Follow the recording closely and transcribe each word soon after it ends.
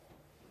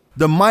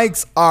The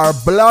mics are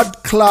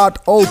blood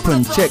clot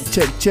open. Check.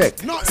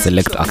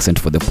 Select accent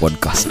for the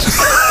podcast.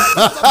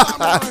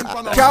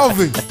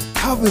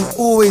 Calvin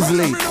always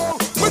late.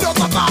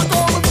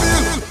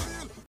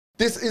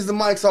 This is the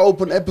mics are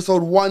open,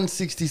 episode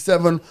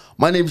 167.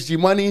 My name is G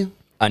Money.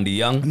 Andy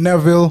Young.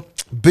 Neville.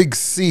 Big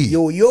C.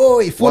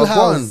 Yo, full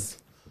house.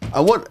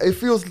 And what it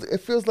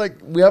feels like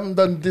we haven't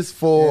done this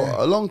for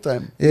a long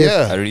time.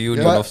 Yeah. A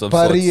reunion of some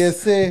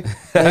Paris,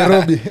 sorts.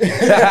 Nairobi.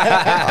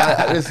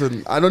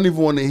 Listen, I don't even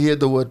want to hear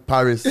the word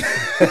Paris.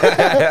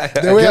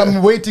 The way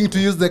I'm waiting to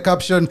use the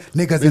caption,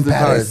 niggas in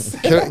Paris.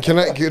 Can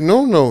I?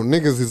 No,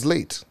 niggas is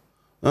late.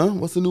 Huh?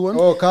 What's the new one?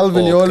 Oh,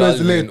 Calvin, you're always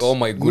Calvin. late. Oh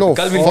my god. No,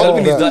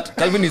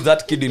 Calvin is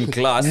that kid in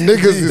class.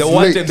 Niggas is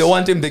late. The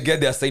one time they get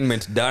the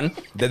assignment done,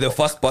 they're the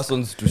first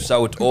persons to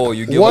shout, "Oh,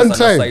 you gave One us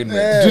an time. assignment."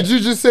 Yeah. Did you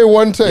just say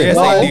one time? Yes,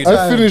 I did.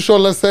 I finished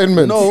all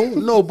assignments.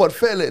 No, but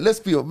fairly, let's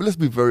be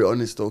very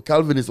honest though.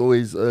 Calvin is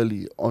always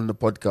early on the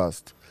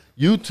podcast.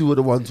 You two are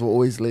the ones who are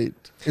always late.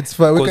 It's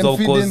fine. We can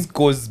feed in.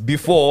 Because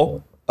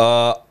before,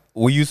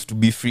 we used to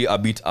be free a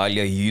bit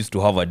earlier. He used to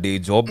have a day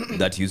job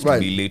that he used to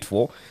be late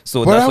for.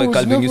 So But that's I why was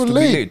Calvin used to never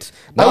be late. late.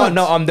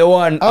 Now I'm the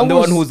one. I'm the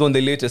was- one who's on the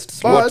latest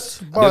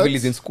slot. but- Devil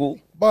is in school.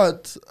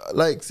 But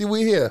like, see,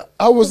 we're here.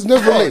 I was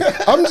never late.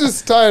 I'm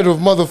just tired of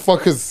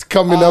motherfuckers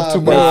coming up to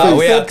my Nah,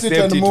 we face. accept it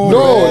accept and it. move. bro.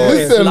 No,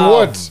 It's listen, love.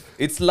 what?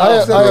 It's I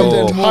love. am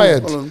bro.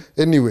 tired. Hold on.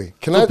 Anyway,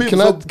 can I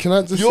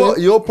just your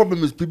say? your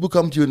problem is people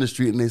come to you in the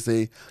street and they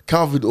say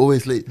Calvin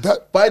always late.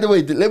 By the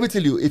way, let me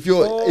tell you, if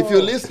you're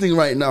listening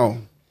right now,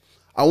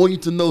 I want you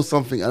to know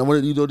something, and I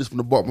want you to know this from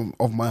the bottom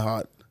of my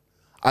heart.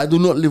 I do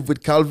not live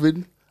with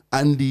Calvin,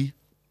 Andy,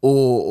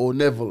 or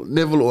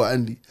Neville or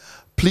Andy.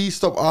 Please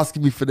stop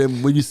asking me for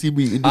them when you see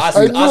me in the Ask,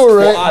 street. I know,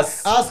 right?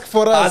 Ask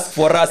for us. Ask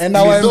for us. And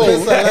our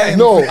please. M-Pesa line.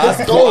 No, Ask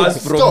for Don't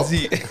us from stop.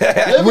 Z.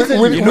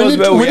 we knows need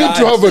where we we need are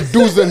to at. have a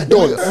do's and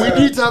don'ts. We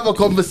need to have a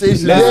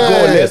conversation.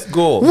 Let's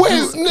go.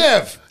 Where's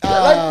Nev?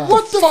 Like,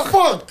 what the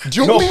fuck?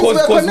 Do you No, mean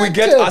because we're we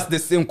get connected? asked the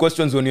same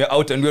questions when we're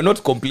out and we're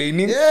not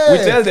complaining. Yeah. We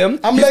tell them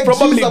I'm he's like,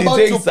 probably G's about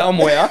DJing to-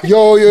 somewhere.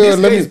 Yo, This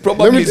let guy is me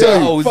probably tell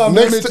the you. house. Fam,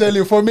 let me Next- tell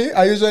you, for me,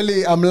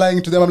 I'm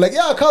lying to them. I'm like,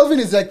 yeah, Calvin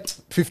is like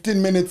 15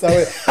 minutes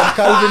away. And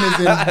Calvin is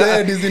in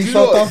bed, he's in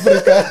South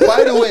Africa.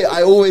 By the way,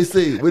 I always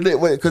say,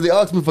 because they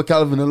ask me for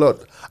Calvin a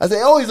lot, I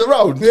say, oh, he's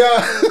around.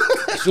 Yeah.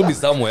 Should be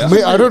somewhere.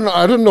 I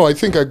don't know. I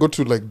think I go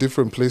to like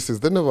different places.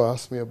 They never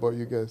ask me about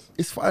you guys.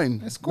 It's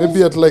fine.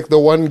 Maybe at like the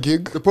one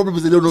gig. The problem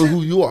is they don't know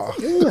who you are.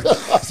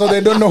 So they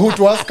don't know who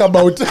to ask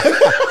about.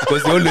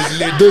 Because you're always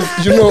late.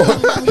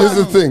 Here's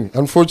the thing.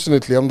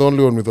 Unfortunately, I'm the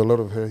only one with a lot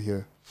of hair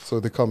here, so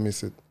they can't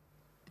miss it.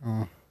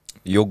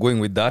 You're going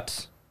with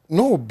that?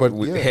 No, but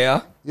With yeah.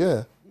 hair?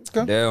 Yeah.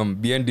 Damn,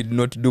 BN did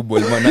not do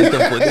Bolman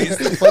anthem for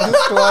this.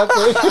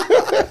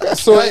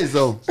 So Guys,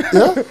 though.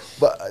 yeah.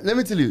 But let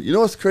me tell you, you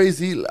know what's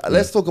crazy?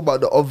 Let's talk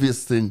about the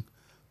obvious thing.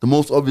 The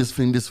most obvious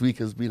thing this week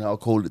has been how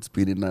cold it's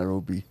been in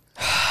Nairobi.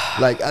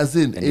 Like, as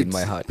in, And in it's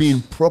my heart.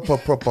 been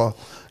proper.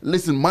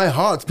 Listen, my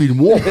heart's been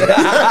warm. Your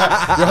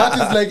heart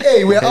is like,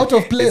 hey, we're out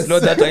of place. It's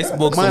not that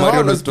icebox My Mario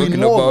heart was has been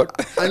talking warm.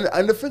 about.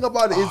 And the thing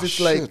about it is, it's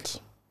like, Shit.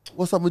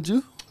 what's up with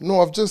you?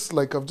 No, I've just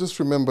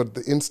remembered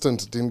the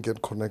instant didn't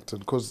get connected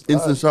because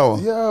Instant shower.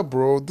 Yeah,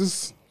 bro.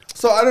 This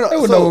So I don't know.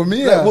 Oh, So, no,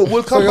 me. like,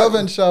 we'll so come you back.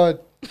 haven't showered.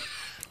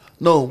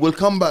 No, we'll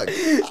come back.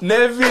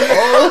 Neville.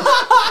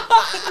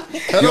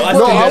 Hello, You're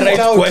bro. asking the right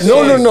out.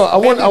 questions. no. I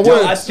want.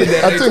 You're asking the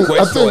right I think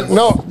questions.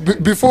 now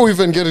before we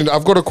even get in,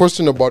 I've got a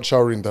question about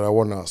showering that I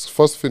want to ask.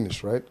 First,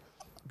 finish right.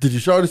 Did you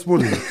shower this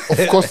morning?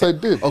 Of course, I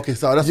did. Okay,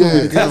 so that's Yeah. what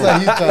we need to He has know. a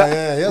heater,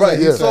 yeah. He has Right. a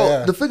heater, So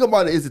yeah. the thing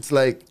about it is, it's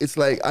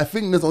like I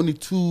think there's only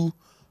two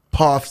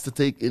paths to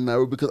take in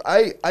Nairobi because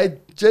I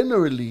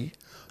generally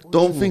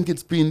don't think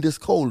it's been this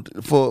cold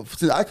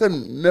since I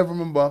can never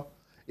remember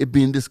it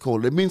being this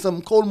cold. There been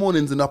some cold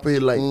mornings in Upper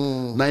Hill, like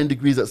 9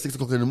 degrees at 6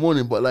 o'clock in the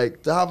morning, but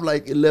like to have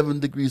like 11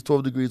 degrees,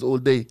 12 degrees all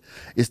day,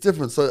 it's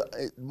different. So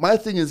my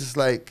thing is, it's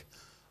like,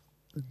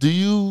 do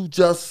you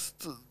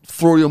just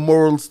throw your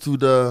morals to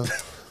the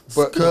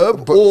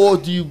curb, or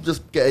do you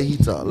just get a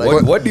heater?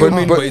 Like, What do you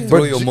mean by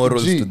throw your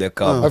morals G, to the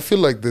curb? I feel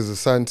like there's a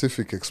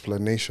scientific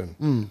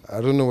explanation. I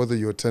don't know whether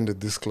you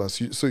attended this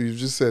class. So you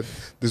just said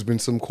there's been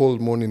some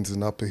cold mornings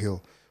in Upper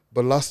Hill,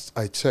 but last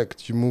I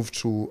checked, you moved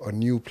to a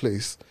new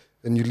place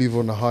and you live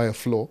on a higher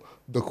floor.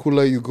 The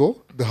cooler you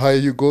go, the higher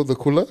you go, the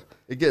cooler.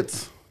 it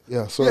gets.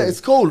 Yeah, so Yeah,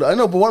 it's cold. I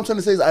know, but what I'm trying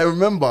to say is, I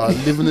remember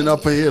living in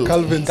Upper Hill.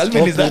 Calvin,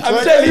 Calvin is that. stop I'm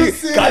it. telling you,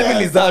 see Calvin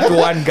that? is that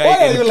one guy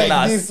Why are in you like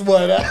class. this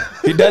one?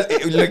 He does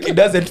like it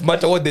doesn't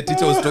matter what the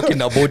teacher was talking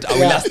about. I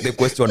will ask the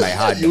question I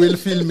had. You will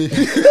feel me.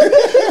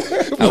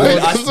 I will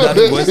ask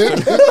that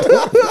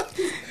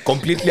question.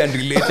 Completely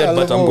unrelated,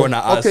 but I'm gonna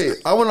ask. Okay,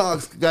 I want to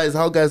ask guys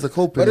how guys are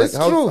coping. But Like, it's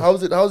true.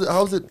 how's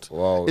it?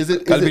 Wow. Is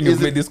it? Calvin, you've is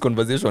made it, this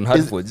conversation hard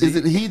is, for G. is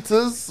it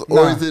heaters or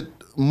Nah. is it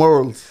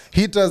morals?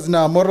 Heaters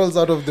now, morals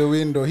out of the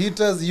window.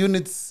 Heaters,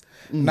 units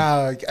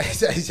now.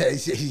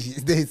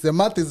 The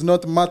math is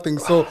not mathing.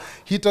 So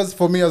heaters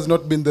for me has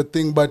not been the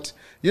thing. But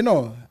you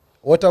know,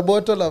 Water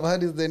bottle, I've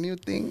heard is the new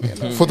thing. You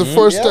know? For the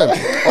first time,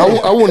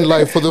 I won't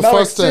lie. For the Now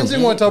first time,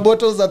 exchanging water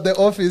bottles at the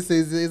office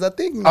is a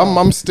thing. Now.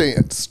 I'm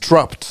staying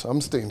strapped. I'm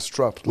staying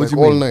strapped What like do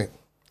you all mean? night.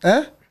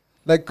 Eh?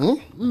 Like,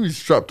 We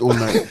strapped all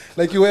night.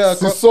 like you wear a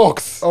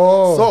Socks.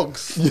 oh.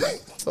 Socks.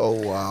 Oh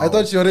wow. I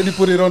thought you already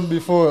put it on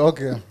before.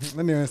 Okay.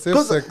 Anyway, safe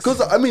sex.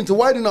 Because I mean, to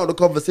widen out the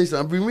conversation,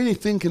 I've been really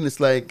thinking it's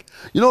like,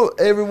 you know,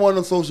 everyone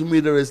on social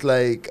media is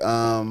like,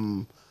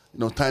 you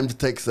know, time to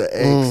text an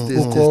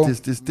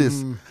ex,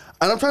 this.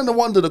 And I'm trying to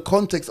wonder the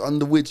context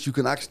under which you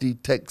can actually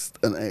text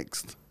an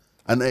ex.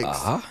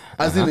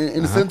 As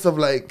in the sense of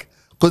like,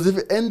 because if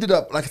it ended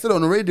up, like I said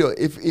on the radio,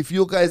 if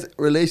your guys'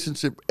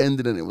 relationship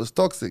ended and it was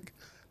toxic,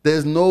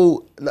 there's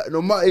no, like,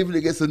 no matter even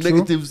it gets a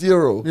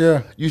 -0,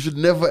 Yeah. you should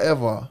never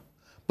ever.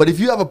 But if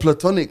you have a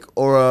platonic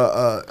or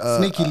a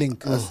Sneaky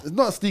link. it's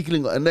not a sneaky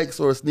link, an ex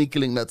or a sneaky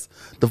link that's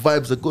the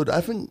vibes are good.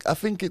 I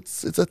think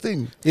it's a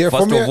thing. Yeah, for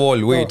First me, of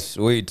all,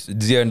 wait.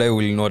 Zia and I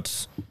will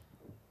not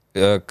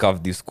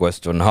carve this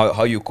question.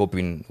 How you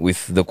coping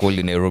with the cold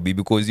in Nairobi?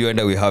 Because you and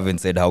I, we haven't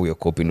said how we are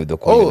coping with the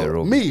cold in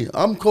Nairobi. Me,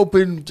 I'm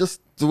coping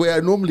just the way I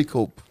normally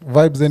cope.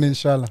 vibes and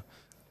inshallah.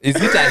 Is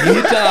it a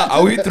heater?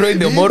 Are we throwing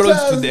the morals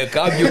to the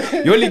curb?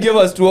 You only gave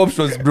us 2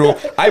 options, bro.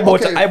 I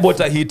bought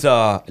a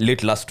heater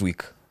late last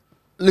week.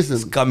 Listen,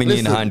 It's coming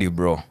in handy,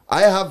 bro.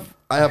 I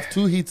have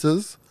 2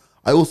 heaters.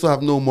 I also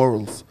have no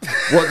morals.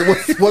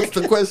 What's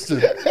the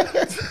question?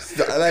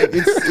 Like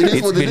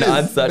it's what it been is.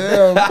 answered.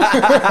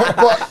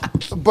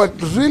 But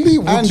really,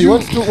 would Andy, you?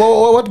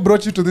 what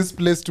brought you to this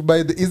place to buy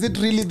is it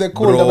really the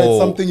cold or it's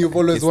something you've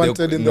always It's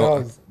wanted in the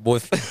house?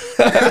 Both.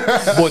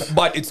 Both.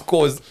 But it's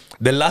cause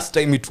the last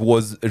time it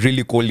was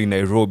really cold in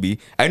Nairobi,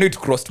 I know it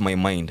crossed my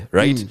mind,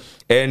 right?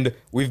 And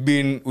we've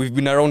been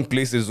around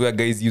places where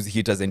guys use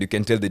heaters and you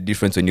can tell the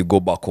difference when you go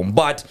back home.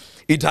 But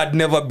it had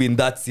never been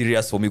that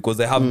serious for me because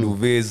I have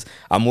duvets.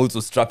 I'm also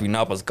strapping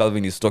up as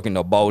Calvin is talking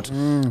about.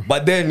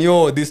 But then,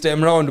 this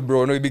time round,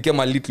 bro, it became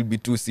a little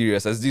bit too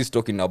serious as this is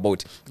talking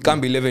about. It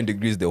can't be 11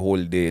 degrees the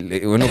whole day.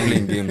 Like, we're not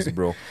playing games,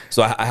 bro.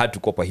 So I had to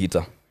cop a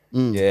heater.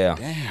 Yeah.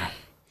 Damn.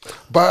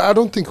 But I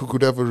don't think we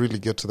could ever really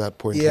get to that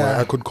point Yeah. where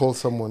I could call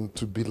someone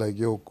to be like,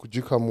 "Yo, could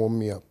you come warm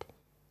me up?"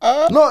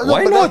 No,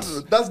 Why but not?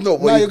 That's not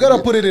what No, you gotta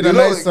put it in a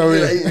nicer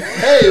way.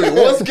 Hey,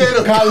 what's going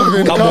on?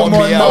 Calvin, Come come on,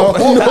 on me now. out.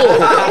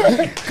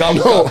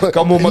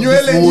 Come on, make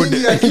this Nywele wood.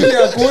 nyingi, akili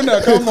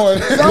hakuna, come on.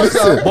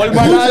 Ball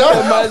man,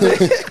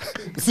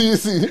 See,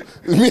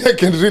 me, I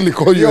can really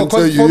call you Yo, and tell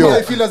 'cause you, for me, "Yo,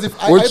 I feel as if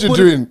I what you put-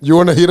 doing? You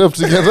want to hit up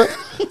together?"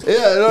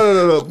 Yeah,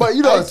 no. But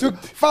you know,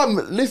 fam,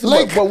 listen,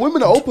 but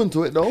women are open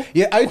to it though.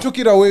 Yeah, I took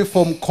it away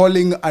from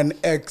calling an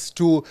ex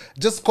to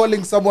just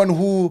calling someone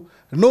who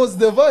knows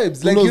the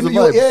vibes. Like knows the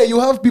vibes. you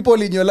have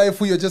people in your life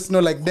who you just know,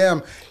 like,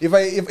 damn, if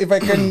I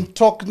can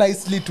talk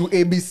nicely to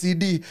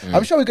ABCD,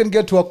 I'm sure we can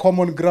get to a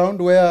common ground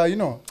where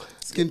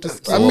skin to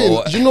skin. I mean,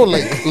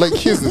 like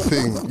here's the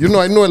thing.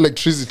 I know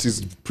electricity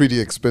is pretty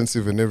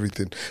expensive and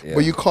everything,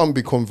 but you can't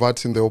be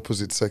converting the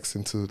opposite sex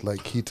into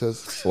like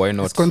heaters. Why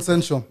not? It's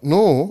consensual.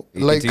 No,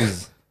 It like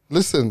is.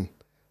 listen,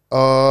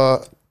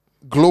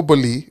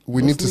 globally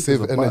we need to sneakers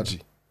save are bad.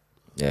 energy.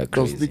 Yeah, Those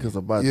crazy. sneakers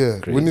are bad. Yeah,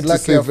 Crazy. we need to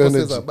Lucky our save forces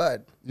energy. are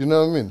bad. You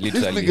know what I mean? This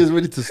Literally. nigga is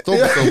ready to stop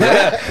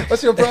somewhere.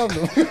 What's your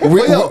problem?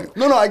 But yo,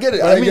 no, I get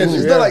it. I mean, get you,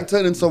 it's yeah. not like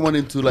turning someone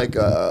into like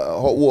a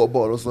hot water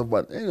bottle or something,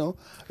 but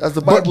that's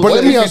the Bible. But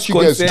let me if ask it's you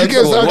guys: do you consent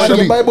guys or what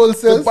actually? the Bible the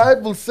says.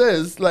 Bible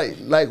says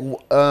like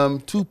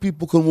 2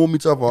 people can warm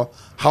each other.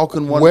 How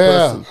can one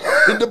Where? person?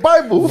 In the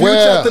Bible.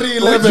 Where? Future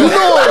 3:11. You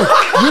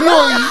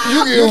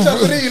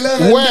Future give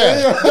 3:11.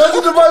 where?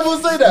 Doesn't the Bible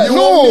say that? You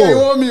No.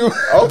 want me, I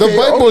want you. The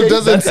Bible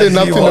doesn't That's say a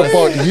nothing G verse.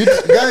 about heat.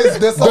 Guys,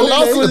 there's The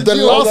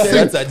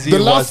That's a G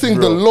last verse, thing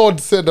bro. the Lord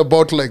said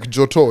about like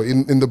Joto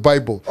in the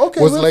Bible Okay,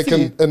 was we'll like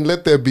see. and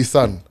let there be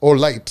sun or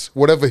light,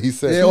 whatever he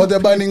said. Yeah, or the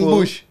burning people-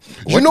 bush.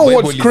 Do you know What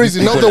what's Bible is crazy?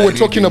 this Now people that we're are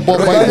talking reading? about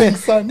Burning Bible,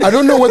 sun. I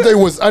don't know whether it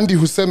was Andy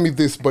who sent me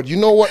this, but you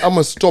know what? I'm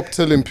gonna stop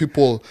telling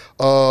people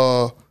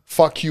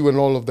fuck you and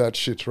all of that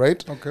shit,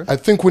 right? Okay. I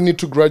think we need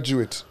to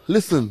graduate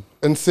Listen,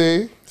 and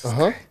say,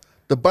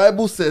 the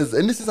Bible says,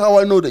 and this is how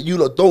I know that you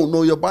lot don't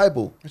know your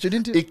Bible. But you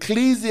didn't.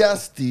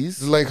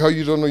 Ecclesiastes, like how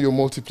you don't know your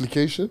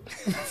multiplication.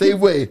 same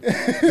way.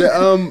 Let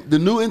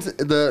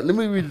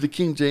me read the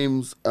King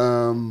James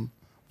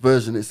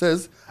version. It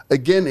says,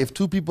 again, if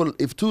two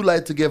lie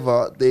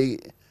together, they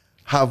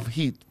have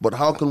heat. But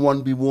how can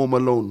one be warm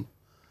alone?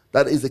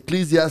 That is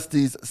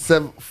Ecclesiastes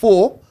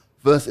 4,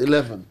 verse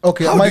 11.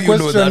 Okay, How my do you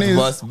know question that is,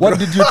 verse, what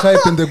did you type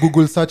in the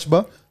Google search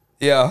bar?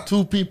 Yeah.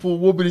 2 people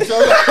warming each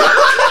other.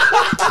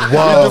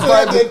 Wow.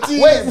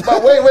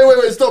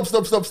 Wait, stop.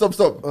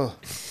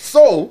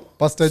 So,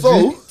 Pastor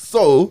so, G?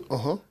 so,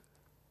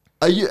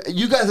 are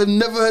you guys have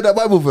never heard that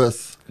Bible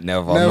verse?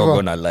 Never. I'm Never. not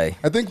gonna lie.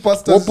 I think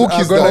pastors What book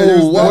are is gonna that?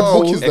 use Oh, that. wow.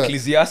 What book is that?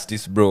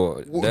 Ecclesiastes,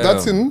 bro.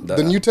 That's in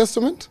the New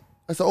Testament.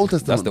 That's the Old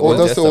Testament. the Oh, Old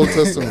that's the Old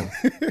Testament.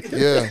 Testament.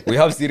 Yeah. We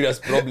have serious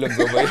problems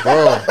over here.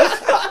 Bro.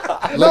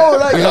 No,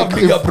 like, We have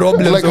bigger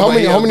problems Like how over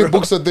many here, how many bro.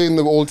 books are there in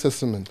the Old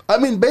Testament? I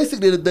mean,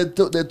 basically,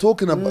 they're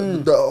talking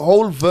about the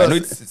whole I know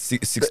verse. it's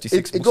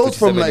 66 It goes books,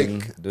 from 37 like-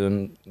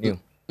 in the new.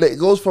 like, it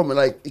goes from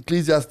like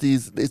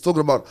Ecclesiastes. It's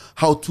talking about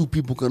how two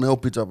people can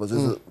help each other.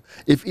 So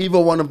if either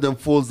one of them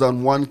falls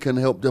down, one can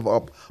help them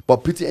up. But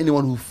pity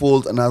anyone who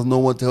falls and has no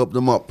one to help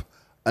them up.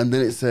 And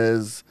then it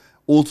says,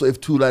 also, if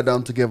two lie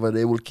down together,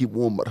 they will keep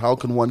warm. But how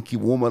can one keep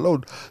warm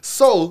alone?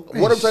 So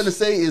what I'm trying to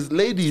say is,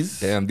 ladies,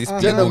 Damn, this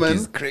gentlemen,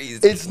 is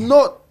crazy. it's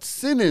not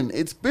sinning.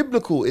 It's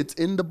biblical. It's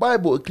in the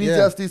Bible.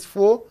 Ecclesiastes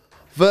 4,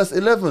 verse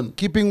 11.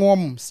 Keeping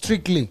warm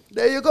strictly.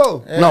 There you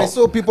go. And I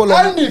saw people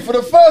on. Andy, for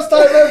the first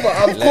time ever,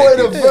 I'm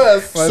quoting a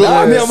verse. So,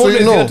 I'm always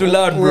you know, here to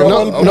learn, bro.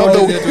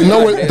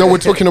 Now we're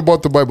talking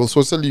about the Bible. So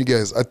I'll tell you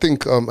guys. I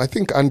think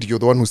Andy, you're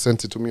the one who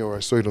sent it to me, or I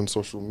saw it on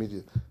social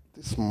media.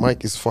 This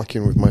mic is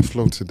fucking with my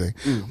flow today.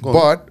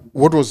 But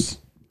what was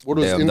Damn,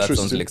 that sounds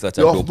interesting? like such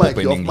a You're off dope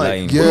mic, you're opening off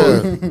line. mic.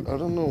 Yeah, I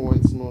don't know why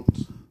it's not.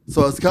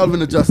 So as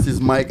Calvin adjusts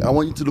his mic, I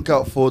want you to look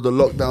out for the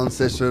lockdown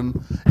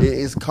session. It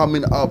is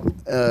coming up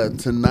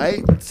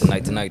tonight.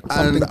 Tonight.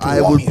 And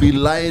I would be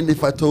lying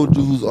if I told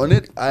you who's on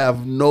it. I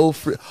have no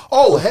free.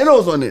 Oh,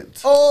 Heno's on it.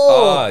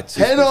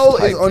 Heno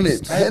is on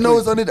it. Heno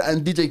is on it,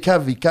 and DJ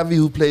Cavi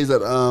who plays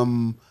at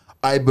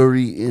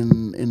Ivory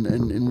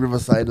in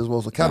Riverside as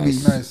well. So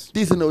Cavi, Nice.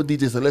 decent little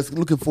DJ. So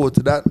looking forward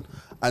to that.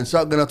 And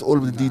shout out to all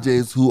of the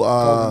DJs who that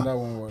are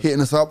won't work.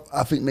 hitting us up.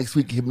 I think next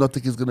week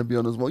Hypnotic is going to be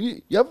on as well.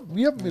 We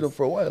haven't been on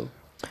for a while.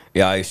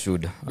 Yeah, I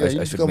should. Yeah, I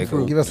you should come make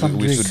through. Give us some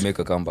we drinks. should make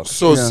a comeback.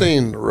 So Yeah.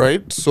 saying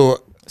right.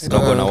 So It's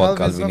not gonna work,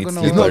 Calvin's Calvin. not It's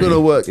gonna It's not slippery. going to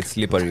work. It's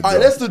slippery, All bro. right,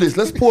 let's do this.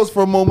 Let's pause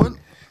for a moment,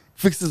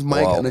 fix his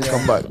mic, Wow. and then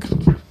come back.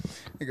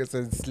 Because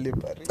it's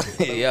slippery.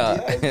 yeah.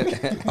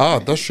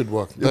 that should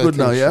work. You're I good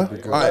think now, it yeah?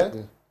 should be All good.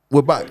 right,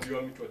 we're back.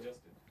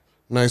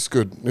 Nice,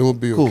 good. It will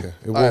be Cool. okay.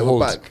 It All will right,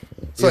 hold. we're back.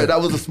 Sorry,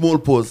 that was a small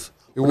pause.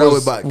 It Now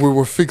was, we're back. We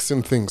were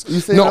fixing things.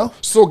 You say now?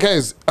 So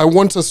guys, I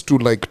want us to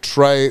like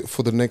try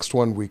for the next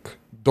 1 week.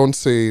 Don't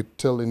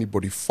tell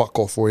anybody fuck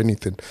off or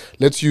anything.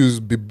 Let's use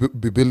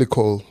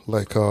biblical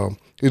like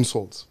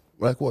insults.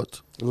 Like what?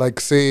 Like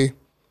say,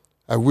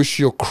 I wish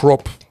your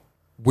crop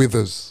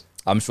withers.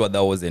 I'm sure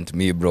that wasn't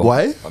me, bro.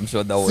 Why? I'm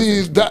sure that See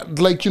wasn't that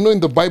like in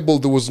the Bible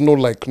there was no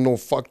like no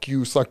fuck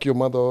you, suck your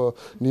mother.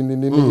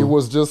 It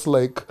was just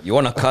like You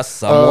wanna cuss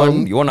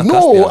someone? You wanna cuss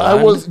no, their I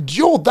land? was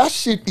that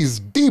shit is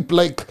deep.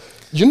 Like,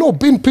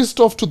 being pissed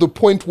off to the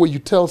point where you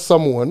tell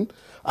someone,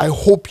 I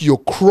hope your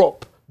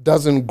crop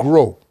doesn't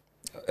grow.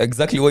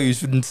 exactly what you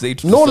shouldn't say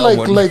to No,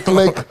 someone. like,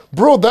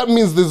 bro, that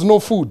means there's no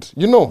food.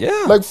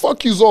 Yeah. Like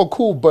fuck you's all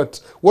cool, but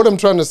what I'm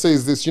trying to say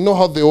is this. You know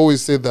how they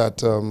always say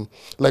that,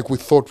 like we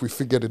thought we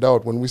figured it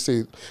out when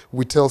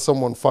we tell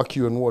someone fuck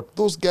you and what?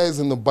 Those guys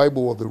in the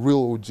Bible are the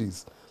real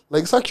OGs.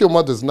 Like suck your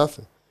mother's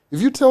nothing. If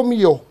you tell me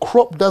your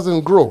crop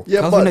doesn't grow,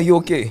 Yeah, Calvin, are but you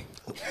okay?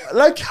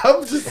 like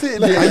I'm just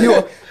sitting there. Are you?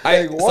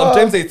 what?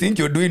 Sometimes I think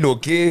you're doing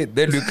okay.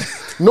 Then you.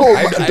 no,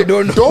 I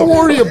don't know. Don't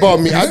worry about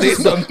me. I say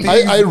just, something.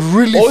 I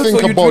really Also,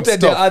 think you about tweeted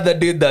stuff. the other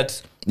day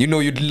that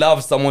you'd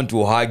love someone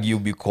to hug you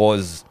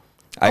because.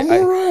 I'm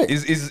alright.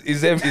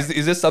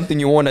 Is there something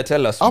you want to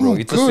tell us, bro? I'm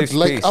It's a good. safe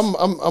Like space.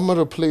 I'm at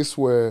a place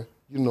where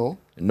No.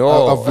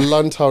 I've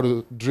learned how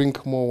to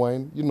drink more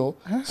wine.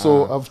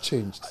 So I've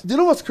changed. Do you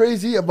know what's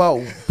crazy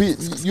about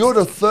you're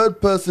the third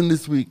person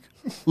this week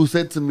who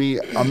said to me,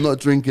 I'm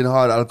not drinking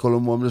hard alcohol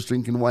anymore, I'm just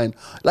drinking wine.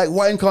 Like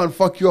wine can't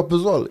fuck you up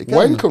as well. It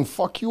Wine can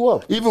fuck you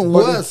up. Even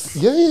But worse.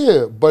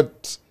 Yeah,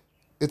 but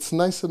it's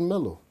nice and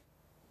mellow.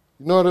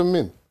 You know what I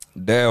mean?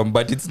 Damn,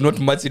 but it's not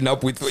matching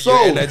up with So,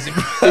 your energy.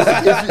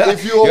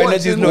 if you're Your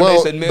energy is watching, not Well,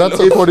 nice and mellow.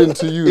 that's according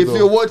to you. if though.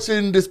 you're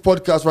watching this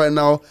podcast right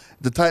now,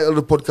 the title of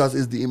the podcast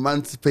is The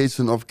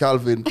Emancipation of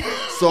Calvin.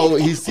 So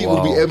his seat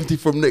will be Wow. empty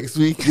from next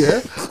week,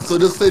 yeah? So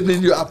just send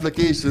in your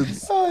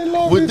applications. I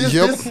love With it. this,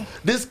 Yep.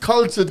 this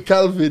cultured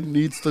Calvin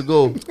needs to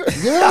go.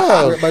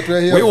 yeah. But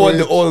we're here. We for want it.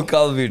 the old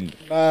Calvin.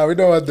 Nah, we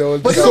don't want the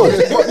old. But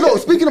no,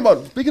 speaking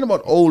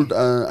about old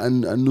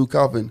and new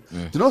Calvin, do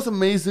you know what's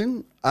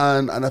amazing?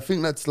 And I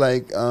think that's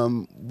like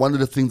one of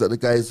the things that the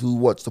guys who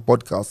watch the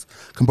podcast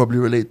can probably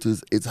relate to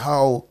is it's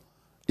how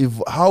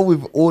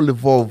we've all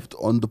evolved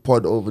on the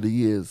pod over the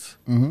years.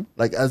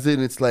 Like as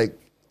in it's like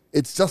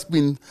it's just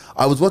been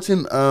I was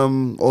watching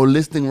or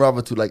listening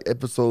rather to like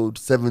episode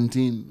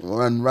 17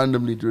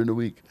 randomly during the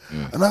week,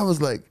 and I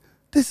was like,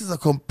 this is a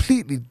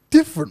completely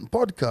different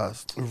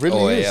podcast. It really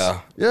Oh is.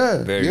 yeah.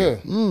 Yeah. Very.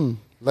 Yeah.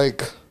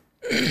 Like,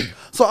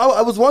 So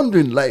I was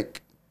wondering,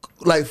 like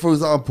for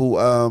example,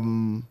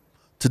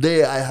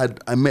 today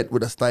I met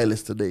with a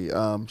stylist today.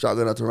 Shout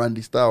out to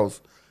Randy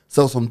Styles.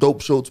 Sells some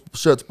dope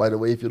shirts, by the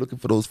way. If you're looking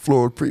for those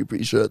floral,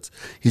 pretty shirts,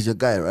 he's your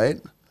guy, right?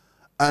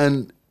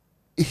 And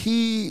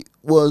he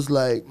was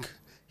like,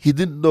 he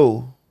didn't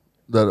know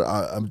that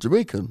I'm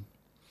Jamaican.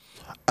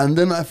 And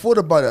then I thought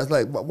about it. I was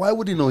like, but why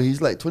would he know?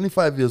 He's like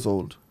 25 years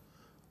old.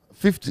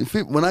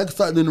 50, when I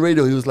started doing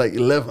radio, he was like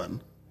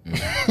 11.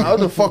 How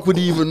the fuck would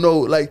he even know?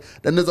 Like,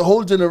 then there's a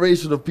whole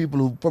generation of people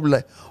who probably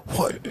like,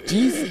 what?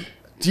 Jeez.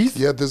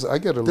 yeah, I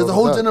get a lot There's a of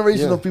whole that.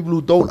 generation Yeah. of people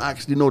who don't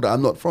actually know that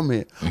I'm not from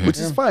here, which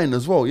is fine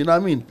as well. You know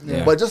what I mean?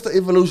 Yeah. But just the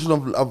evolution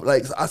of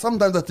like,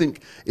 sometimes I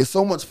think it's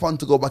so much fun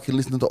to go back and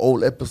listen to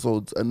old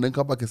episodes and then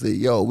come back and say,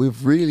 yo,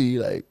 we've really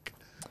like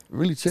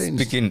really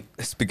changed.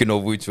 Speaking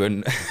of which,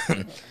 when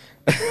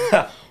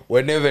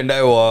Nev and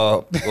I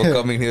were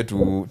coming here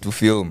to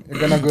film, You're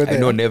gonna go I there.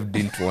 know Nev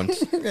didn't want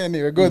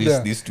Anyway, go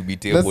there. this to be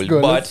Let's tabled,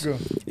 go, but let's go.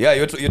 yeah,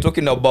 you're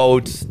talking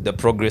about the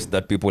progress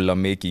that people are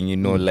making. You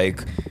know,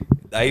 like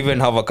I even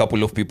have a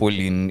couple of people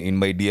in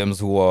my DMs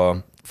who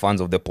are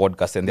fans of the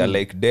podcast, and they're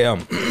like,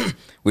 "Damn,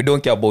 we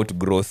don't care about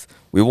growth.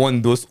 We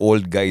want those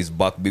old guys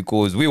back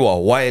because we were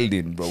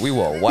wilding, bro. We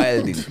were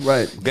wilding.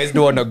 Right. Guys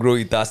don't want to grow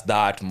with us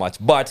that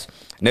much." But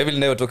Neville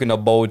and I were talking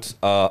about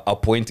a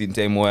point in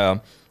time where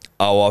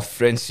our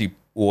friendship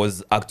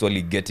was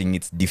actually getting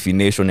its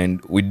definition,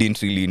 and we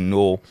didn't really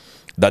know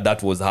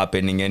that was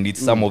happening. And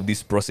it's some of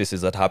these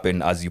processes that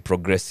happen as you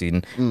progress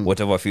in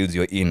whatever fields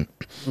you're in.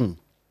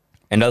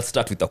 And I'll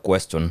start with a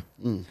question.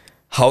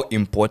 How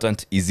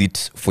important is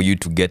it for you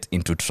to get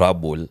into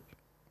trouble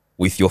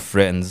with your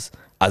friends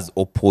as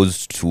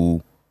opposed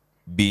to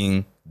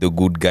being the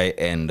good guy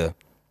and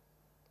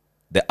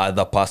the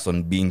other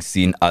person being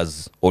seen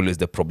as always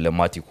the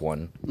problematic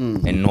one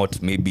and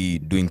not maybe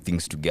doing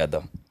things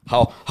together?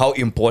 How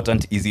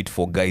important is it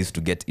for guys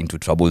to get into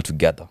trouble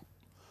together?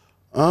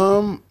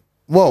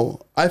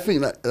 Well, I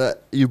think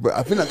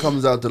that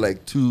comes down to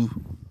like two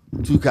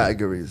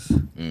categories.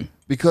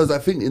 Because I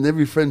think in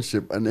every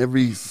friendship and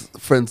every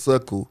friend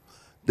circle,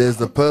 there's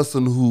the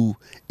person who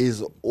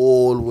is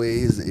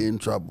always in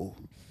trouble.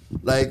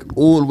 Like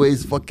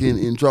always fucking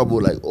in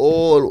trouble.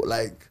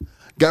 Like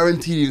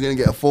guaranteed you're gonna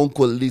get a phone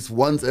call at least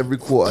once every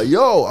quarter.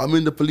 Yo, I'm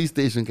in the police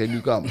station, can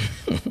you come?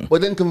 But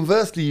then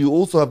conversely, you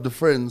also have the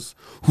friends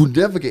who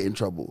never get in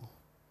trouble.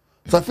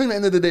 So I think at the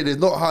end of the day, there's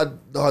not hard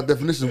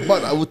definition.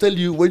 But I will tell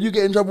you, when you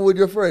get in trouble with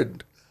your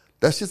friend,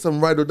 that shit's some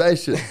ride or die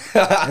shit.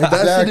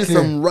 That shit is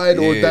some ride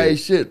or die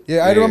shit. Yeah,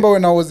 I remember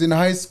when I was in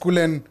high school,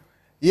 and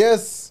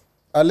yes,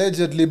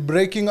 allegedly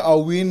breaking a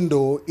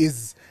window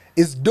is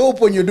dope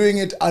when you're doing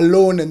it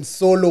alone and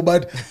solo,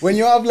 but when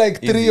you have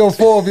like 3 or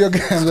 4 of your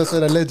gangs, I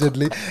said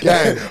allegedly,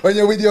 yeah, when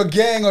you're with your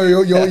gang or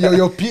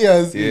your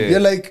peers, you're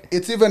like,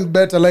 it's even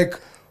better. Like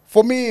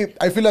for me,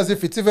 I feel as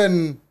if it's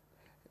even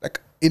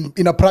like in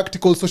a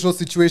practical social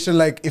situation,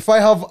 like if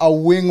I have a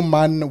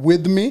wingman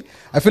with me,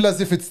 I feel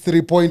as if it's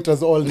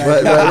 3-pointers all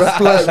night.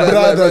 Splash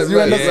brothers, you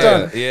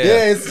understand?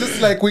 Yeah, it's just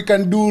like we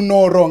can do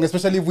no wrong,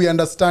 especially if we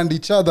understand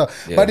each other.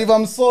 But if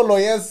I'm solo,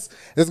 yes,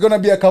 there's gonna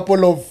be a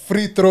couple of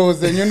free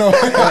throws and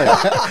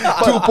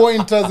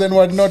 2-pointers and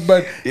whatnot.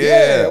 But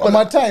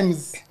my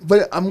times.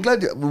 But I'm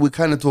glad we're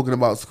kind of talking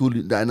about school,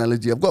 the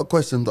analogy. I've got a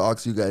question to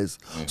ask you guys.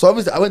 So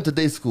obviously I went to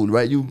day school,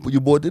 right? You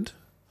boarded?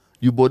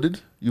 You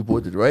boarded,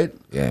 right?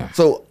 Yeah.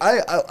 So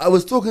I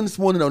was talking this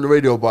morning on the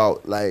radio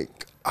about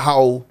like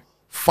how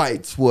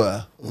fights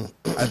were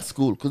at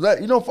school. Because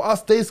for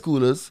us day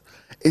schoolers,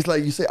 it's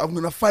like you say, I'm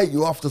going to fight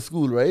you after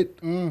school, right?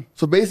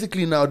 So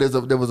basically now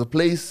there was a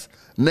place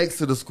next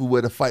to the school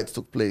where the fights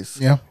took place.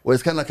 Yeah. Where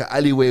it's kind of like an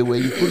alleyway where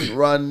you couldn't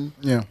run.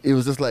 Yeah. It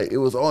was just like, it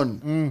was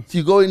on. So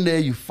you go in there,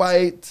 you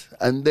fight,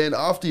 and then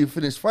after you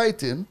finish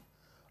fighting,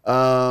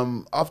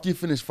 whoever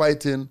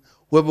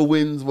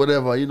wins,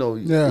 whatever,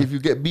 if you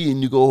get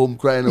beaten, you go home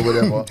crying or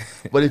whatever.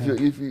 But if you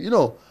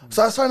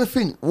so I was trying to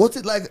think, what's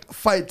it like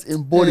fight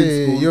in boarding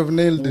school? You've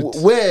nailed it.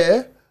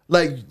 Where,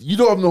 like, you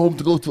don't have no home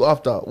to go to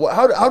after.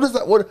 How does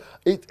that,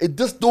 it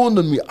just dawned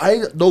on me.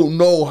 I don't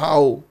know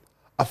how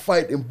a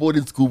fight in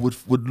boarding school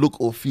would look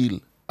or feel.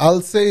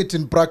 I'll say it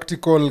in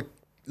practical,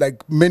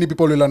 like many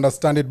people will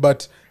understand it,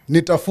 but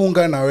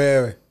Nitafunga Na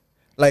Wewe.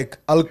 Like,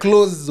 I'll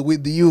close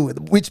with you,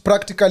 which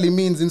practically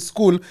means in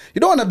school,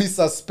 you don't want to be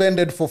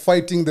suspended for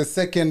fighting the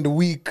second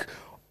week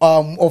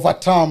of a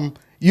term,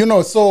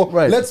 so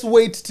let's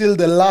wait till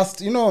the last,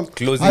 Closing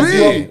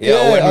day. When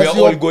we are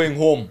all going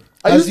home.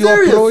 Are you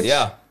serious? Approach,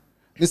 yeah.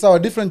 These are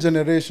different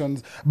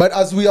generations. But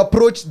as we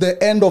approach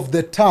the end of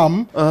the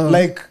term,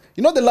 like,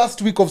 the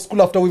last week of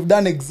school after we've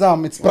done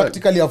exam, it's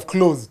practically I've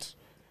closed.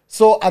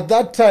 So at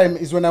that time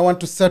is when I want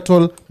to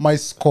settle my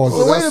scores.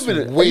 So wait a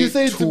minute. Way you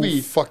saying too to me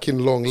fucking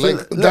long.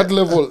 Like that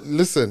level.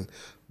 Listen,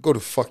 go to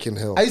fucking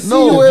hell. I see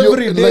you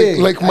every day.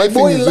 Like my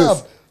thing is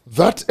this.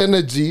 That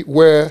energy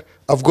where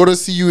I've got to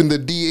see you in the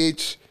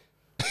DH.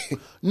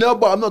 No,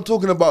 but I'm not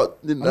talking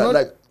about No,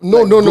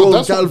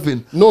 that's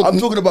Calvin. I'm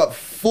talking about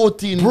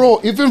 14.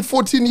 Bro, even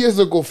 14 years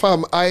ago,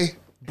 fam,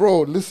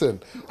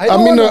 listen.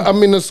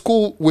 I'm in a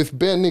school with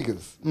bare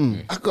niggas.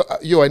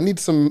 I need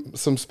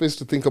some space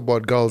to think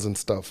about girls and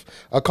stuff.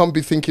 I can't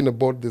be thinking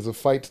about there's a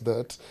fight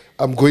that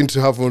I'm going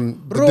to have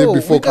on the day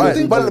before.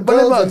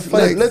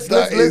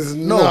 Let's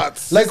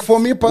nuts. Like for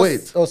me,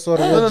 wait. Oh,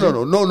 sorry.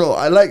 No.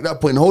 I like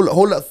that point.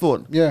 Hold that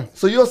thought. Yeah.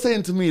 So you're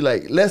saying to me,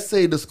 like, let's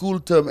say the school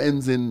term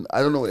ends in,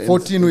 I don't know.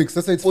 14 weeks.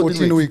 Let's say it's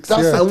 14 weeks.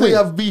 And we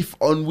have beef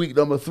on week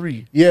number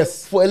 3.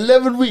 Yes. For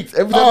 11 weeks.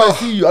 Every time I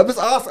see you, I'm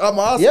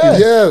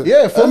asking.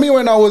 Yeah. For me,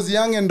 when I was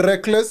young and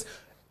reckless,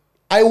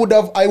 I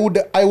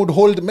would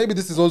hold. Maybe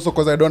this is also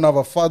because I don't have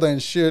a father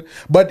and shit.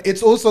 But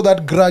it's also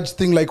that grudge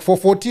thing. Like for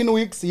 14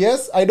 weeks,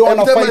 yes, I don't want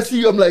to Every time I fight. see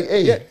you, I'm like,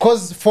 hey.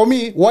 Because for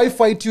me, why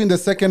fight you in the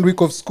second week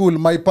of school?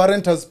 My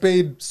parent has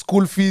paid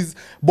school fees,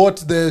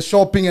 bought the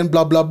shopping and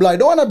blah blah blah. I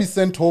don't want to be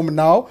sent home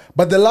now.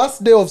 But the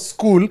last day of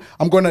school,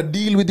 I'm gonna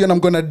deal with you and I'm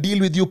gonna deal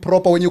with you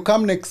proper. When you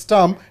come next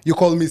term, you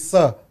call me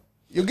sir.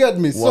 You get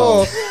me?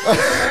 Wow.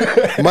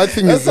 So My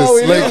thing is That's how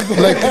this, it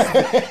like,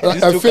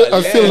 I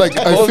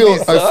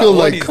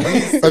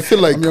feel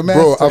like, I'm your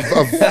bro,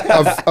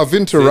 master. I've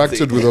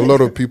interacted with a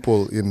lot of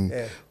people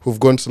who've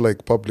gone to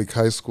like public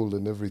high school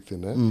and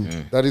everything.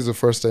 That is the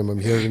first time I'm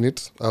hearing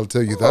it. I'll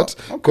tell you that,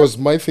 because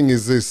my thing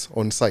is this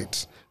on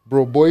site,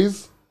 bro,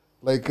 boys,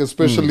 like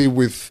especially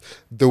with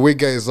the way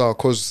guys are,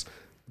 because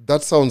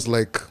that sounds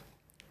like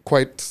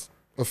quite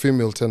a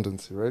female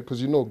tendency, right?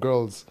 Because you know,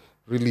 girls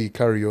really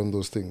carry on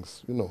those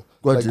things, you know,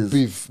 Grudges. like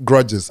beef,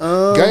 grudges.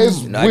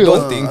 Guys I will.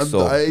 don't think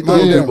so. I No,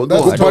 don't yeah, know, but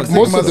that's go the on. But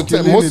most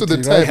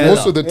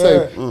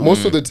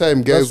of the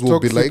time, guys That's will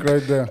be toxic like,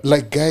 right there.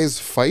 like guys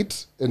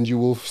fight, and you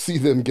will see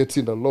them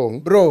getting along,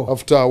 Bro.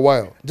 after a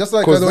while. just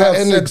like 'Cause the way that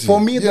I've said, energy- for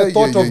me, Yeah, the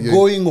thought yeah, of yeah.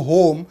 going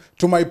home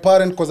to my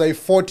parent because I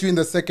fought you in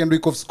the second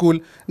week of school,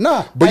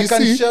 But I you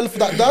can see- shelf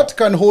that. That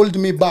can hold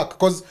me back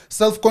because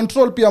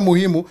self-control pia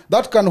muhimu.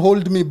 That can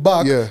hold me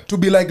back Yeah. to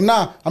be like,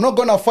 I'm not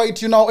gonna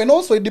fight you now. And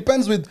also, it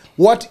depends with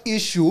what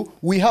issue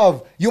we have.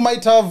 You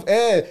might have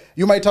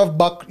you might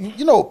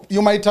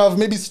have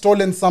maybe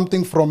stolen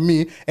something from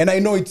me, and I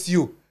know it's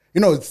you.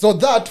 You know, so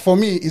that for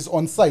me is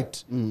on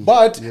site.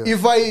 But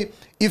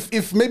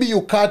if maybe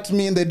you cut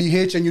me in the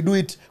DH and you do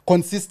it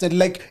consistent,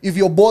 like if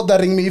you're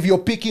bothering me, if you're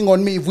picking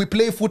on me, if we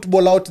play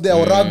football out there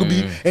or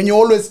rugby and you're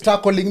always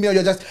tackling me or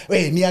you're just,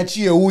 hey,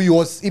 niachie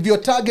huyu, if you're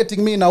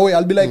targeting me in a way,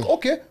 I'll be like,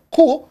 okay,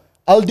 cool.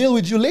 I'll deal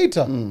with you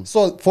later.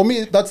 So for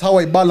me, that's how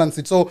I balance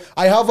it. So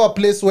I have a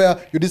place where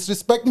you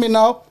disrespect me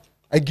now,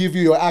 I give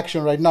you your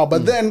action right now.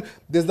 But then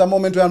there's the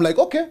moment where I'm like,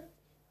 okay,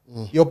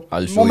 your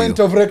I'll show moment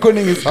you. of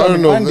reckoning is I coming.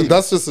 don't know. Andy.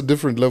 That's just a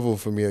different level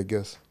for me, I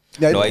guess.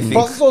 Yeah, No, I think-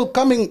 also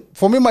coming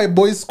for me, my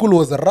boys' school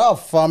was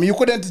rough. You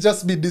couldn't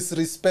just be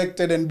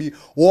disrespected and be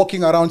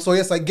walking around. So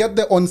yes, I get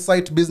the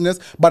on-site business,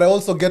 but I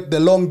also get the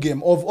long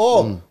game of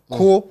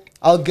cool.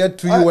 I'll get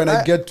to you when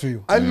I get to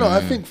you. I don't know.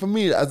 I think for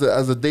me, as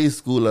a day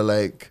schooler,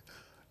 like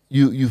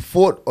you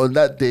fought on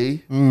that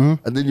day, and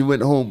then you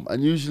went home,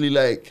 and usually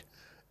like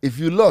if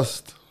you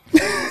lost,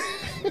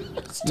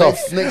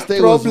 next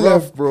day was Problem.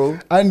 rough, bro.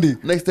 Andy,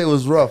 Next day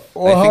was rough.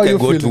 oh, I how think I you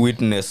got to feeling?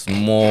 witness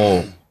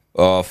more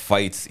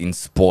fights in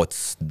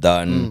sports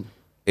than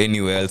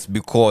anywhere else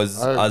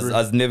because, I as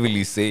agree. Neville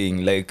is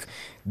saying, like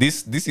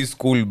this is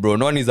cool, bro.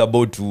 No one is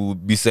about to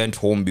be sent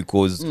home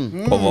because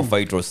of a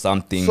fight or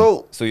something.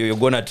 So- So you're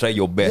gonna try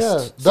your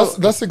best. Yeah,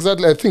 that's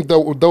exactly. I think that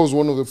was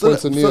one of the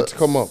points that needed to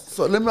come up.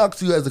 So let me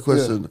ask you guys a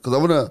question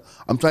because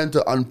I'm trying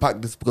to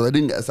unpack this because I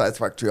didn't get a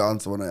satisfactory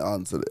answer when I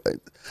answered it.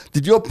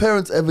 Did your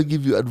parents ever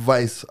give you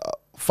advice,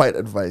 fight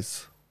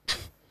advice?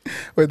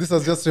 Wait, this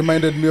has just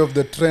reminded me of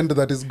the trend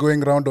that is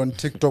going around on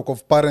TikTok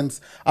of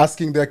parents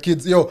asking their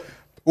kids, yo,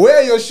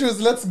 wear your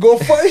shoes, let's go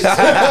fight.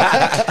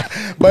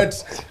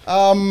 But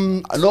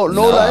No Nah,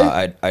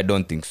 lie, I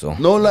don't think so.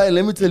 no lie.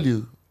 Let me tell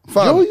you,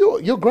 fam,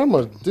 Your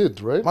grandma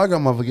did, right? my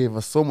grandmother gave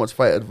us so much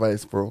fight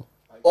advice, bro.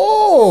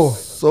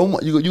 so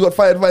much. You got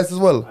fight advice as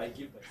well.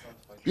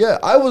 Yeah,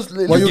 I was.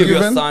 What You you give your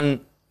given? son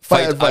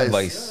Fight fight advice.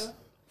 advice.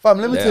 Fam,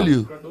 let me Yeah. tell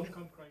you. Don't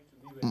come crying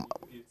to me when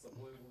it's a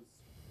boy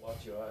who's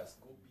whacked your ass.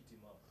 Go beat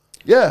him up.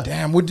 Yeah.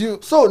 damn, would you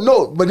So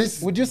no, but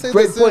it's Would you say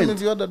great the same point.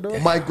 if you had a daughter?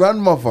 My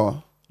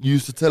grandmother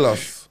used to tell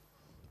us,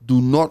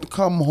 "Do not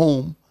come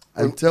home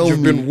and tell You've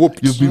me been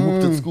whooped." You've been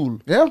whooped at school.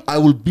 Yeah. I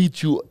will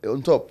beat you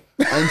on top."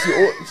 And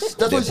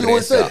that's what she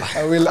always said.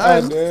 I will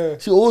And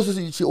add, she always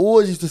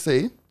used to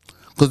say,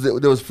 because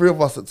there was 3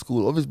 of us at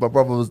school. Obviously, my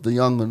brother was the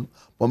young one,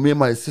 but me and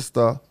my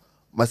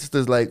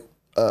sister's like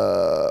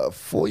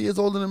 4 years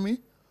older than me.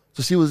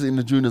 So she was in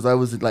the juniors. I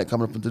was like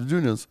coming up into the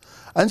juniors.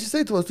 And she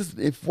said to us, "Listen,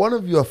 if one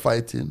of you are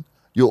fighting,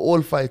 you're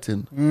all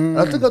fighting." And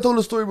I think I told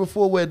a story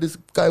before where this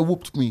guy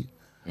whooped me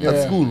at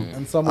Yeah. school.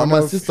 And someone my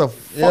else- sister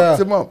fucked Yeah.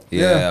 him up.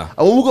 Yeah.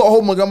 And when we got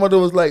home, my grandmother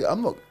was like,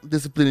 "I'm not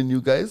disciplining you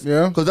guys."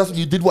 Yeah. Because that's what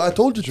you did what I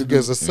told you to You do.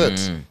 guys are set.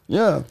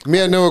 Yeah.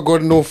 Me, I never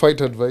got no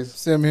fight advice.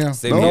 Same here.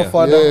 Same no here.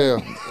 father. Yeah.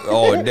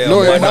 Oh damn.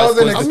 No, man, And I that's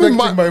wasn't cause- expecting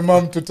my- my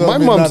mom to tell My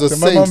me mom's a nothing.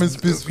 My saint. mom is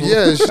peaceful.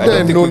 Yeah, she I don't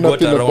didn't think know we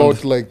got nothing around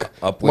about like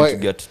a point to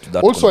get to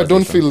that Also, I don't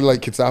conversation. feel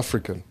like it's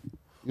African.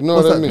 You know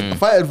What's what I that? mean?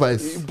 Fight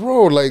advice.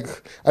 Bro, like,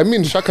 I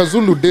mean, Shaka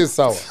Zulu days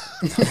sour.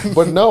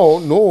 But now,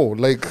 no,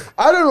 like,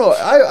 I don't know.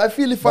 I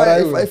feel if But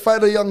I I- if I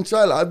had a young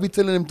child, I'd be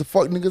telling him to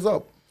fuck niggas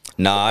up.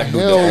 Nah, I do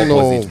Hell the no.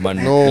 opposite,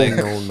 man. No, like,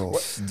 no.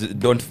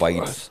 Don't fight.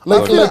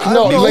 Like, Don't- like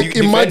now, I know. like You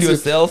defend imagine,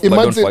 yourself, but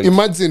don't imagine, fight.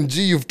 imagine,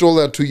 G, you've told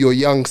that to your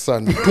young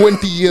son.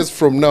 20 years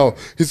from now,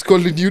 he's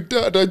calling you,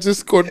 "Dad, I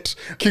just got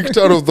kicked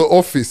out of the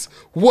office.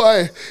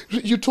 Why?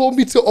 You told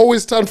me to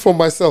always stand for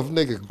myself."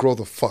 Nigga, grow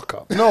the fuck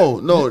up. No,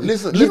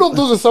 listen. You know,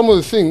 those are some of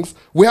the things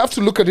we have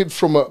to look at it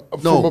from a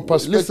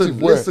perspective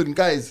where listen,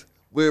 guys.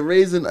 we're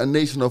raising a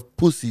nation of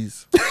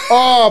pussies.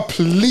 Ah,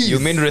 please. You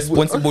mean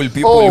responsible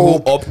people Oh,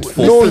 who opt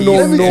for no, peace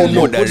no, and no,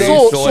 no.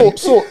 moderation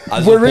So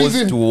as we're opposed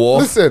raising. to war?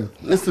 Listen.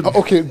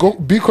 Okay, go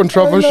be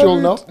controversial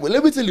now. Well,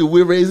 let me tell you,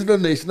 we're raising a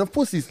nation of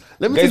pussies.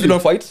 Let me Guys tell who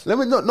don't fight? Let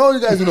me no,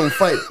 you guys who don't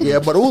fight. Yeah,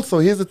 but also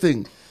here's the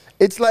thing.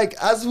 It's like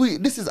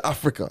this is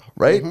Africa,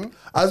 right?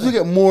 As we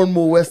get more and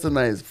more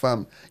westernized,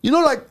 fam. You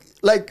know,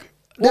 like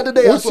the other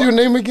day. What's your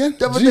name again?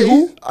 The other G day,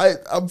 who?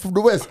 I'm from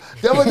the West.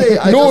 The other day,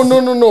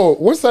 No.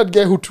 What's that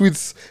guy who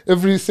tweets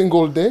every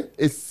single day?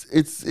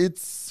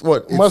 It's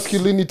what? It's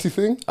Masculinity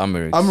thing?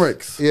 America.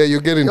 Amrex. Yeah,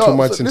 you're getting Yo, too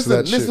much so into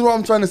that shit. Listen what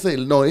I'm trying to say.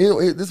 No,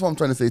 this is what I'm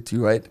trying to say to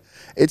you, right?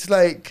 It's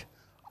like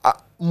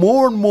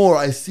more and more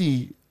I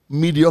see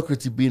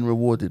mediocrity being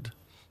rewarded.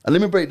 And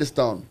let me break this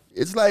down.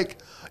 It's like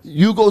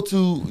you go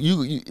to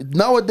you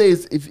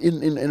nowadays. If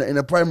in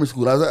a primary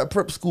school, I was at a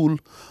prep school.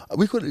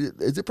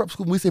 Is it prep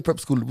school? We say prep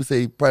school. We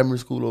say primary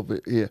school over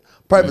here.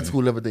 Private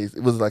school nowadays.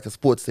 It was like a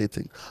sports day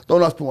thing.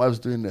 Don't ask me what I was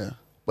doing there.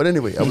 But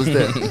anyway, I was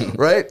there,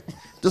 right?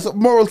 Just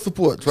moral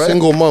support, right?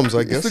 Single moms,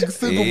 I guess.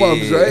 Single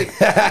moms, right?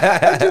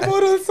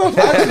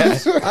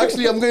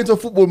 Actually, I'm going to a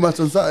football match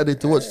on Saturday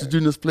to watch the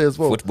juniors play as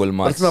well. Football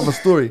match. That's another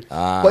story.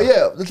 But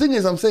yeah, the thing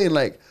is, I'm saying,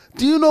 like,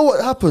 do you know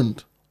what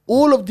happened?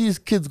 All of these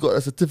kids got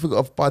a certificate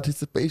of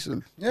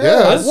participation.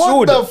 Yeah. As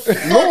What should. the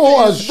fuck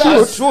No, is as that?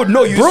 As should.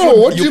 No, you Bro, should.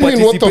 what do you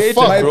mean? What the participated,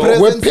 fuck? bro.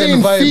 presence We're paying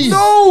and vibes. fees.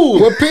 No.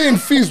 We're paying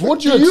fees. What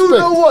do you Do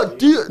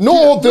expect? you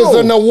know what? There's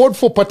an award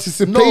for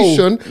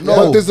participation, No.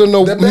 but there's a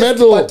The best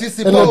medal and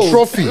participant. a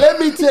trophy. Let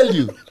me tell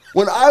you,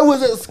 when I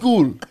was at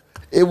school,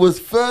 it was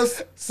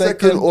first,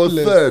 second, or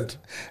place. third.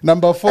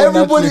 Number 4.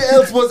 Everybody naturally.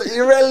 else was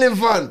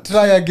irrelevant.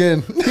 Try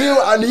again.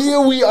 Here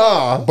we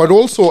are. But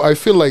also, I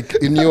feel like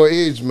in your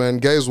age, man,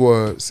 guys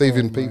were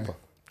saving paper.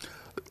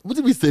 What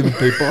do we saving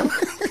paper?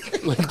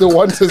 Like the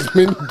ones as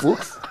many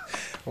books.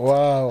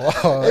 Wow.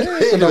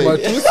 Anyway. Number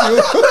 2.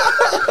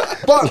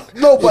 But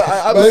no, but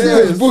I'm There's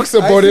serious. books I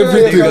about see where you're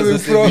everything. coming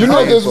from. You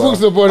know, there's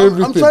books about I'm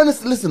everything. trying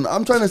to listen.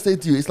 I'm trying to say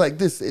to you, it's like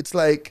this. It's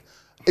like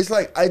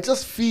I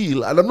just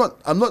feel, and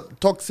I'm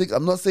not toxic.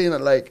 I'm not saying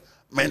that like,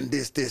 man,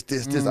 this.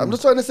 I'm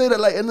just trying to say that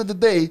like, end of the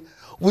day,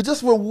 we're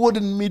just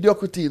rewarding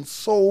mediocrity in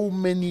so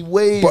many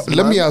ways. But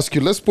let man. me ask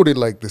you, let's put it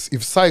like this.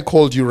 If Sai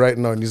called you right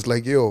now and he's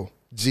like, yo,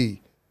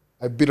 G,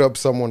 I beat up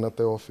someone at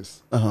the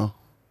office.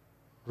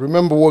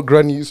 Remember what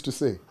Granny used to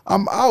say?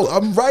 I'm out.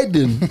 I'm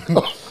riding.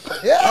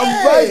 Yeah,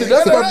 I'm riding.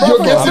 That's my You're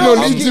brother. getting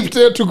on Egypt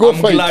here to go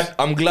fight.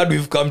 I'm glad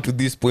we've come to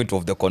this point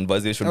of the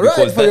conversation All right,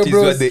 because for that your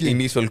is where the broski.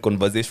 initial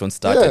conversation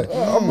started.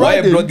 Yeah, Why I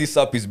riding. brought this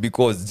up is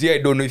because, G, I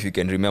don't know if you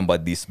can remember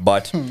this,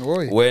 but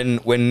Oi.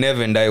 when Nev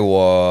and I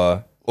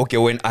were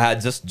when I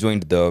had just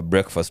joined the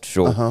breakfast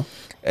show,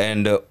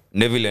 and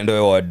Neville and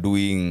I were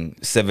doing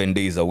 7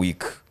 days a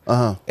week,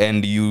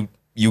 and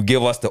you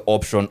gave us the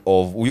option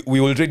of we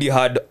already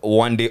had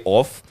 1 day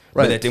off.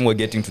 By the Right. time we're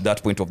getting to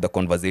that point of the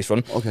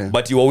conversation, Okay.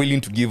 but you are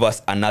willing to give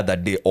us another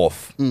day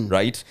off,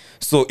 right?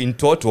 So in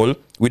total,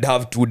 we'd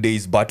have 2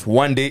 days, but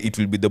 1 day it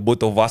will be the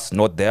both of us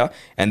not there,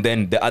 and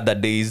then the other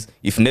days,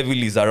 if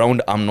Neville is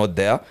around, I'm not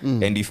there,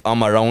 and if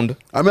I'm around,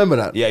 I remember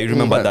that. yeah, you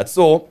remember Right. that.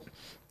 So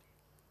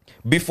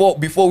before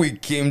we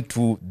came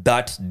to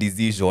that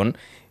decision,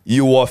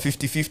 you were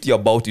 50-50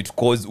 about it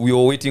because we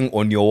were waiting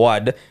on your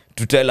word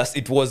to tell us.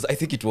 I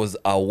think it was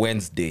a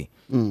Wednesday.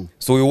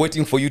 So we were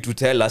waiting for you to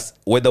tell us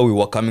whether we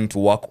were coming to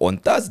work on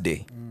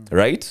Thursday,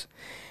 right?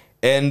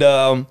 And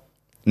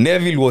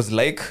Neville was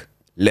like,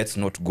 let's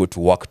not go to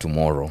work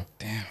tomorrow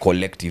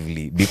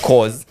collectively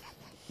because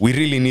we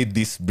really need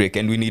this break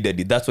and we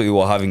needed it. That's why we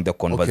were having the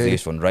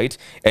conversation, right?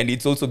 And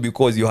it's also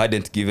because you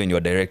hadn't given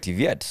your directive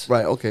yet.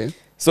 Right. Okay.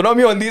 So now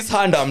me on this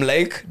hand, I'm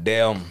like,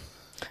 damn,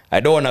 I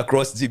don't want to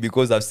cross G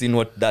because I've seen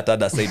what that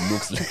other side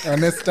looks like.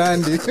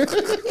 Understand it.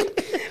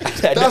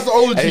 That's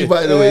OG,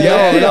 by the way.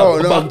 Yeah,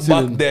 No,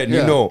 back then,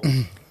 you know.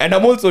 And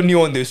I'm also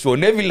new on the show.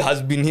 Neville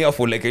has been here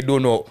for like, I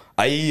don't know,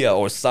 a year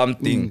or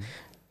something.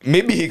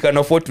 Maybe he can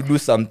afford to do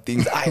some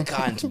things. I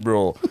can't,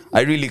 bro.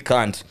 I really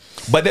can't.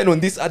 But then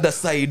on this other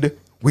side,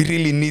 we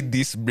really need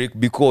this break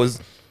because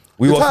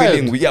we You're were tired.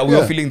 feeling, we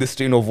were feeling the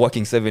strain of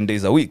working 7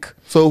 days a week.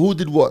 So who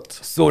did what?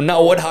 So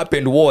now what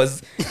happened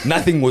was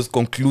nothing was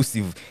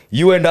conclusive.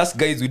 You and us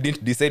guys, we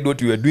didn't decide what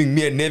we were doing.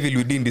 Me and Neville,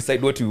 we didn't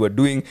decide what we were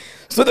doing.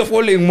 So the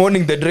following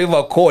morning, the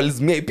driver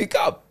calls me, I pick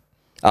up.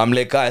 I'm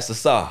like,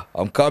 sir,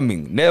 I'm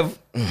coming. Nev,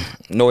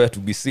 nowhere to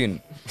be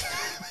seen.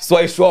 So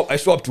I show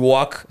up to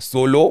work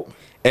solo.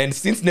 And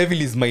since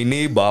Neville is my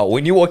neighbor,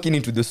 when you're walking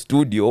into the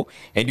studio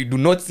and you do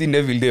not see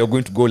Neville there, you're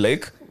going to go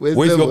like, where's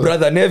your Neville?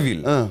 brother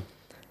Neville?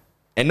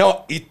 And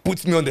now it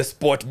puts me on the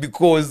spot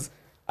because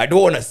I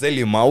don't want to sell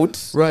him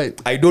out.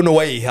 Right. I don't know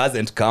why he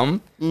hasn't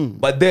come.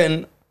 But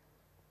then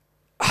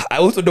I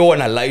also don't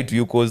want to lie to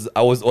you because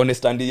I was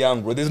honest and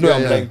young, bro. There's no way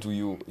I'm lying to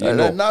you. You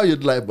know. Now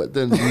you'd lie, but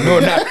then No,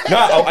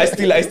 I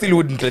still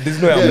wouldn't. There's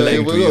no way I'm Yeah,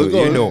 lying well, to you.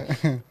 go You on.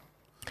 know.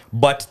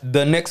 But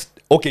the next,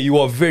 you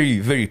are very,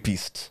 very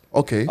pissed.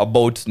 Okay.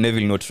 About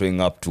Neville not showing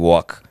up to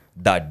work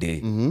that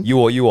day.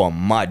 You are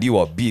mad. You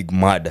are big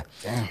mad.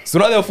 So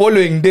now the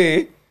following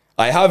day,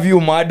 I have you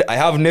mad, I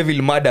have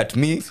Neville mad at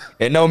me,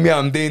 and now me,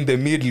 I'm there in the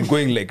middle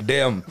going like,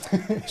 damn,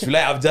 should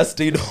I have just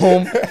stayed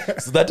home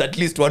so that at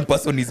least one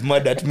person is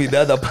mad at me,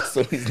 the other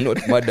person is not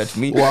mad at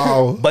me?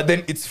 Wow. But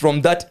then it's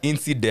from that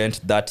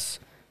incident that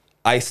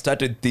I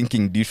started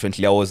thinking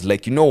differently. I was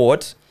like, you know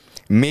what?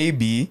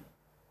 Maybe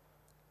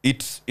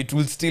it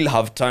will still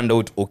have turned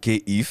out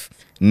okay if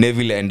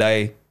Neville and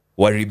I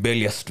were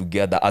rebellious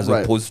together as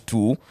Right. opposed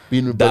to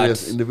Being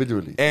rebellious that.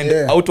 individually. And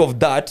Yeah. out of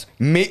that,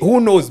 who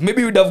knows?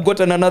 Maybe we'd have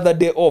gotten another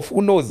day off.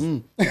 Who knows?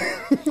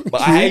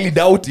 But I highly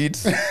doubt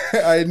it.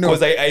 I know.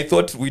 Because I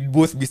thought we'd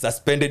both be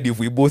suspended if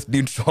we both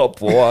didn't show up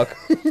for work.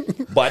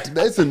 But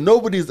Listen,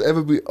 nobody's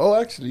ever been. Oh,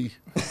 actually,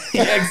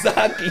 yeah,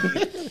 exactly.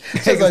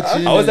 achievement.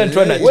 I wasn't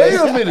trying to wait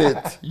a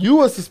minute. You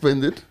were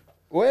suspended,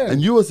 When?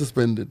 and you were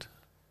suspended.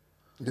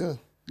 Yeah.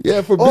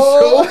 Yeah, for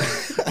Oh.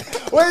 show.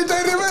 Wait,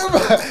 I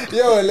remember.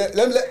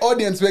 Yo,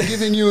 audience, we're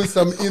giving you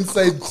some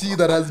inside tea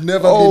that has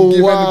never Oh, been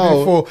given wow.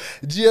 before.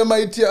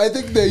 GMIT, I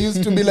think there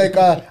used to be like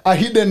a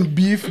hidden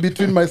beef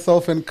between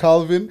myself and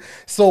Calvin.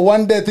 So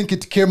one day I think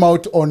it came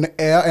out on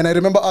air, and I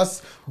remember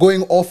us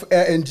going off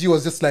air, and G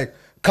was just like,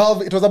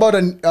 Calvin, it was about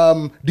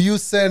do you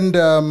send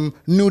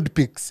nude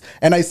pics?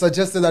 And I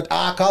suggested that,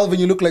 Calvin,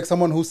 you look like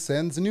someone who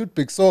sends nude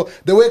pics. So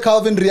the way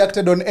Calvin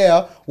reacted on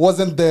air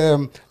wasn't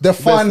the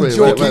fun way,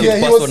 joking. right. Yeah,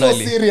 he was so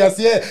Personally. serious.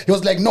 Yeah, he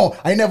was like, no,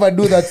 I never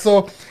do that.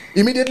 So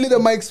immediately the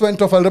mics went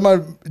off. I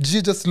remember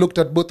G just looked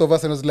at both of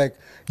us and was like,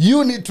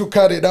 you need to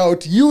cut it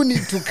out. You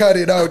need to cut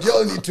it out.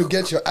 Y'all need to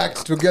get your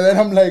act together. And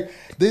I'm like,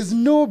 there's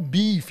no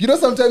beef. You know,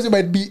 sometimes you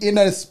might be in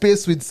a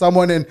space with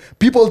someone and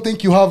people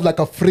think you have like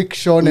a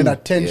friction and a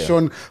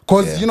tension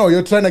because, you know,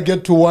 you're trying to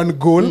get to one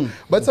goal.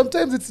 But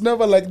sometimes it's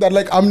never like that.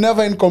 Like, I'm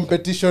never in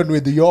competition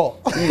with y'all.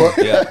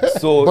 Yeah.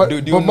 So But- do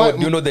you but know? my- Do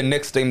you know the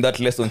next time that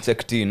lesson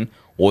checked in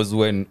was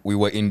when we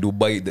were in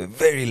Dubai the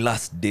very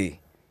last day.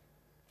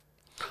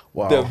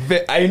 Wow.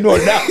 I know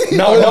now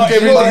Okay,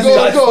 everything go,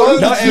 starts. go.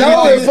 Now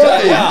Now everything we're starts.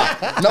 podding.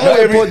 Yeah. Now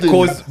we're podding.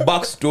 Because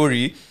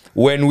backstory,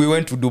 when we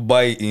went to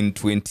Dubai in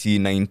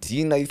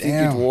 2019, I think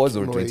Damn. it was,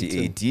 or No,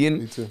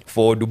 2018, 18.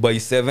 for Dubai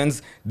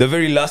Sevens, the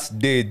very last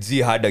day, G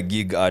had a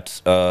gig at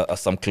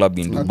some club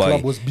in That Dubai.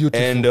 club was beautiful.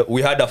 And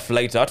we had a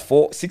flight at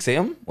 6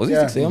 a.m. Was it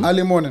 6 a.m.?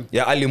 early morning.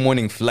 Yeah, early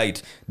morning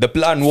flight. The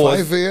plan was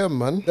 5 a.m.,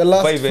 man. The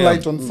last 5 a.m.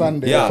 flight on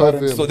Sunday. yeah. 5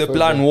 a.m. So the 5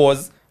 plan a.m.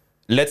 was,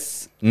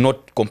 let's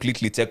not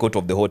completely check out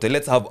of the hotel.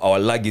 Let's have our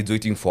luggage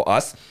waiting for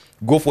us.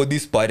 Go for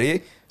this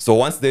party. So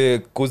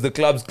because the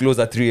clubs close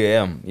at 3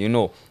 a.m., you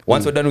know.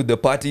 Once we're done with the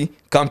party,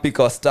 come pick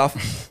our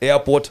stuff,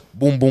 airport,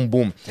 boom, boom,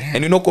 boom.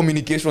 And you know,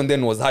 communication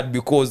then was hard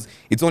because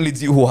it's only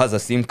G who has a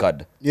SIM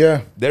card.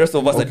 Yeah. The rest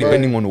of us are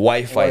depending on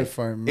Wi-Fi.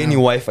 Wi-Fi, man. Any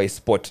Wi-Fi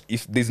spot.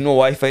 If there's no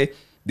Wi-Fi,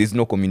 there's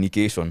no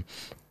communication.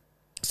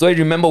 So I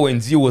remember when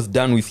G was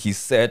done with his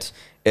set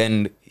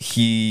and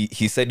he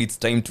said it's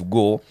time to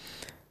go,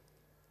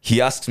 he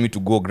asked me to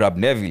go grab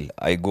Neville.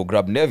 I go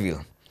grab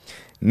Neville.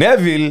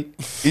 Neville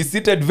is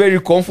seated very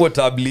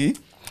comfortably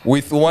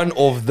with one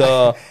of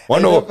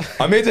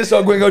I'm just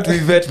going out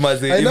with Yvette,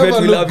 Maze. I Yvette,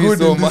 never we look love you good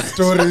so in much. these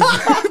stories.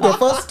 The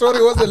first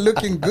story wasn't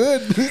looking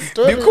good. This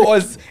story.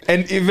 Because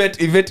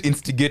Yvette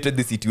instigated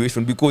the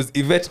situation because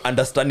Yvette,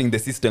 understanding the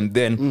system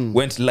then,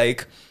 went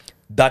like,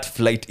 that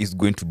flight is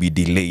going to be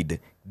delayed.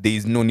 There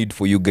is no need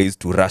for you guys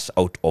to rush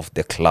out of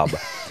the club.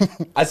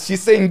 As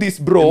she's saying this,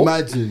 bro,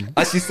 Imagine.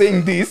 as she's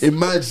saying this,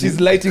 Imagine.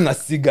 she's lighting a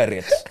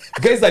cigarette.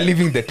 Guys are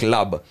leaving the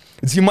club.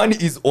 Jimani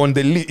is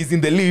is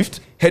in the lift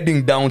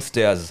heading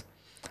downstairs.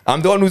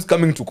 I'm the one who's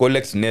coming to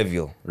collect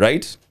Neville,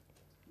 right?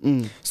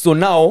 So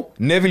now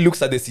Neville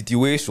looks at the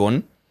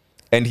situation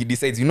and he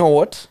decides, you know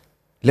what?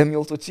 Let me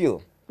also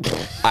chill.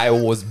 I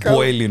was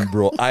boiling,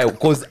 bro.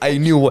 Because I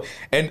knew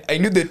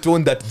the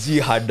tone that G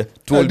had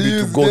told And me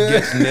to he's go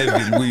there. get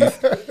Neville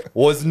with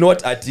was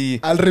not at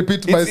the. I'll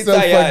repeat It's-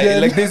 myself yeah,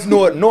 again. like there's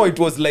no, it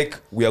was like,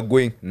 we are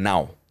going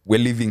now. We're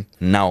leaving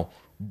now.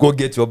 Go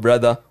get your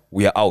brother.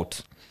 We are out.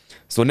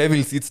 So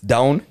Neville sits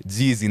down.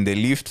 G is in the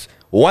lift.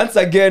 Once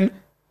again,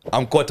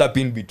 I'm caught up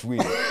in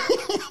between.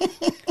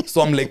 So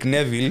I'm like,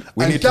 Neville,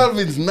 we And need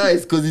Calvin's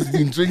nice because he's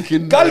been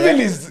drinking. Calvin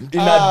is in a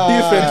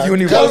different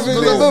universe.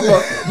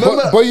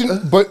 Calvin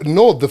is- But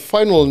no, the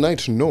final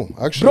night, no.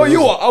 Actually, Bro,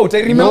 you were out. I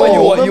remember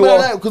No, you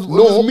were. because it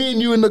No. was me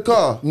and you in the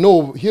car.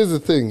 No, here's the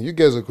thing. You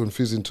guys are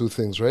confusing two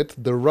things, right?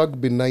 The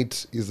rugby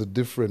night is a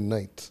different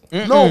night.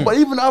 No, but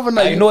even other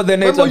night. I know the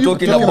night Remember I'm you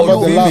talking told me about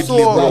you vividly,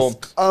 saw,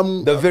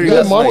 bro. The very Yeah,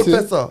 last night. Martin.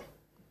 Professor.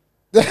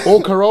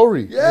 Oh,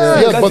 Karauri. Yeah.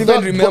 I can't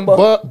even remember.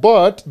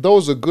 But that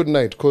was a good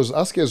night because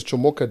Askias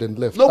chomoka and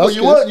left. No, but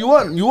you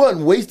weren't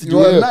wasted. You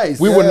were nice.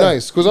 We were Yeah.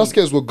 nice because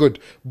Askias were good.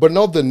 But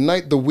now the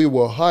night that we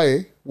were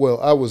high, well,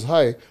 I was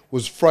high,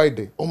 was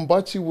Friday.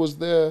 Ombachi was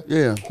there.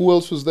 Yeah. Who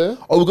else was there?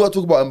 Oh, we got to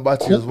talk about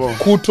Mbachi as well.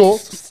 Kuto.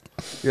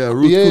 Yeah,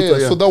 Ruth Yeah, Kuta,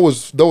 yeah. so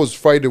that was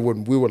Friday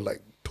when we were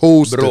like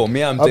toasted. Bro,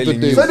 me, I'm At the telling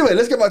day. you. So anyway,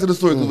 let's get back to the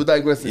story because we're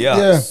digressing. Yeah.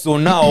 Yeah. So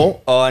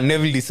now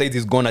Neville decides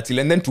he's gonna chill,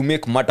 and then to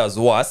make matters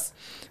worse,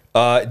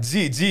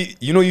 G,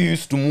 you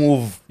used to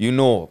move,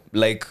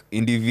 like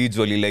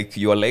individually, like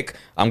you're like,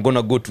 I'm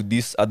gonna go to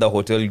this other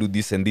hotel, do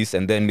this, and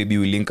then maybe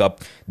we link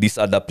up this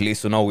other place.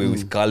 So now we're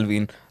with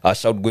Calvin,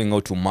 Shout going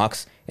out to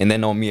Max, and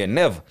then now me and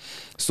Nev.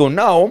 So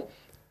now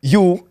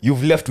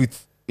you've left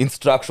with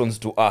instructions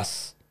to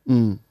us.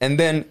 And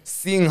then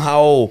seeing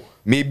how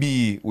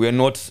maybe we're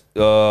not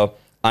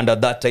under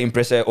that time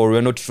pressure, or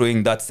we're not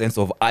showing that sense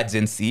of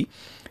urgency,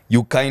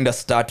 you kind of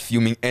start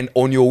fuming. And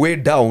on your way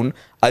down,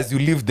 as you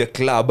leave the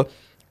club,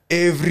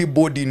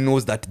 everybody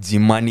knows that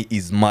Jimani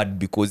is mad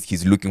because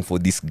he's looking for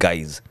these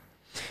guys.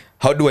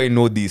 How do I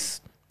know this?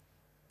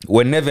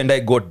 When Nev and I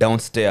got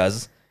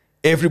downstairs,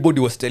 everybody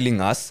was telling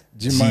us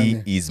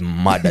Jimani G is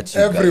mad at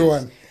you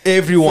Everyone. guys.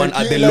 Everyone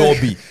at the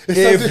lobby.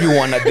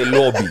 Everyone at the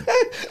lobby.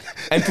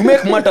 And to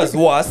make matters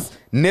worse,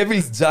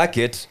 Neville's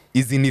jacket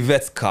is in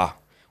Yvette's car,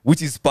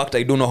 which is parked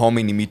I don't know how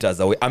many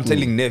meters away. I'm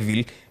telling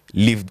Neville,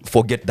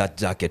 forget that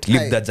jacket.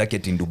 Leave that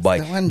jacket in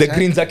Dubai. The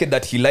green jacket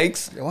that he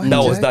likes, that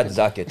was that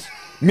jacket.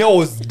 Me, I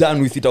was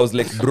done with it. I was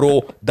like,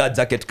 bro, that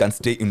jacket can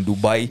stay in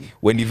Dubai.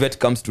 When Yvette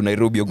comes to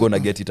Nairobi, you're gonna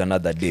get it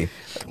another day.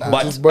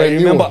 But I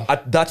remember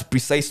at that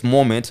precise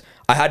moment,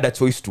 I had a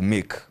choice to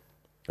make,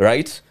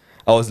 right?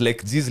 I was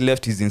like, G's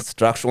left his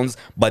instructions,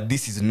 but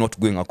this is not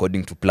going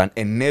according to plan.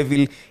 And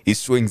Neville is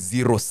showing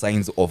zero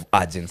signs of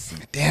urgency.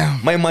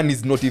 Damn. My man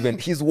is not even,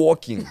 he's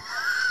walking.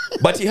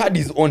 But he had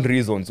his own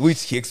reasons,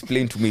 which he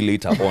explained to me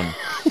later on.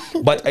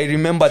 But I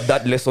remember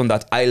that lesson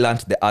that I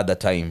learned the other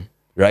time,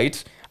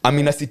 right? I'm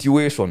in a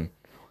situation.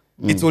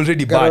 It's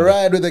already Gotta bad.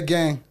 ride with the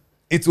gang.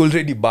 It's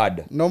already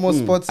bad. No more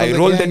spots on I the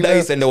rolled the gang dice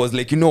left. and I was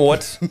like, you know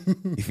what?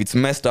 If it's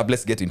messed up,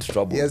 let's get into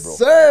trouble, Yes, bro.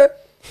 sir.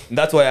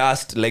 That's why I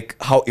asked, like,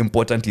 how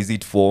important is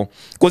it for?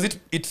 Because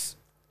it's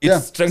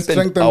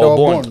strengthened our our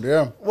bond.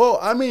 Yeah. Well,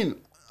 I mean,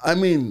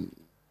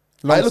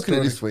 Long I look at story.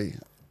 it this way.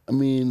 I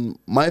mean,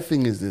 my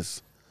thing is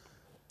this.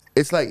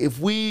 It's like if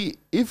we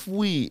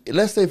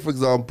let's say, for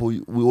example,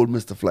 we all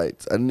missed a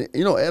flight, and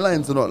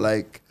airlines are not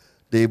like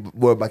they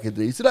were back in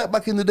the day. You see, like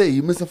back in the day,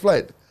 you miss a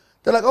flight,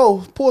 they're like,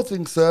 oh, poor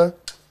thing, sir,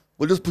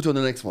 we'll just put you on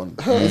the next one.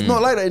 It's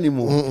not like that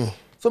anymore.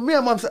 So me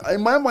and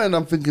in my mind,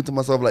 I'm thinking to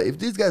myself, like, if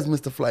these guys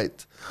missed a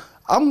flight,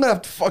 I'm gonna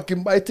have to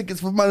fucking buy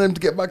tickets for them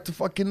to get back to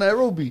fucking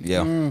Nairobi.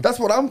 Yeah. That's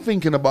what I'm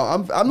thinking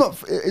about. I'm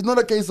not. It's not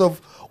a case of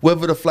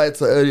whether the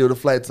flights are early or the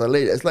flights are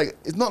late. It's like,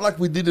 it's not like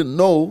we didn't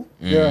know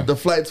the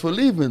flights were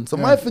leaving. So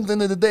my thing at the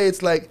end of the day,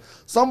 it's like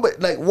somebody,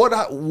 like,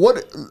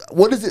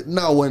 what is it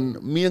now when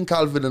me and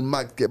Calvin and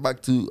Mac get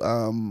back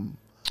to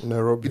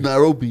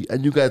Nairobi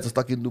and you guys are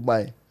stuck in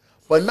Dubai?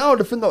 But now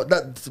the thing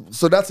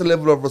so that's a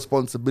level of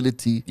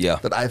responsibility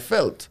that I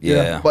felt.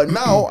 Yeah. But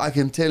now I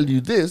can tell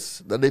you this,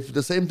 that if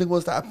the same thing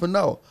was to happen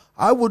now,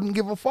 I wouldn't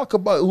give a fuck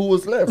about who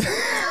was left.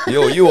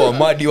 Yo, you are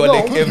mad. You are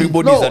like,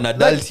 everybody's an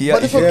adult like, here.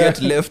 but If you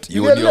get left,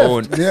 you're on get your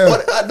own.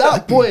 left. But at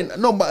that point,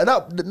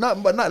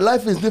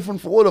 life is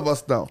different for all of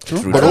us now.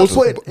 True. But At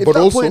also, that point- at but that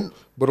also, point-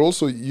 but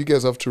also, you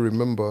guys have to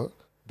remember.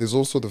 There's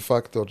also the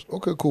fact that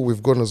okay, cool,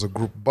 we've gone as a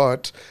group,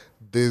 but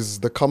there's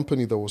the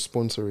company that was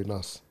sponsoring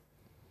us.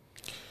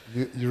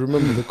 You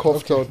remember the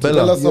coughed out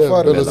Bella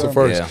Safari. Bella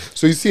Safaris. Yeah.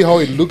 So you see how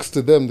it looks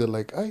to them. They're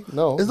like,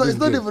 no. It's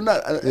not even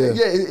that.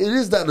 It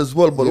is that as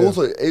well. But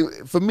also,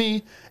 for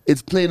me,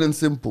 it's plain and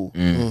simple.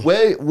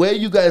 Where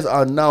you guys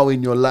are now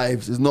in your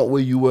lives is not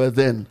where you were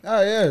then.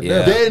 Yeah.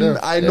 Then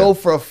I know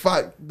for a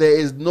fact there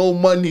is no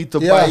money to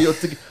buy your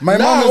ticket. My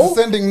now, mom is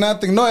sending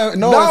nothing. No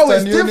now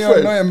Western it's Union,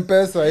 different. no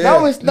M-Pesa.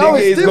 Now it's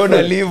Nigga is different.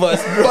 gonna leave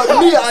us, bro. But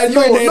me, I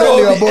know. ain't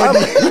really about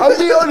I'm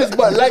being honest,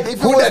 but like if it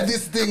Who was let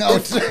this thing out?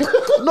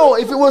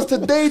 if it was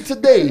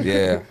today,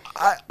 Yeah.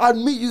 I'd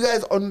meet you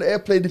guys on the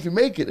airplane if you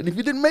make it, and if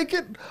you didn't make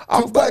it,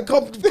 I'm quite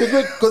comfortable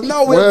because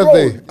now we're Where are grown.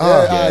 they?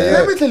 Yeah.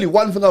 Let me tell you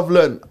one thing I've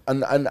learned,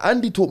 and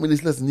Andy taught me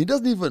this lesson. He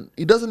doesn't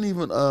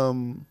even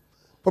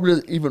probably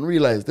doesn't even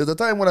realize. There's a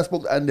time when I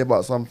spoke to Andy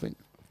about something,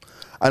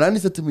 and Andy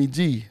said to me,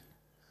 "Gee,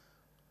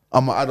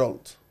 I'm an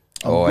adult."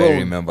 I'm I grown."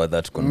 remember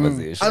that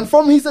conversation. And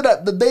from he said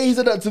that the day he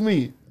said that to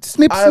me,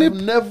 Snip, I've snip.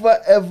 never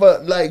ever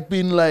like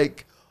been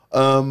like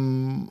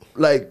you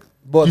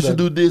should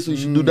do this or you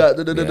should do that.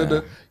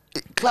 Yeah.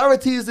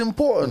 Clarity is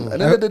important. At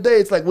the end of the day,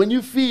 it's like when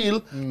you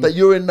feel that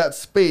you're in that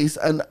space,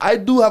 and I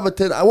do have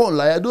I won't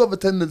lie, I do have a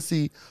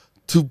tendency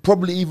to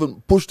probably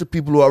even push the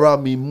people who are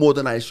around me more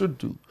than I should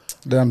do.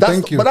 Damn, That's-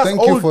 thank you. but that's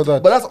Thank you old- for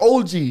that. But that's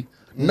OG.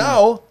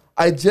 Now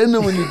I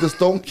genuinely just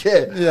don't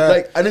care. Yeah.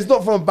 Like, and it's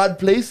not from a bad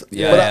place.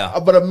 Yeah,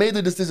 but I made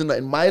the decision that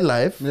in my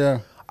life, Yeah.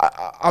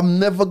 I'm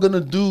never gonna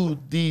do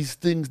these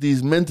things,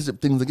 these mentorship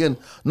things again.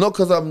 Not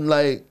because I'm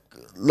like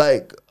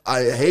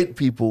I hate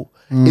people.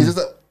 It's just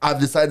that I've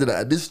decided that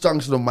at this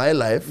junction of my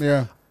life,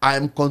 Yeah.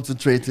 I'm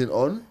concentrating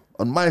on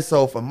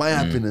myself and my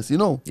happiness,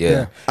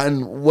 Yeah.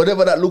 and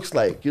whatever that looks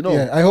like,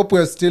 Yeah, I hope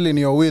we're still in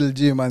your will,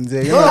 Jim and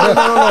Zay. No.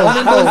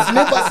 Don't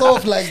snip us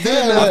off like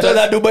that. After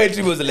that Dubai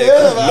trip was like,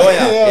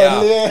 lawyer.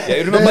 Yeah.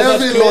 You remember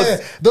that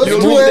clothes? Those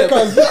You 2 moved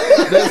them.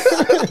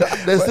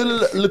 acres. There's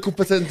still a little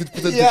percentage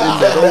Yeah.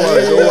 in there. Don't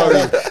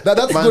worry.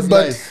 That's Man's good,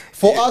 but nice.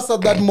 for us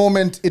at that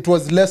moment, it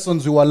was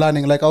lessons we were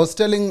learning. Like I was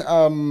telling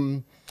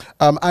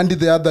Andy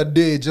the other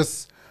day,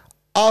 just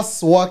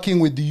us working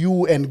with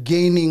you and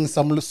gaining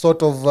some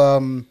sort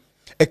of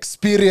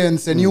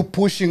experience and you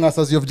pushing us,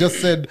 as you've just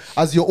said,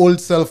 as your old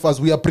self, as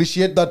we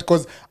appreciate that,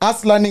 because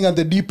us learning at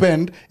the deep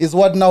end is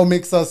what now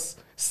makes us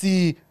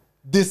see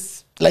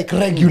this like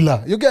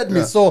regular. You get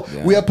me? So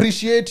we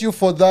appreciate you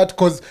for that,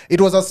 because it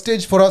was a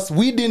stage for us.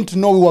 We didn't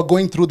know we were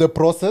going through the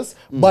process,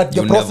 but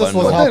the You process never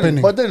was know.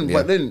 happening. But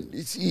then,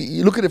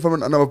 you look at it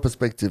from another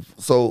perspective.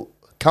 So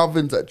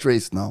Calvin's at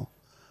Trace now,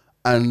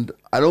 and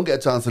I don't get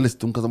a chance to listen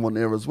to him because I'm on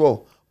air as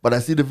well. But I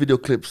see the video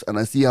clips and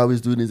I see how he's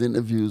doing his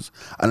interviews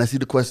and I see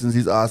the questions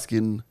he's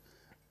asking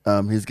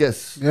his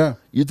guests. Yeah.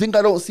 You think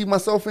I don't see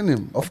myself in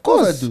him? Of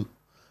course. I do.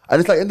 And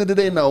it's like end of the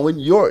day now when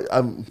you're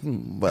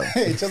well.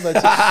 It's just like,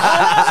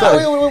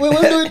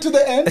 we'll do it to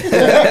the end.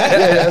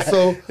 yeah.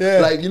 So Yeah.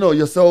 like, you know,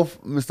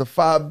 yourself, Mr.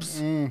 Fabs,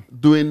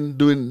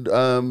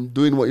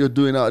 doing what you're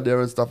doing out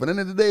there and stuff. And at the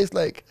end of the day, it's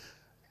like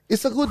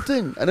it's a good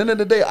thing. And at the end of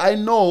the day, I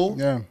know,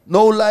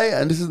 no lie,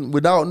 and this is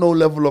without no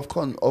level of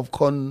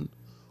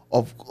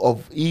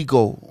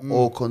ego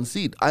or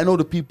conceit. I know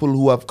the people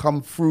who have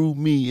come through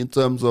me in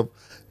terms of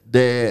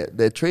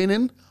their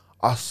training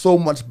are so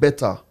much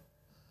better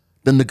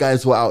than the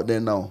guys who are out there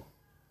now,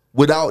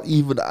 without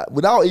even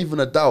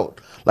a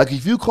doubt. Like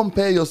if you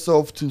compare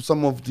yourself to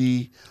some of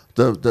the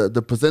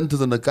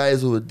presenters and the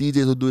guys who are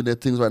DJs who are doing their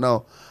things right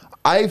now,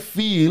 I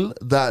feel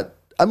that.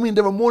 I mean,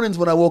 there were mornings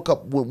when I woke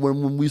up,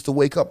 when we used to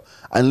wake up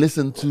and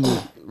listen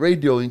to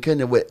radio in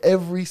Kenya, where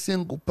every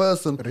single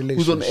person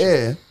who's on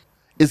air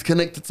is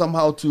connected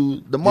somehow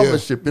to the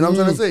mothership. You know what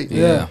I'm trying to say?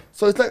 Yeah.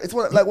 So it's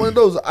like one of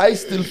those. I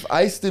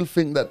still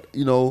think that,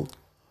 you know,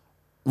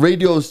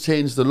 radio's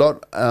changed a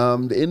lot.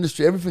 The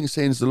industry, everything's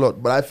changed a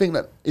lot. But I think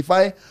that if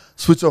I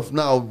switch off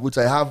now, which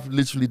I have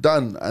literally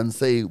done, and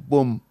say,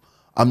 boom,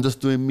 I'm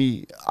just doing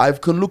me, I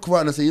can look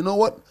around and say, you know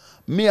what?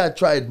 Me, I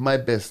tried my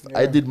best.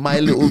 I did my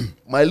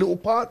little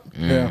part.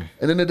 Yeah.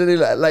 And then the day,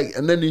 like,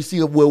 and then you see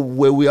where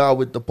we are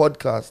with the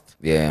podcast.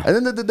 Yeah. And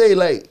then the day,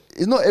 like,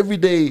 it's not every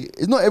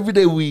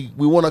day we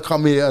want to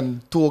come here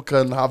and talk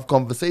and have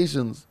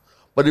conversations.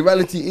 But the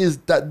reality is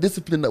that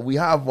discipline that we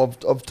have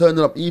of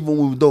turning up even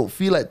when we don't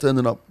feel like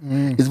turning up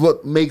is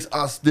what makes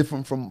us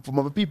different from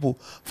other people.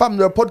 Fam,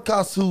 there are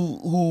podcasts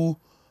who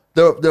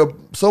there are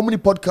so many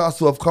podcasts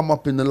who have come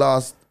up in the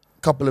last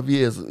couple of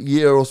years,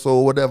 year or so,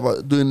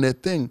 whatever, doing their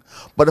thing.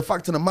 But the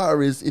fact of the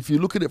matter is, if you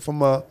look at it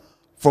from a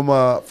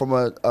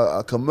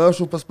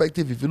commercial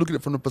perspective, if you look at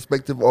it from the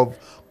perspective of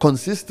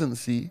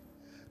consistency,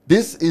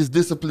 this is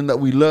discipline that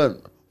we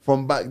learned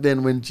from back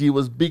then when G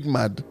was big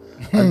mad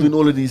and doing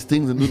all of these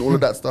things and doing all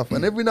of that stuff.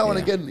 And every now and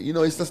again, you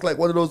know, it's just like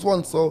one of those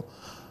ones. So,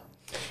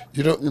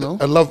 you know,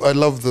 I love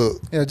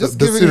the just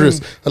the giving serious.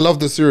 him- I love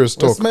the serious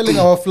We're talk. smelling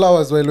our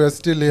flowers while we're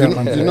still here. You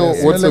man. know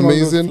Yeah. what's Smelling all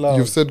those amazing? flowers.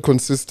 You've said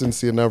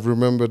consistency, and I've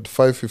remembered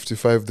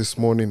 5:55 this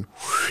morning.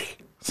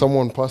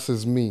 Someone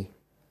passes me,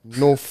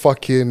 no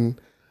fucking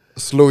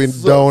slowing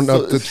down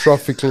at the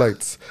traffic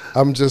lights.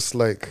 I'm just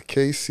like,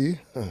 Casey.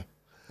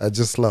 I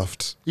just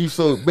laughed.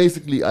 So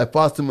basically, I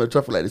passed him at a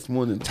traffic light this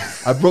morning.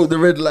 I broke the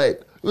red light.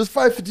 It was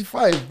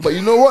 5:55, but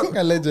you know what?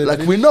 Allegedly. Like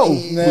we know,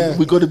 Yeah.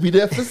 we got to be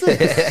there for 6.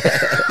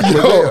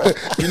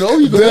 You know,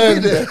 you got to be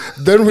there.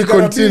 Then we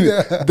gotta be continue.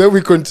 there. Then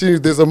we continue.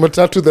 There's a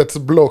matatu that's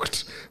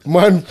blocked.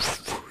 Man,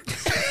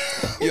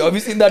 Yo, have you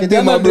seen that Kijana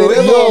demo, bro?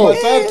 dereva Yo. wa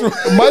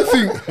matatu. my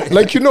thing,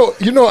 like you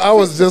know, I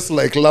was just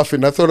like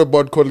laughing. I thought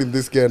about calling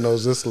this guy, and I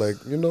was just like,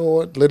 you know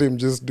what? Let him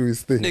just do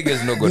his thing.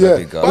 Niggas not gonna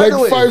pick up. Like By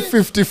the way-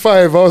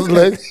 5:55, I was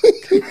like,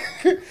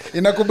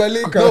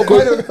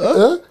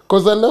 Inakubalika.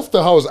 because I left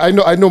the house. I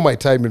know my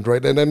timing,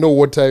 right? And I know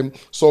what time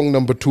song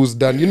number 2's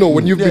done. You know,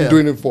 when you've been Yeah.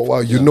 doing it for a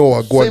while, you know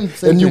I go on.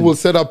 Same And you thing. will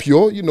set up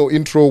your,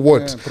 intro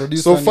what. Yeah,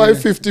 producer So and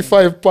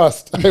 5:55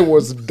 passed. I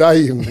was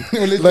dying.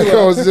 Like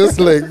I was just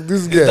like,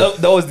 this guy.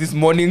 That was this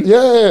morning.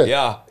 Yeah.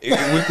 Yeah.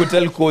 We could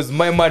tell because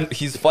my man,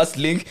 his first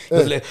link, he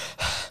was like,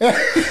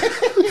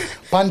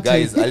 Panty.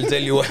 guys, I'll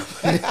tell you what.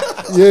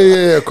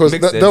 Yeah. Because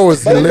Makes that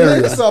was But it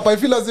hilarious. makes up. I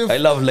feel as if I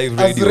love live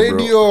as radio, bro.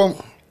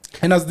 radio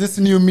and as this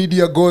new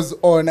media goes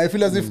on, I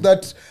feel as if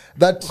that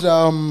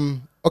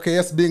okay,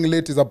 yes, being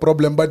late is a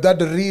problem, but that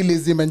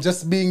realism and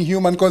just being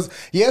human, because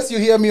yes, you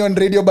hear me on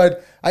radio,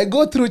 but I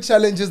go through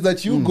challenges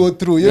that you go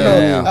through, you know.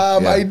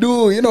 Yeah. I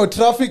do,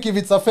 traffic, if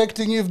it's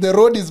affecting you, if the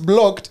road is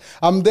blocked,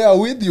 I'm there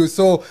with you.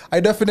 So I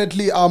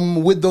definitely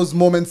am with those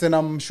moments, and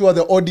I'm sure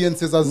the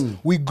audiences as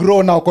we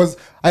grow now, because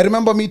I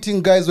remember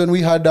meeting guys when we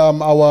had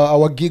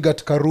our gig at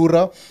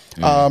Karura,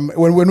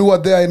 when we were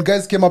there, and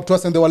guys came up to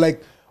us and they were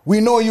like, we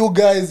know you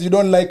guys, you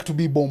don't like to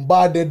be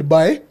bombarded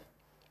by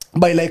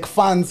like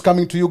fans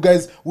coming to you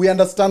guys. We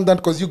understand that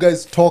because you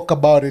guys talk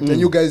about it and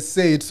you guys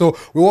say it. So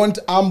we won't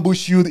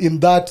ambush you in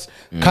that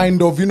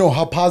kind of,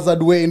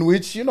 haphazard way in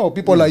which,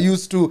 people are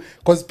used to.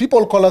 Because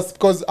people call us,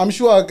 because I'm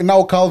sure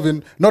now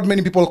Calvin, not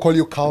many people call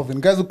you Calvin.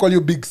 Guys will call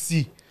you Big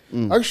C.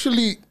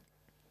 Actually,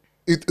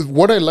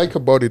 what I like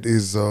about it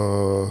is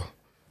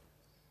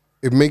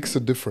it makes a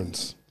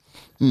difference,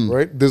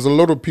 right? There's a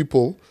lot of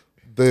people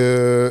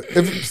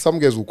some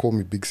guys will call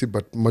me Big C,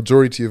 but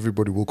majority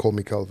everybody will call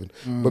me Calvin.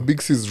 But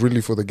Big C is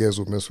really for the guys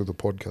who mess with the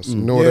podcast. You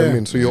know what I Yeah.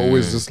 mean? So you're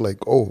always just like,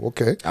 oh,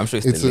 okay. I'm sure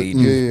it's the ladies,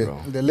 yeah. bro.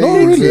 The No,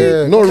 ladies, really.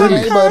 yeah. No,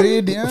 really.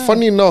 Farid, yeah.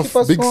 Funny enough, Keep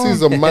us Big C warm.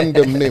 is a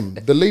mandem name.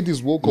 The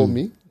ladies will call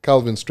me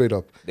Calvin straight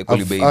up. They call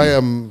you baby. I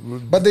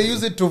am But they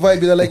use it to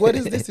vibe. They're like, what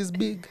is this? Is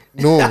big.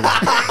 no,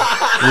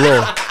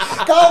 no.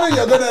 Calvin,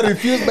 you're gonna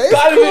refuse, but it's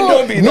Calvin, cool.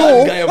 don't be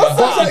No. that guy. But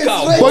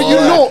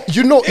But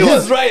you know, He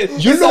was right.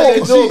 You It's know,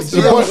 like a joke. See,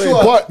 I'm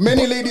sure but-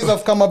 many ladies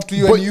have come up to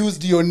you but- and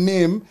used your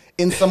name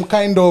in some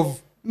kind of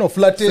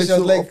flirtation.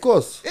 Sexual, Like, of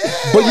course.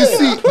 But you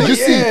see,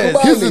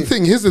 Yes. here's the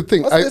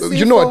thing. What's the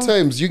You know, at seafoam?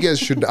 times you guys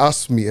should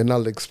ask me and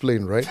I'll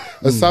explain, right?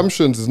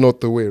 Assumptions is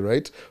not the way,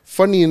 right?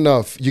 Funny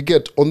enough, you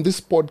get on this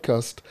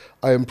podcast,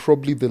 I am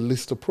probably the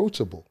least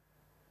approachable.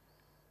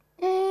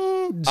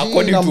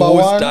 According to number whose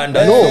one.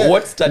 standards? No.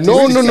 What statistics?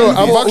 No. Which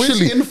I'm info-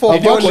 actually. which info? I'm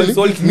Did you actually.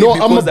 consult me No,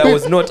 I'm a because I bit.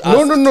 was not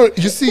No.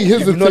 You see,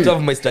 here's the do not thing.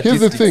 have my Here's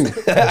the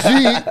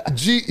thing.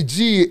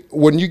 G.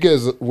 When you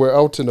guys were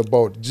out and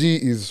about, G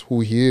is who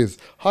he is.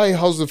 Hi,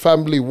 how's the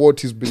family? What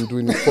he's been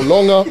doing for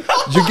longer.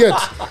 You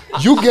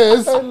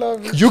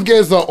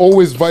guys are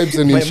always vibes,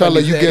 and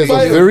inshallah, you guys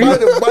are very. By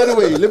the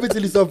way, let me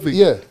tell you something.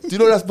 Yeah. Do you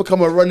know that's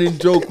become a running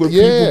joke when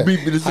Yeah.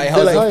 people beat me? Hi, They're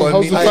how's like, the Hi,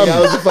 how's the Hi, family?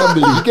 how's the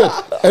family? You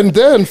get, and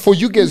then for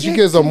you guys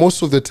are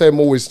most of the time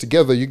always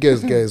together. You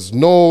guys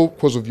know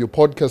because of your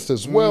podcast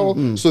as well.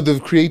 So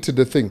they've created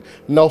a thing.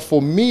 Now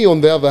for me,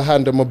 on the other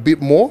hand, I'm a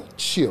bit more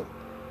chill.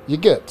 You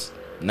get.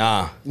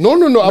 Nah. No.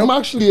 I'm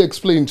actually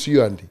explaining to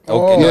you, Andy.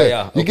 Okay,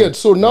 yeah. You Okay. get.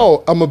 So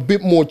now I'm a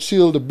bit more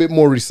chilled, a bit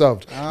more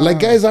reserved. Like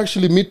guys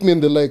actually meet me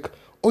and they're like,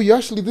 "Oh, you're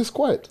actually this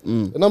quiet,"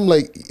 and I'm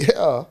like,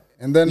 "Yeah."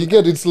 And then- you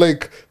get, it's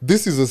like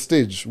this is a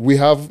stage. We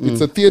have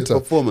it's a theater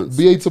performance.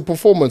 It's a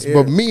performance.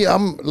 But me,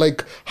 I'm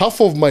like half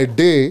of my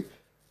day,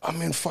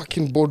 I'm in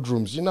fucking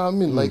boardrooms. You know what I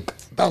mean? Like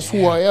that's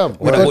who I am.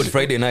 What Like, about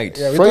Friday night?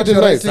 Yeah, we Friday thought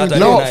you're night? writing Saturday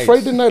Now night.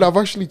 Friday night, I've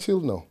actually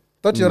chilled now.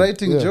 thought you're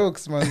writing Yeah.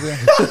 jokes, man.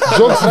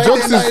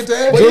 Jokes night,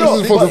 eh?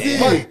 is for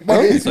the.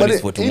 This one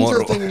is for tomorrow.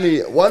 Interestingly,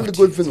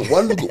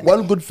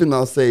 one good thing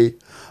I'll say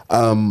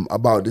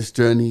about this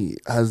journey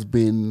has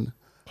been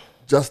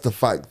just the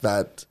fact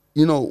that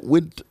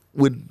with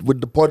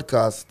the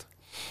podcast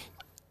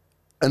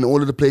and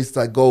all of the places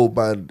I go,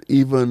 but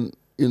even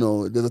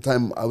there's a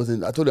time I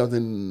told you I was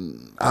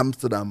in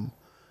Amsterdam.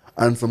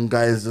 And some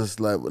guys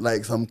just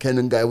like some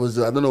Kenyan guy was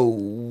I don't know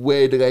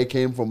where the guy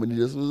came from, and he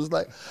just was just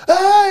like,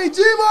 "Hey,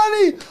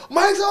 G-Money,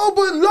 mic's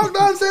open,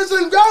 lockdown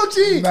session,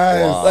 Grouchy."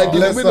 Nice. Wow. Like in the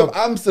Bless middle of up.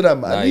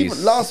 Amsterdam. And Nice.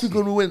 even last week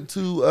when we went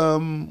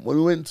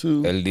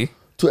to LD.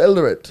 to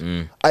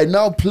Eldoret, I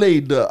now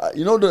played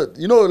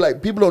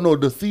like people don't know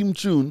the theme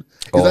tune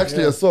is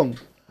actually a song.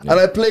 And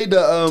I played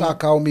the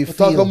Talk how me Talk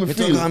feel. How Me Talk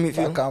Feel. How Me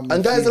Feel. Fuck how me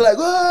And guys feel. are like,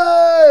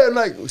 "Hey!" I'm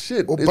like,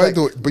 shit. Oh, It's by like-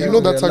 the way, but you Yeah, know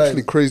that's realize.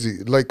 actually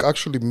crazy. Like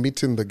actually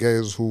meeting the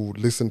guys who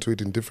listen to it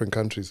in different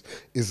countries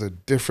is a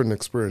different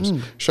experience.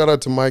 Shout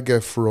out to my guy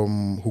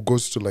who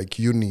goes to like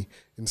uni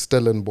in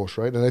Stellenbosch,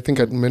 right? And I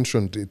think I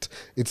mentioned it.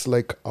 It's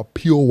like a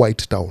pure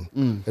white town,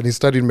 and he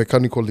studied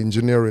mechanical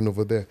engineering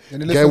over there.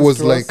 And he Guy listens was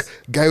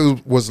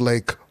to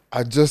like, us?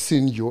 I just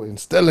seen you in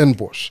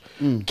Stellenbosch.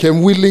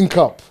 Can we link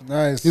up?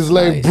 Nice. He's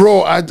like, Nice.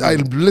 bro, I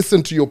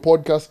listened to your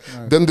podcast.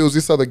 Then there was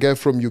this other guy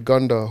from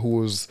Uganda who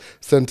was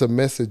sent a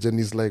message and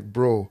he's like,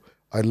 bro,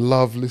 I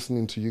love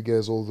listening to you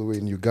guys all the way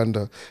in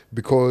Uganda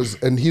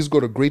and he's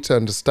got a greater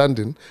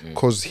understanding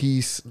because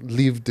he's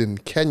lived in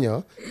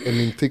Kenya and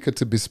in Thika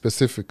to be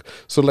specific.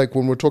 So like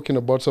when we're talking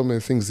about some of the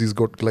things, he's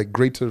got like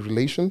greater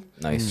relation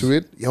Nice. to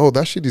it. Yo,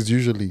 that shit is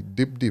usually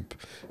deep.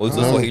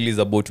 Also, Swahili is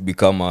about to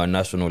become a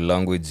national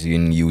language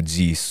in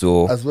UG.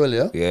 So as well,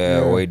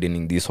 yeah.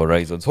 widening these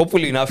horizons.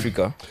 Hopefully in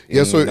Africa.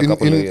 Yeah, so a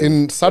couple of years.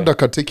 in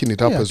SADC are taking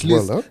it up Yeah, as at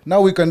well. least Huh?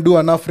 Now we can do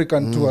an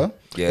African tour.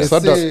 Yeah. Let's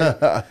SADC.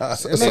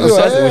 say-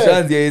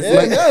 Ushaanzia is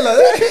like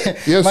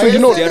Yeah, so My you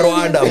know, ya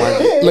Rwanda,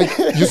 man. like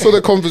you saw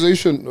the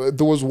conversation.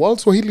 There was World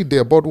Swahili Day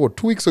about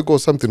 2 weeks ago, or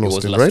something, was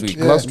Austin, last right? week.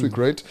 Last week,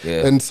 right?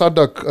 Yeah. And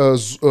Sadak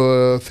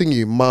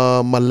thingy,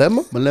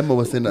 Malema. Malema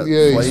was saying that.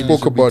 Yeah, he Swahili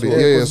spoke should be about it. taught.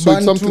 Yeah, yeah. Because So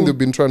it's Bantu- something they've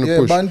been trying to yeah,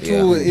 push. Bantu,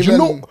 Yeah. even You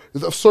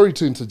know, sorry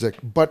to interject,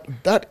 but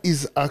that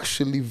is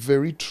actually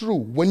very true.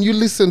 When you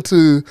listen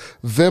to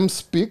them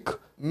speak,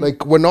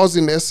 like when I was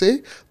in SA,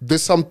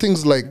 there's some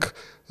things like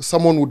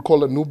someone would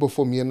call an Uber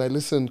for me, and I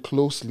listened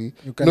closely,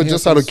 can not hear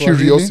just out of some Swahili.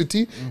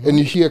 curiosity, and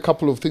you hear a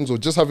couple of things, or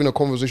just having a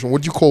conversation.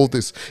 What do you call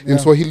this? In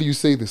Swahili, you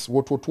say this.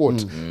 What?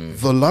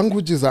 The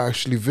languages are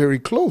actually very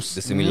close.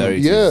 The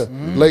similarities. Yeah,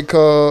 like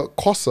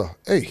Kosa.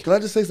 Hey, Can I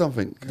just say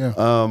something?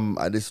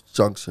 At this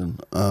junction,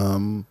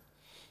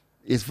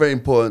 it's very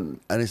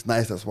important and it's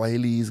nice that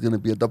Swahili is going to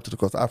be adopted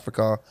across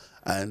Africa.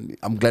 And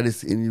I'm glad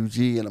it's in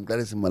UG and I'm glad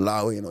it's in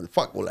Malawi and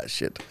fuck all that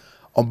shit.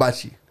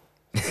 Ombachi.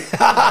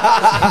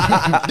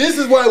 This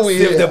is why we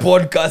Save here. the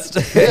podcast.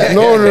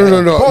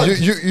 no. Pod. You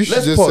should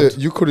Let's just pod. say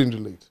you couldn't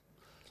relate.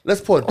 Let's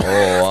pod. Oh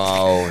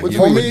wow. What do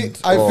For you me, mean?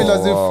 I feel Oh,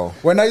 as if wow.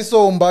 when I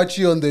saw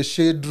Umbachi on the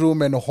Shade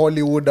Room and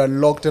Hollywood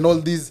Unlocked and all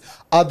these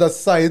other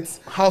sites.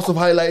 House of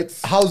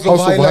Highlights. House House of of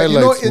highlight. You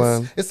know, highlights, it's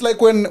man. it's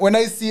like when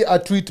I see a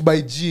tweet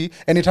by G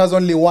and it has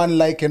only 1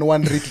 like and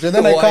 1 retweet, and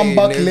then I Why, come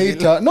back Neville?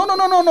 later. No.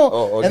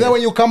 Oh, okay. And then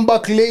when you come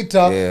back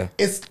later, Yeah.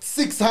 it's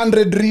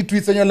 600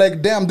 retweets, and you're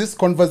like, damn, this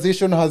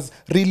conversation has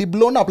really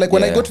blown up. Like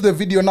when I Yeah. go to the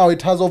video now,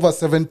 it has over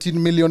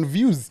 17 million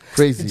views.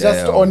 Crazy.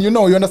 Just Yeah. on, you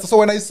understand. So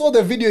when I saw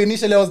the video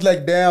initially, I was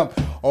like, damn,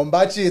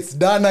 Ombachi, it's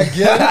done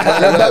again.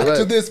 We're back right.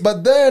 to this.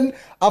 But then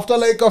after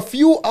like a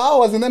few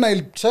hours, and then I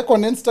check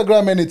on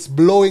Instagram and it's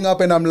blowing up,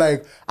 and I'm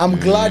like, I'm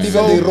glad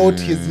even they wrote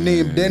his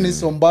name,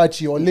 Dennis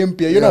Ombachi,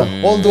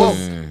 Olympia, all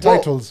those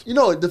titles.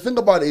 Well, the thing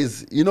about it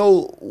is,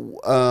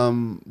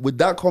 with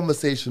that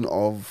conversation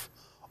of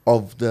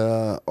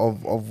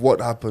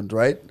what happened,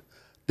 right?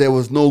 There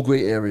was no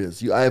gray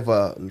areas. You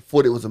either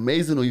thought it was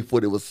amazing or you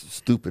thought it was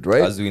stupid,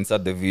 right? As we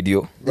insert the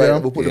video. Right, Yeah.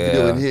 we'll put the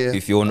video in here.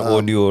 If you're on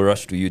audio,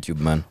 rush to YouTube,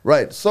 man.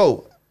 Right.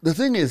 So the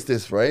thing is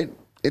this, right?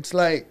 It's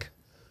like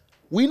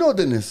we know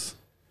Dennis,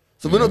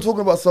 so we're not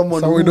talking about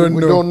someone So who we don't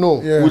know. don't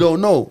know. Yeah. we don't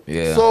know.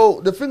 Yeah.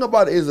 So the thing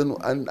about it is, and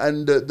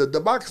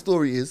the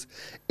backstory is,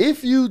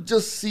 if you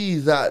just see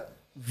that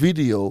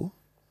video,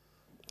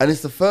 and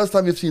it's the first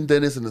time you've seen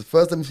Dennis and the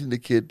first time you've seen the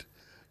kid,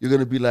 you're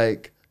gonna be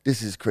like,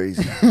 this is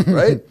crazy,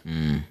 right?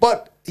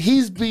 But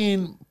he's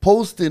been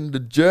posting the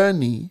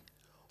journey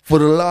for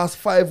the last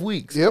 5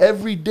 weeks. Yep.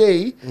 Every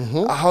day,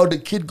 how the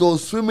kid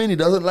goes swimming. He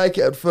doesn't like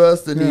it at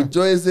first, and he Yeah.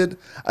 enjoys it.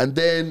 And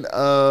then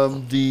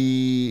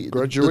the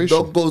Graduation.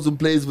 dog goes and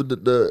plays with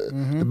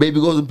the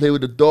baby goes and play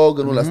with the dog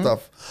and all that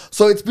stuff.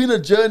 So it's been a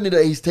journey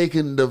that he's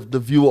taken the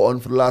viewer on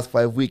for the last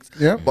 5 weeks.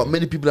 Yeah. But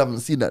many people haven't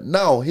seen that.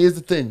 Now, here's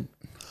the thing.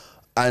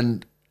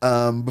 And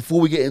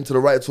before we get into the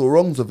rights or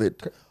wrongs of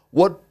it,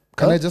 what...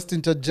 Can huh? I just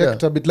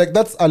interject Yeah. a bit? Like,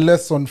 that's a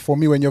lesson for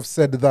me when you've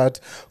said that.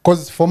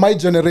 Because for my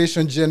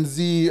generation, Gen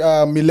Z,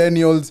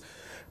 millennials,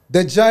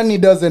 the journey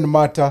doesn't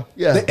matter.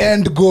 Yeah. The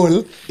end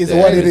goal is The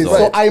what end it is.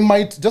 result. So I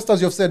might, just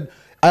as you've said,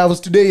 I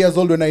was today years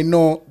old when I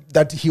know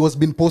that he was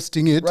been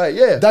posting it. Right,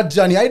 yeah. That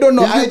journey. I don't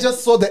know. Is I it-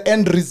 just saw the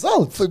end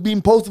result. For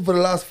being posted for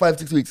the last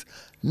 5-6 weeks.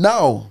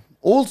 Now,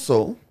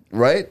 also,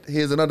 right?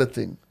 Here's another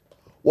thing.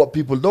 What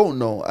people don't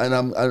know, and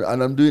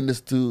I'm doing this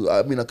to.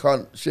 I mean, I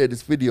can't share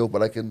this video,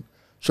 but I can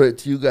show it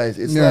to you guys.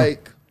 It's Yeah.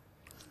 like,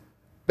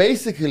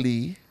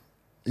 basically,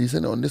 you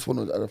sent it on this one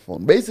or the other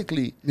phone.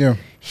 Basically, Yeah.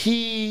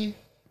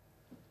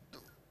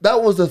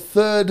 that was the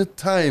third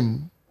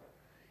time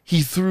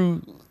he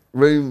threw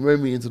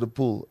Remy into the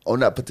pool on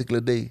that particular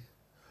day,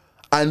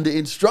 and the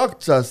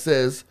instructor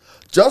says,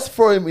 just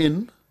throw him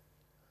in.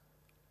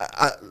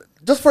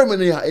 Just throw him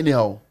in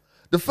anyhow.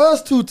 The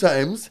first 2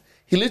 times,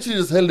 he literally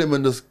just held him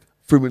and just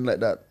threw him in like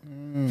that.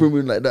 Threw him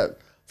in like that.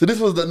 So this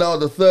was now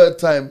the third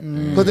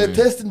time. Because they're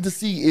testing to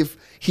see if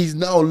he's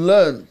now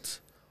learnt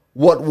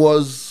what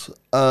was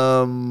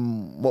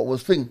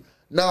thing.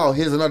 Now,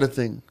 here's another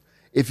thing.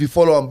 If you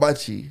follow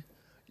Ambachi,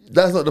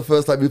 that's not the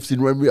first time you've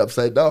seen Remy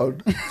upside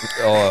down.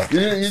 Oh,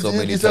 You so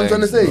many see what I'm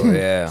trying to times, say? bro,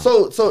 yeah.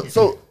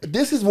 So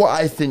this is what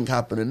I think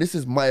happened, and this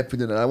is my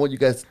opinion, and I want you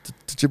guys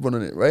to chip on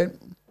it, right?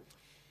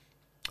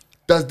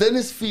 Does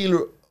Dennis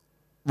feel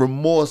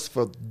remorse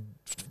for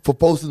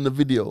posting the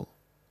video?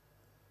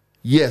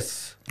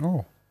 Yes,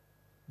 Oh.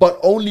 but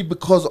only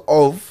because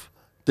of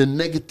the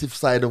negative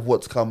side of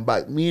what's come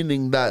back,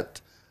 meaning that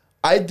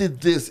I did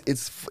this.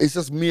 It's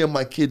just me and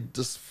my kid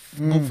just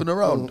goofing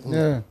around.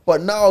 Yeah.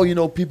 But now,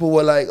 people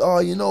were like,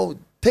 oh,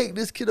 take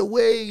this kid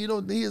away.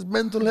 He has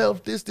mental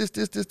health, this.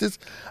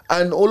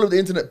 And all of the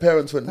internet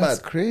parents went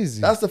That's mad.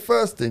 crazy. That's the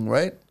first thing,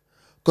 right?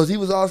 Because he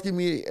was asking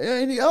me,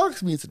 and he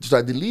asked me, should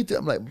I delete it?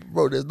 I'm like,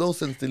 bro, there's no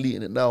sense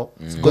deleting it now.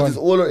 Because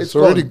it's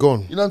already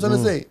gone. You know what I'm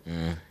trying to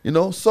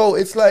say? So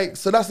it's like,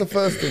 so that's the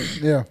first thing.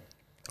 Yeah.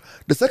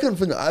 The second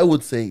thing I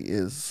would say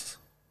is,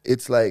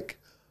 it's like,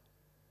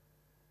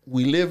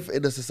 we live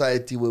in a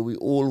society where we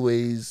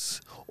always,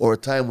 or a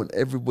time when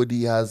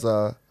everybody has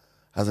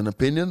an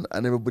opinion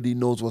and everybody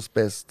knows what's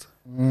best.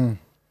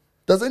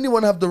 Does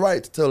anyone have the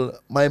right to tell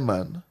my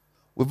man,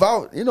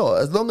 without,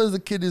 as long as the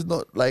kid is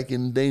not like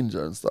in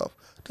danger and stuff,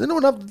 does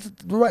anyone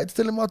have the right to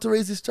tell him how to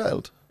raise his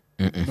child?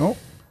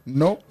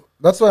 No.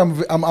 That's why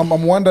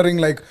I'm wondering,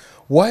 like,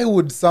 why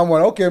would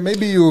someone? Okay,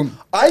 maybe you.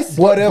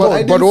 Whatever. but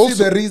I didn't also-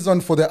 see the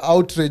reason for the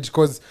outrage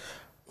because,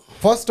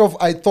 first off,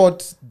 I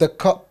thought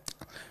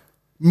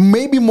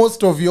maybe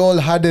most of you all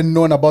hadn't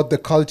known about the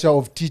culture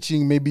of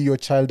teaching maybe your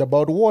child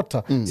about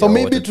water. So Yeah,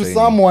 maybe water to training.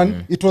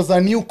 someone it was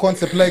a new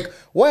concept. Like,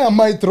 why am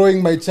I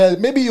throwing my child?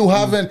 Maybe you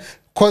haven't.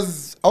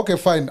 Because, okay,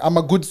 fine, I'm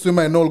a good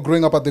swimmer and all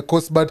growing up at the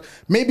coast, but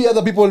maybe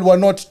other people were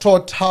not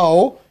taught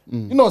how,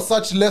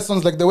 such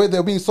lessons like the way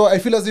they're being. So I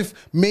feel as if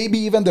maybe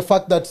even the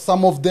fact that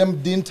some of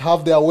them didn't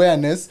have the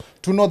awareness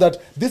to know that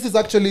this is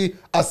actually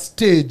a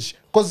stage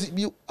because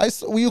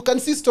you can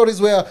see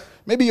stories where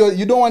maybe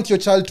you don't want your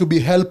child to be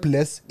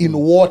helpless in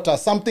water,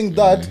 something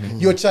that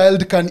your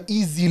child can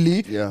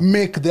easily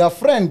make their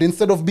friend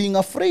instead of being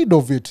afraid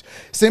of it.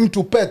 Same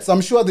to pets.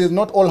 I'm sure there's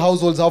not all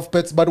households have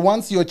pets, but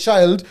once your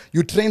child,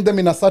 you train them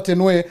in a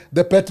certain way,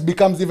 the pet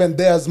becomes even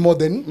theirs more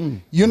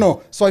than, you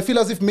know. So I feel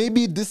as if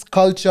maybe this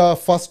culture,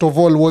 first of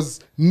all,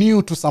 was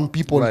new to some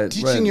people.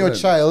 Teaching your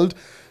child,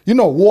 you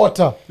know,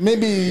 water.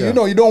 Maybe, you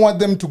know, you don't want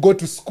them to go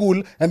to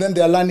school and then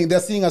they're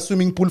seeing a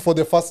swimming pool for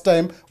the first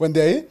time when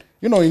they're,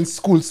 you know, in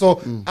school.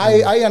 So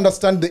I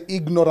understand the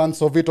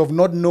ignorance of it, of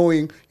not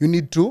knowing you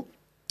need to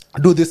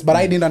do this, but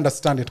I didn't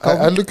understand it.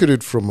 I look at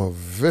it from a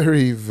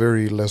very,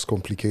 very less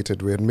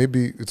complicated way. And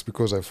maybe it's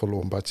because I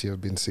follow Ombachi,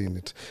 I've been seeing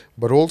it.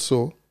 But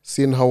also,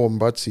 seeing how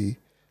Ombachi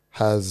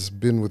has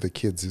been with the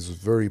kids, he's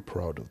very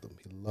proud of them.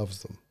 He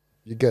loves them.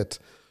 You get?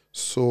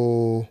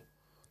 So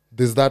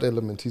there's that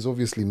element. He's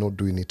obviously not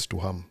doing it to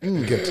harm.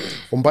 You get?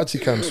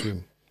 Ombachi can't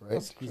swim,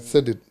 right? He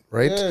said it,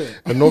 right? Yeah.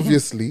 And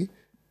obviously,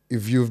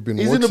 if you've been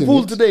He's watching in the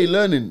pool it, today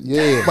learning,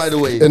 by the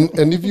way.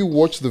 and if you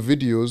watch the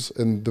videos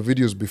and the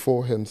videos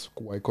before, hence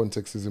why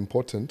context is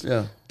important,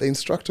 the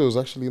instructor was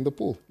actually in the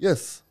pool.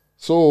 Yes.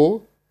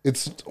 So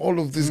it's all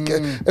of this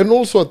and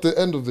also at the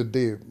end of the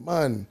day,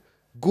 man,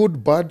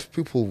 good, bad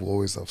people will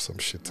always have some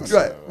shit to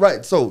say.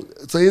 Right. So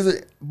here's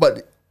it.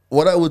 But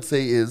what I would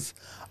say is,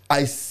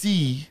 I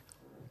see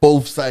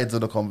both sides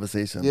of the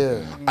conversation.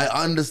 Yeah. I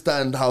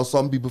understand how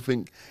some people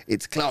think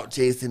it's clout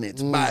chasing,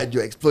 it's bad,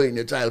 you're exploiting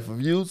your child for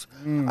views.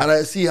 And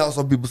I see how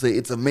some people say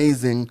it's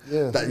amazing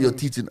that you're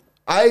teaching.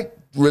 I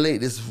relate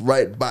this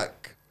right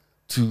back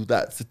to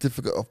that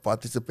certificate of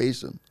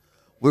participation.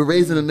 We're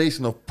raising a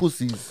nation of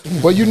pussies.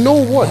 But you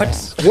know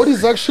what? What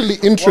is actually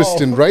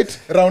interesting, right?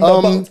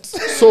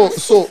 So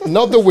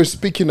now that we're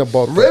speaking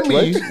about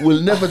Remy that, right?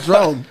 will never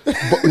drown.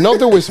 But now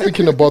that we're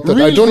speaking about that,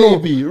 Real I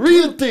don't baby, know.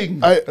 real thing.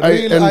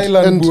 Real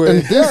island boy.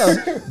 And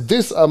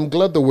this, I'm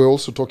glad that we're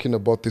also talking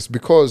about this,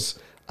 because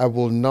I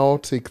will now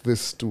take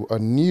this to a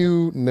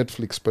new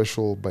Netflix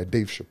special by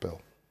Dave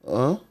Chappelle.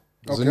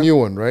 There's a new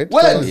one, right?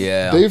 When?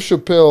 Yeah. Dave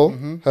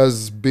Chappelle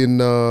has been,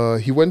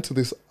 he went to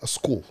this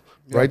school,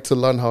 right, to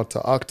learn how to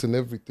act and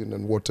everything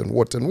and what.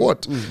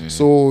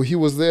 So he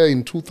was there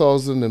in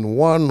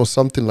 2001 or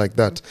something like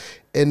that.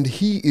 And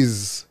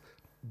there's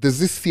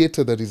this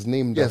theater that is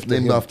named after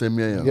him. After him,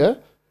 Yeah?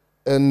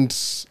 And,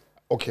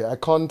 okay, I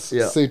can't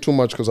say too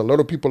much because a lot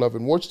of people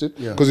haven't watched it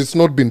because it's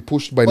not been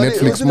pushed by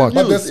Netflix much.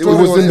 But It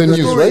was in the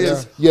news,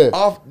 right? Yeah.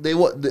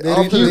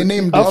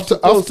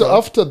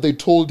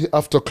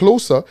 After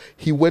Closer,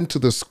 he went to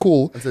the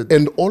school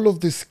and all of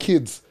these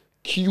kids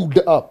queued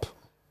up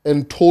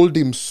and told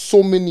him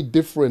so many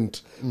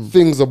different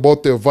things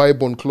about their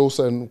vibe on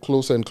Closer and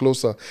Closer and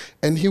Closer.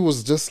 And he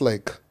was just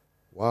like,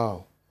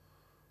 wow,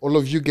 all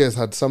of you guys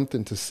had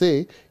something to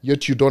say,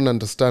 yet you don't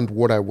understand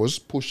what I was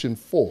pushing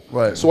for.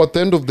 Right. So at the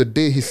end of the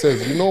day, he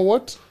says, you know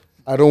what?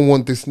 I don't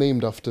want this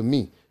named after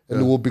me. And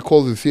it will be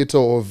called the Theater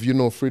of,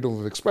 freedom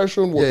of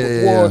expression,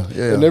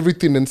 and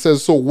everything. And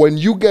says, so when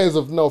you guys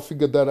have now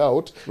figured that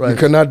out, you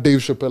can add Dave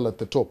Chappelle at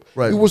the top.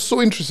 Right. It was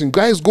so interesting.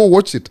 Guys, go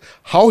watch it.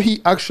 How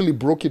he actually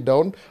broke it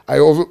down, I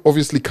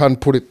obviously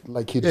can't put it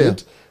like he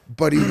did,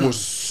 but it was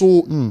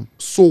so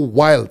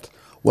wild.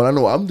 Well, I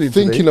know what I'm doing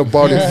thinking today.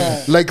 About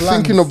it, like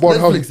thinking about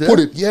how he put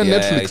it. Yeah,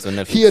 Netflix. It's on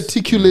Netflix. He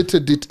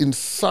articulated it in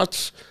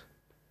such,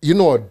 a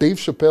Dave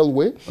Chappelle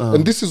way.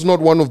 And this is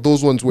not one of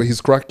those ones where he's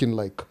cracking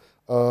like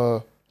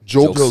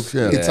jokes.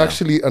 It's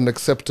actually an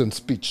acceptance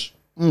speech.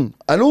 And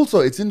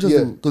also, it's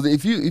interesting because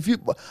if you,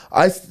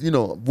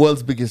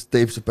 world's biggest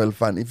Dave Chappelle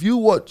fan. If you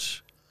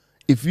watch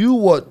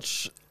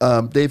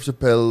Dave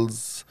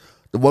Chappelle's,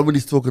 the one when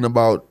he's talking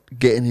about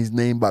getting his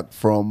name back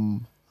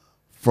from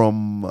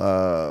Comedy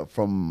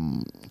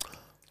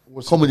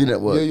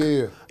Network.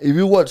 Yeah. If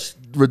you watch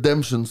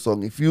Redemption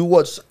Song, if you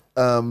watch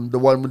the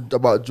one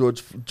about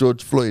George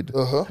Floyd,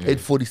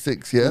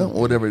 846, or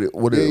whatever it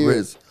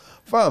is,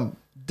 fam.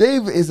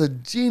 Dave is a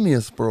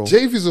genius, bro.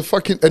 Dave is a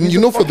fucking... And He's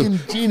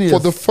for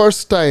the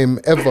first time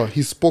ever,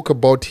 he spoke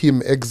about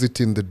him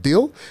exiting the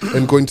deal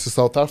and going to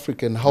South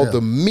Africa and how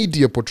the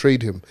media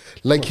portrayed him.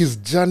 Like his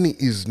journey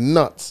is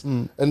nuts.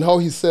 And how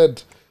he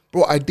said,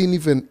 bro, it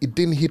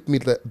didn't hit me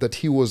that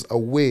he was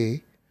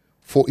away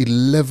for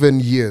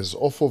 11 years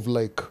off of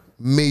like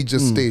major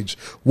stage,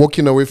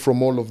 walking away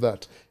from all of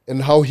that.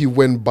 And how he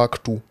went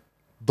back to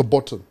the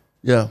bottom.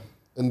 Yeah.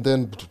 And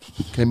then...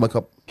 Came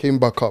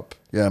back up.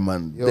 Yeah,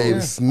 man.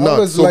 Dave's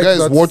nuts. So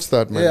guys, watch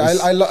that, man. Yeah,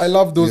 I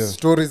love those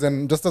stories.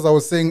 And just as I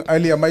was saying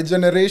earlier, my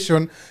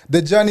generation,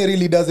 the journey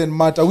really doesn't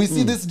matter. We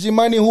see this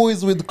Jimani who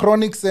is with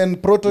Chronics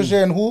and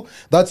Protege and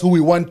that's who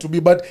we want to be.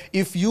 But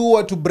if you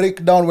were to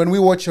break down, when we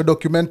watch your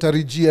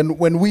documentary, G, and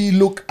when we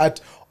look at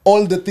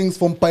all the things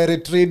from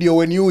pirate radio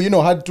when you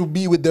know, had to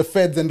be with the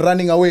feds and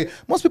running away.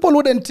 Most people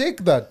wouldn't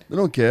take that. They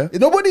don't care.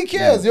 Nobody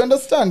cares, you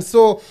understand?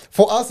 So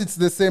for us, it's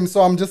the same.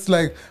 So I'm just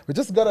like, we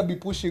just gotta be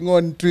pushing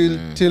on till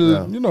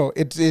you know,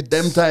 it's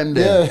Them time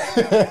there.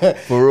 Yeah.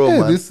 For real, Yeah,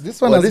 man.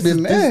 this one has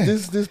been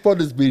this pod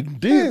has been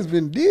deep. it's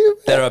been deep.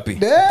 Therapy.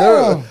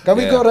 Damn. Can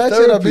we go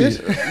ratchet a Therapy.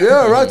 bit?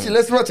 Yeah, ratchet.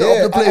 Let's ratchet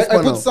off the place, I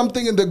man. put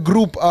something in the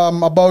group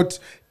about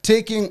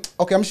taking.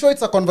 Okay, I'm sure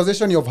it's a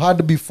conversation you've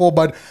had before,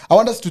 but I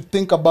want us to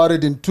think about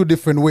it in two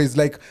different ways.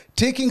 Like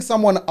taking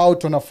someone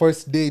out on a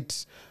first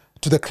date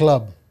to the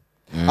club.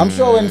 I'm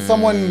sure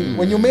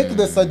when you make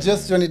the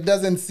suggestion, it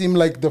doesn't seem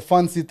like the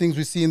fancy things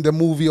we see in the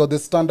movie or the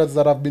standards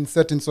that have been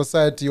set in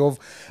society of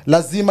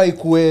lazima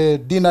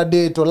ikue dinner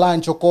date or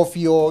lunch or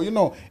coffee or, you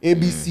know,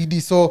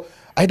 ABCD. So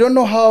I don't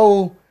know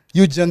how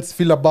you gents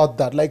feel about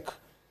that. Like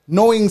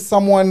knowing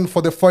someone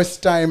for the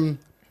first time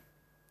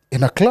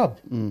in a club.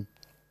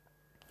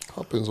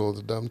 Happens all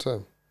the damn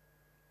time.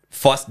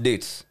 First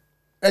dates.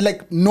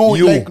 Like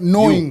knowingly.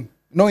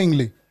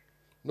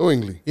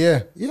 Knowingly.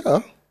 Yeah.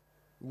 Yeah.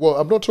 Well,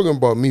 I'm not talking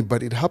about me,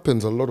 but it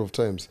happens a lot of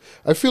times.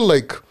 I feel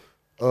like,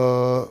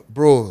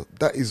 bro,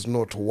 that is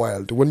not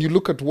wild. When you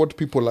look at what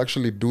people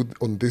actually do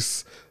on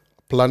this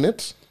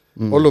planet,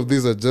 all of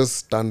these are just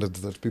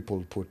standards that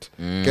people put.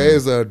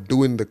 Guys are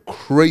doing the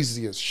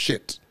craziest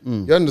shit.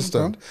 You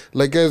understand?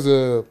 Like guys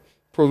are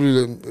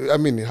probably, I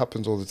mean, it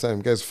happens all the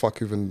time. Guys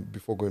fuck even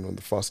before going on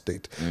the first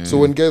date. So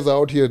when guys are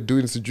out here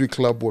doing CG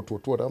club, what,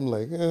 I'm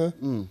like,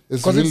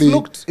 it's Because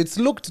really... it's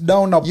looked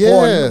down upon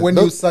Yeah, when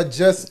you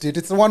suggest it.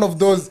 It's one of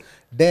those,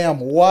 damn,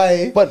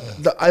 why? But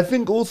I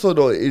think also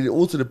though it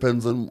also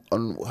depends on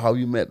how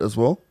you met as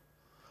well.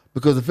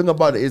 Because the thing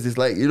about it is, it's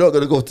like you're not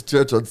gonna go to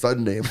church on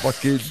Sunday and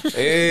fucking.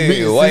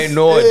 Hey, why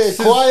not? Hey,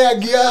 choir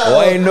girl.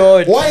 Why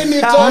not? Wind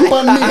it up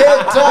on me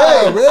head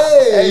time.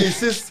 Hey,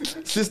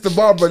 Sister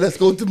Barbara, let's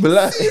go to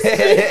Milan.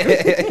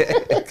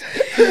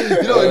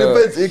 You know, it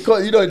depends.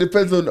 It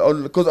depends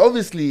on because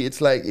obviously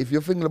it's like if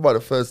you're thinking about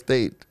a first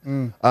date,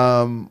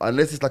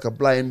 unless it's like a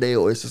blind date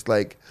or it's just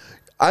like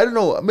I don't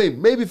know,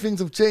 maybe things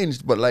have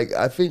changed, but like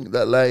I think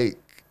that like.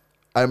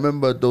 I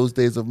remember those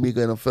days of me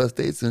going on first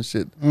dates and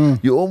shit.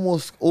 You're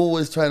almost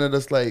always trying to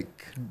just like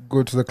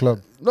Go to the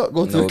club. not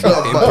go to No, the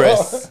club,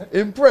 impress. but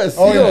impress.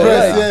 Oh, you know,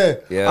 impress,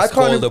 like, yeah. Yeah, I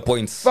score can't the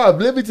points. Fab,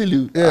 let me tell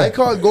you, Yeah. I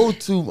can't go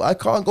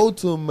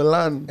to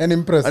Milan And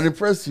impress.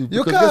 you.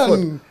 You because guess what?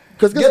 can.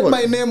 'Cause guess Get what?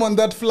 my name on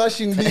that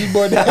flashing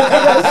billboard.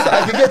 Yes,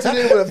 I can get your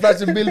name with a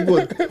flashing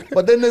billboard.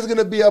 But then there's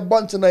gonna be a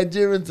bunch of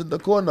Nigerians in the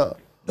corner.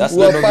 That's who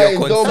none are of buying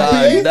your Dombi.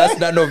 concern. That's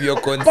none of your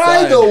concern.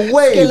 By the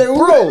way,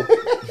 bro,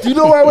 do you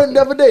know where I went the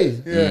other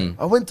day?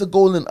 I went to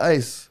Golden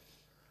Ice.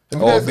 Oh,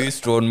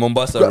 Bistro on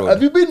Mombasa Road.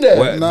 Have you been there?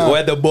 Where, Nah.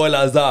 where the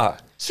ballers are.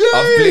 Jeez.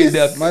 I've played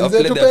there. I've Manze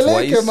played there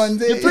tupeleke, twice.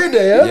 manze. You played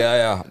there,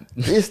 yeah?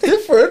 Yeah. It's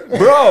different.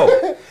 Bro.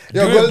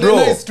 Yo, Dude, Golden bro.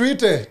 Ice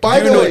Street. By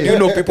do the you know, way, do you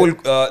know people,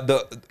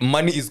 the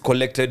money is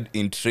collected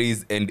in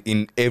trays and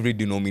in every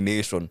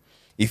denomination.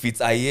 If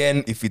it's a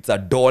yen, if it's a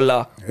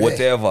dollar,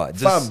 whatever,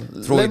 just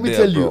Fam, throw let it me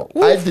there, tell bro.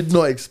 you, I did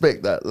not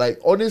expect that. Like,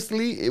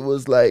 honestly, it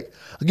was like,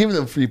 I'm giving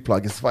them free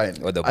plug, it's fine.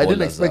 Oh, the I didn't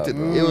ballers expect are, it.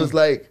 bro. It was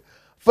like,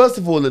 first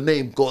of all, the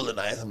name Golden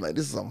Eyes, I'm like,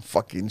 this is some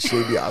fucking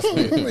shady ass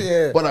name.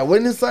 Yeah. But I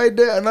went inside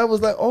there and I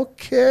was like,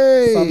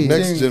 okay. Something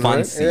Next gen, right?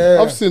 fancy.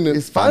 Yeah. I've seen it.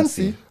 It's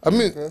fancy. I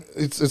mean,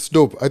 it's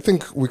dope. I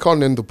think we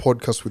can't end the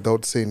podcast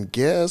without saying,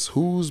 guess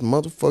who's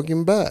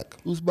motherfucking back?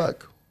 Who's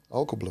back?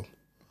 Alcoblo.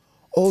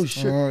 Oh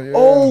shit.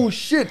 Oh, yeah.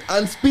 Shit.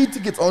 And speed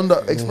tickets on the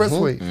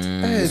expressway.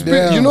 Hey, Spe-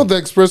 damn. You know the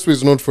expressway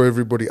is not for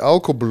everybody.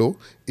 Alcoblo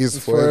is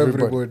It's for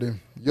everybody.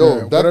 Yo,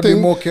 Yeah, gotta that be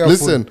thing. more careful.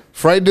 Listen,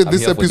 Friday I'm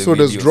this here for the episode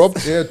has videos.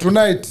 dropped. Yeah,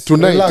 tonight.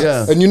 Tonight, Relax.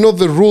 Yeah. and you know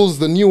the rules.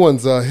 The new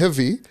ones are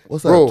heavy,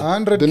 What's bro. that?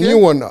 100K? The new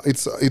one,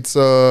 it's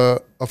a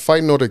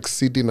fine not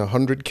exceeding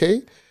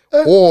 100K,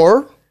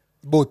 or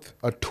Both.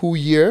 a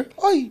 2-year,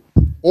 Oi.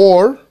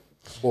 or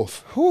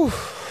both.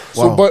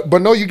 So, Wow.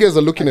 but now you guys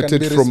are looking I at can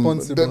it be from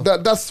responsible.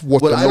 that's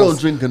what. Well, the I laws- don't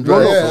drink and No,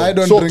 drive. no. Yeah, I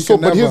don't so, drink So,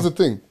 and but here's never. the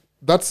thing.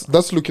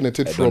 That's looking at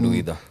it I from don't do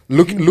either.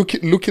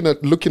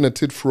 looking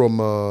at it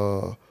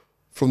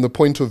from the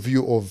point of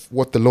view of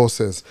what the law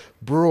says,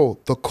 bro.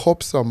 The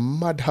cops are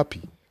mad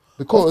happy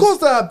because Of course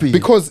they're happy.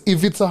 because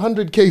if it's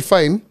 100K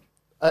fine.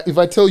 If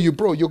I tell you,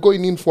 bro, you're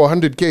going in for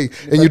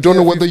 100K and you don't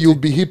know whether you'll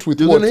be hit with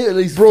You're what, gonna hit at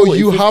least bro, 40,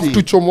 you have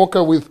 50. to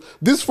chomoka with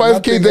this 5K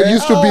Nothing, that eh?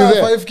 used to be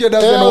there. 5K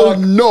doesn't Hell work.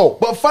 no.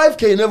 But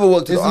 5K never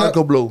worked with It's not-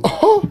 Alcoblo.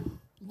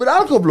 But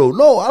Alcoblo,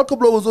 no,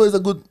 Alcoblo was always a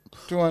good.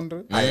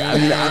 200.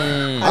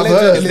 I've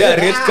heard. Is there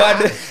a red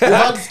card? You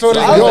had stories.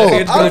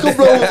 Yo.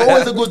 Alcoblo was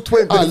always a good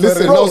 20.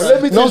 Listen, Bro, now,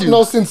 let me tell you.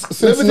 now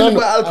since Let me tell none, you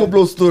my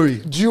Alcoblo story.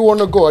 do you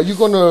want to go? Are you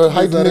going to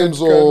hide that names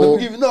red card? or? Let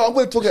me give you, no, I'm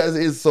going to talk it as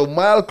it is. So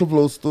my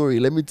Alcoblo story,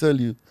 let me tell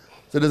you.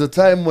 So there's a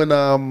time when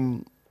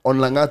on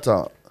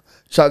Langata,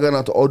 shout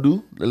out to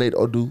Odu, the late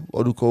Odu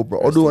Cobra.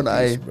 Odu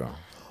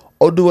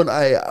and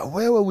I,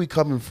 where were we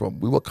coming from?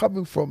 We were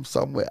coming from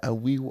somewhere,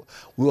 and we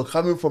were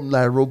coming from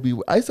Nairobi.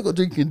 I used to go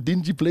drink in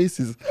dingy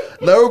places.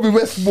 Nairobi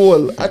West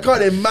Mall. I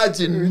can't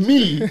imagine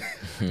me.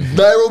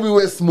 Nairobi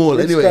West Mall.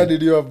 Which Anyway, car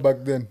did you have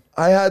back then?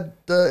 I had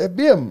a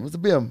BM. It was a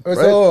BM. Oh, right?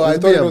 so I a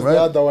thought it was the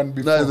other one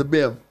before. No, it's a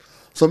BM.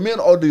 So me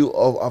and Odu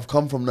have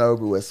come from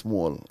Nairobi, we're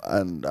small.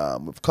 And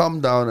we've come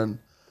down and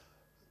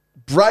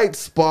bright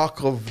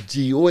spark of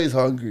G, always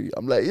hungry.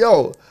 I'm like,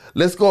 yo,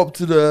 let's go up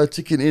to the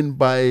Chicken Inn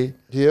by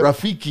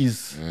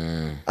Rafiki's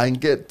and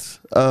get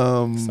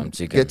some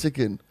chicken. Get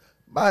chicken.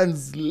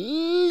 Man's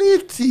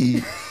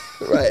litty.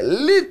 Right,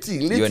 litty.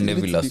 You and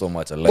Neville are so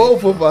much alike.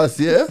 Both of us,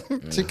 yeah?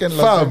 Chicken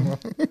Fam,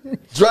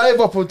 lasagna. drive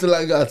up onto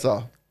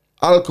Langata.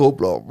 Alcohol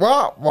blow.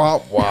 Wah, wah,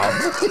 wah.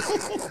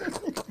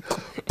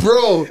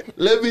 Bro,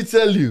 let me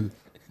tell you,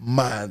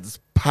 man's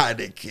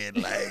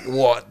panicking. Like,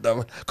 what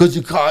the? Because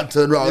you can't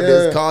turn around. Yeah.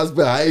 There's cars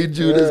behind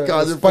you. There's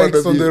cars in front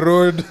Spikes of you. on the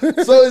road.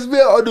 So it's me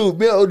and Odu.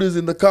 Me and Odu's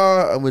in the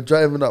car and we're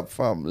driving up,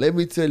 fam. Let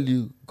me tell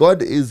you,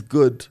 God is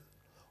good.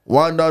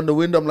 One down the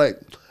window, I'm like,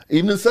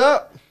 evening,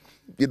 sir.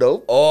 You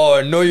know.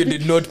 Oh, no, you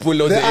did not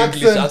pull out the,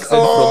 English accent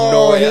Oh, from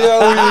nowhere. here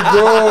we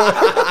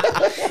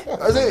go.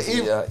 I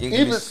said, Yeah,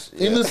 English,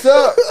 yeah. evening,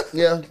 sir.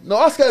 Yeah. No,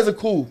 us guys are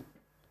cool.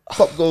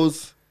 Cop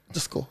goes,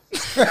 just go.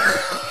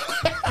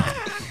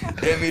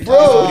 Damn it,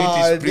 Bro,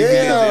 British privilege.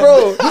 Yeah,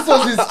 Bro. this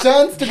was his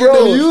chance to Bro,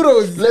 get the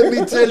euros. let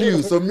me tell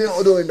you. So me and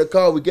Odo in the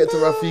car, we get to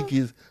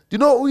Rafiki's. Do you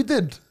know what we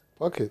did?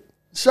 Fuck it.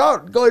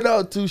 Shout going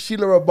out to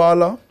Sheila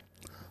Rabala,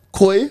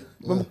 Koi.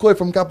 Remember Koi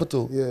from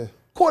Capital? Yeah.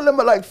 Call them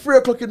at like 3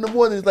 o'clock in the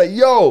morning. It's like,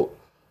 yo,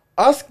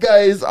 us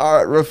guys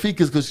are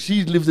Rafiki's because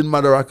she lives in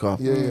Madaraka.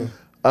 Yeah, yeah.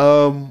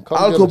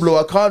 Alcohol get us. blow,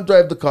 I can't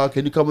drive the car.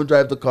 Can you come and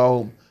drive the car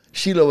home?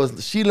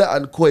 Sheila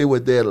and Koi were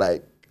there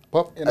like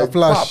Pop. In a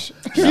flash.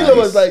 pop. Sheila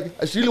was like,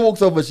 Sheila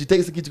walks over, she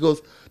takes the key, she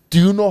goes, do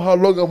you know how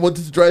long I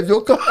wanted to drive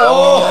your car?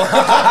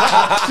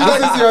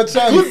 This is your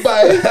chance.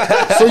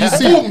 Goodbye. So you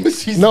see, Boom,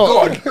 she's no,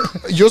 gone.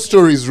 your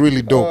story is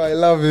really dope. Oh, I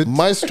love it.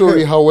 My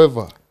story,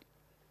 however,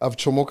 I've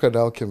chomoka the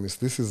alchemist.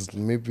 This is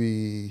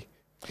maybe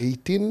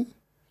 18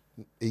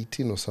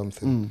 or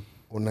something,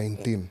 or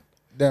 19.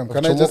 Damn, Of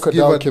can I just Chomoka the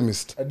give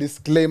Alchemist. a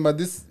disclaimer?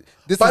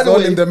 This By is the all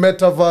way- in the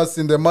metaverse,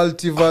 in the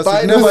multiverse. By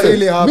It the never way,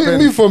 really happened.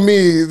 Me, for me,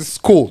 it's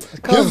cool.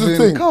 Here's the Calvin,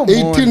 thing: come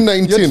 18, on.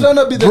 19. You're trying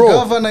to be the Bro,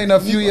 governor in a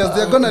few years.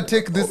 They're gonna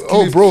take this.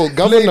 Oh, clip bro,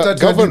 later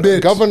to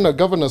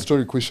governor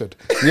story quished.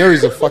 Here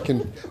is a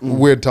fucking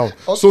weird town.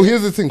 So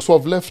here's the thing. So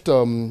I've left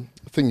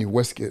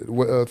Westgate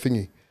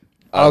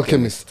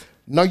Alchemist.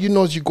 Now you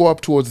know as you go up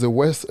towards the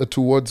west,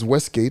 towards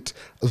Westgate,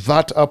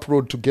 that up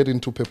road to get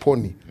into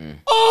Peponi.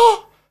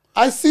 Oh,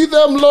 I see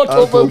them lot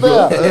over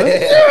there.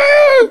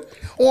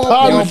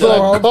 Turn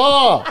the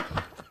car.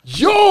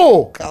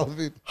 Yo,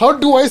 Calvin. how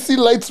do I see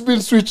lights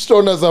being switched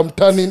on as I'm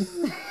turning?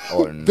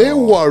 Oh, no. They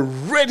were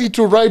ready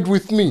to ride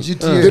with me.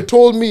 GTA. They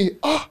told me,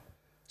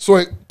 so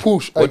I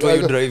push. What were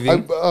you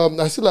driving?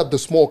 I still had the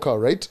small car,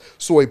 right?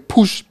 So I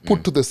push,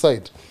 put to the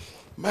side.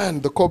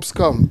 Man, the cops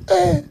come.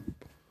 Hey,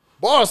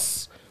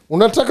 boss,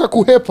 unataka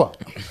kuhepa?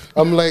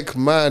 I'm like,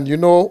 man, you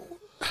know,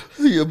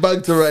 You're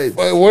back to ride.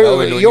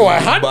 yo, I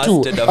had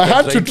busted to. after I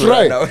had to trying to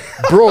run try. out.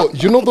 Bro,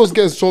 you know those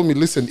guys told me,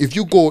 listen, if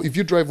you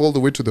drive all the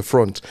way to the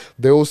front,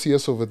 the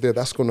OCS over there,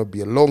 that's going to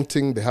be a long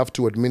thing. They have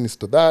to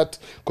administer that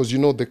because, you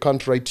know, they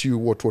can't write you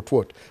what.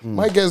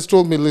 My guys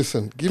told me,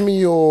 listen, give me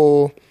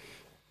your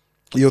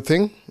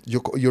thing,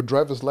 your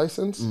driver's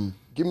license,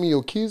 give me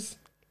your keys,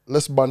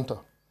 let's banter.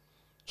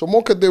 So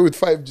Mocha there with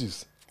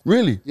 5Gs.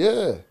 Really?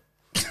 Yeah.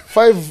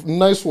 5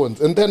 nice ones.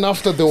 And then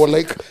after they were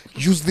like,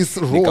 use this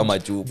road. Kama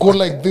chupa. Go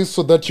like this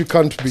so that you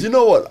can't be. Do you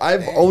know what?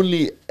 I've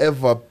only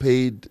ever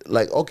paid,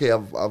 like, okay,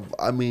 I've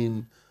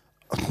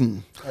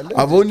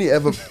only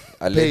ever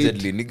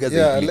Allegedly, paid. niggas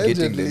Yeah, are getting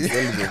allegedly.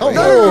 themselves.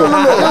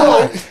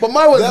 No. But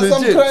mine was There are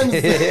some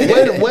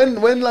legit.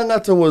 crimes. when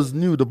Langata was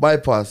new, the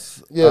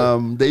bypass, Yeah.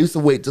 they used to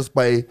wait just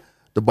by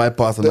the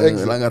bypass and The then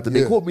exit, Langata.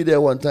 They yeah. caught me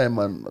there one time,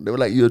 man. They were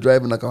like, "You're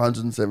driving like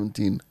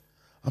 117."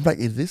 I'm like,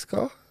 "In this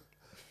car?"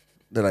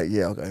 They're like,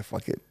 "Yeah, okay,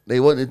 fuck it." They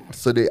wanted,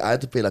 so I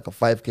had to pay like a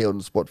 5K on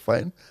the spot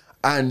fine,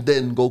 and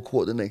then go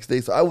court the next day.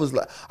 So I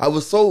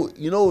was so,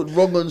 you know,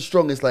 wrong and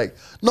strong. It's like,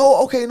 no,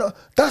 okay, no,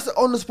 that's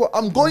on the spot.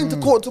 I'm going to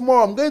court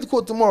tomorrow.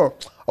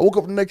 I woke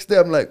up the next day.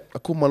 I'm like, I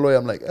called my lawyer.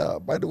 I'm like,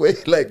 by the way,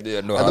 like,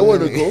 Yeah, no, I don't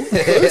want to go.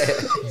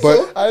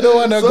 But I don't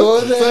want to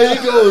go there.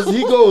 So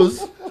he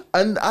goes,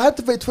 and I had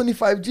to pay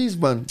 25 G's,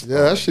 man.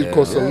 yeah, that shit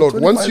costs a Yeah, lot.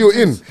 Once 25 you're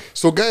in. G's.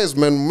 So guys,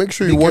 man, make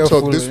sure Be you watch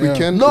careful, out this yeah.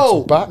 weekend. No,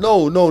 It's back.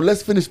 no.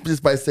 Let's finish this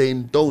by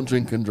saying don't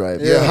drink and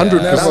drive. Yeah, 100%.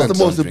 That's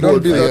the most Don't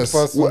important be thing. that Yes.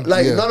 person.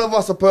 Like Yeah. none of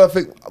us are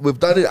perfect. We've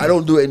done it. I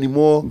don't do it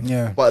anymore.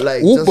 Yeah. But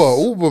like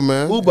Uber,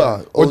 man.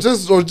 Uber. Or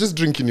just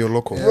drink in your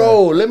local.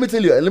 Bro, let me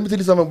tell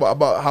you something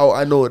about how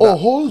I know that. Oh,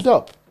 hold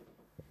up.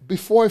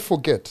 Before I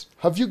forget,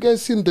 have you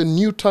guys seen the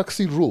new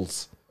taxi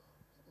rules?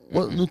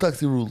 What new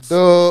taxi rules?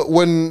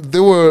 When they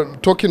were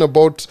talking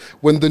about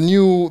when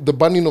the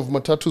banning of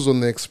matatus on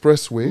the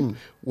expressway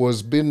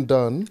was being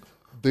done,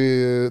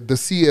 the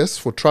CS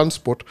for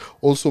transport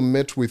also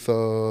met with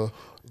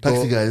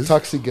Taxi the guys?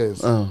 Taxi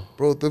guys,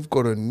 bro, they've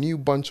got a new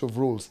bunch of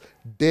rules.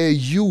 Dare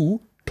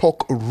you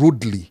talk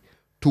rudely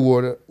to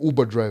an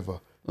Uber driver?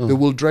 They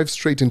will drive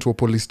straight into a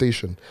police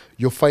station.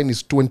 Your fine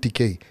is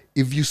 20K.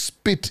 If you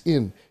spit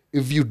in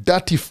if you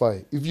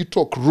datify, if you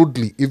talk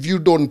rudely, if you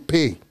don't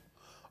pay.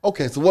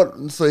 Okay, so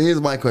what? So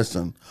here's my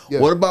question. Yeah.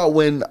 What about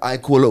when I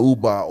call a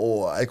Uber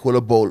or I call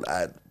a Bolt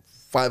at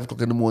 5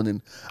 o'clock in the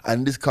morning,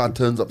 and this car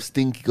turns up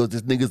stinky because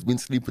this nigga's been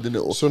sleeping in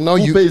it? So now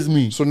who pays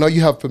me So now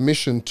you have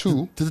permission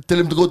to tell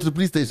him to go to the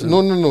police station?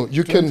 No.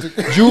 You can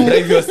Drive you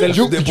yourself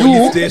you to the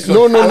police station.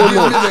 no.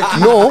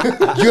 No,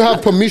 you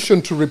have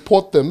permission to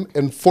report them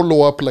and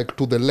follow up like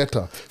to the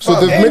letter. So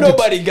they've Ain't made it.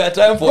 nobody got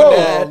time for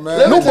that.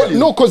 Let me tell you.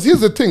 No, because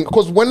here's the thing.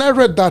 Because when I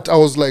read that, I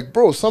was like,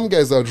 bro, some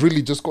guys are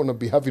really just gonna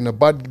be having a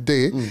bad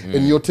day,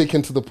 and you're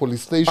taken to the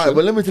police station All right,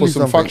 but let me tell for you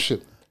some something. fuck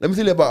shit. Let me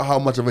tell you about how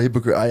much of a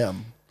hypocrite I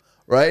am.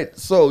 Right?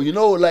 So, you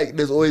know, like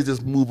there's always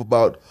this move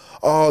about,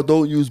 oh,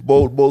 don't use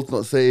Bolt. Bolt's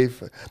not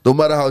safe. No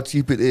matter how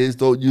cheap it is,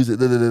 don't use it.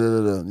 Da, da, da,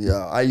 da, da.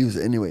 Yeah, I use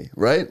it anyway.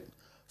 Right?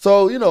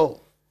 So, you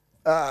know,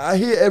 I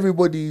hear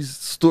everybody's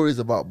stories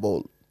about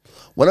Bolt.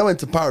 When I went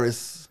to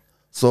Paris,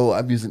 so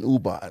I'm using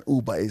Uber, and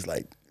Uber is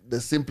like the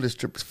simplest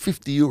trip is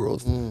 50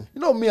 euros. You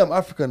know me, I'm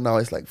African now.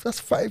 It's like,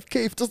 that's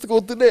 5K just to go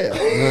to there.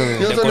 You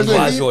know what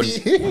I'm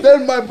saying?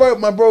 Then my bro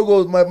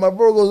goes,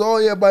 oh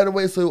yeah, by the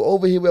way, so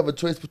over here we have a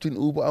choice between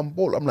Uber and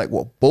Bolt. I'm like,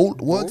 what? Bolt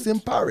works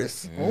in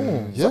Paris.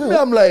 So me,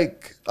 I'm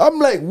like,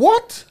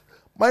 what?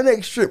 My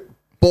next trip,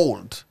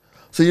 Bolt.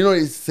 So you know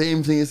it's the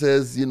same thing. It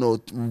says, you know,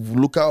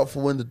 look out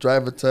for when the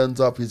driver turns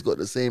up. He's got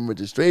the same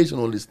registration,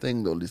 all these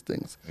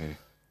things.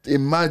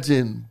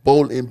 Imagine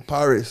Bolt in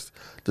Paris.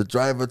 The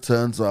driver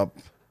turns up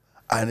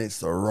and it's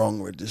the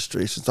wrong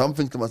registration. So I'm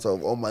thinking to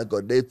myself, oh my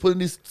God, they're putting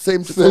this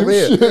same shit over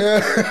here.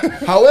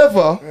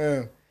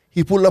 However,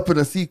 he pulled up in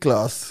a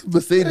C-Class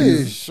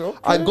Mercedes. Okay.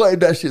 I got in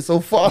that shit so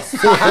fast.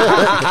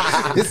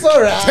 It's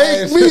all right.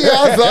 Take me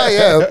as I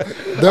am.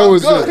 That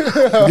was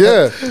it.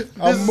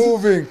 Yeah. I'm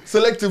moving.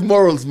 Selective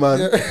morals, man.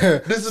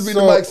 This has been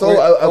the mic. So wait,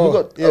 I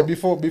forgot. Yeah,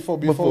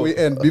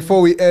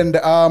 before we end,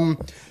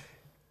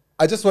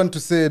 I just want to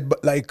say,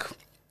 but like,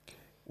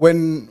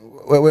 when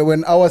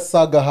our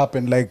saga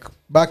happened, like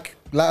back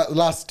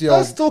last year,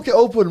 Let's talk it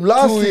open.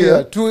 Last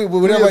year,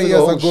 whatever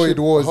years ago shit.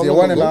 it was, How yeah,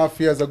 long 1.5 ago?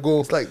 years ago.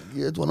 It's like,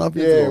 yeah, 1.5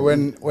 years Yeah,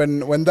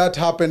 ago. when that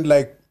happened,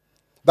 like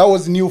that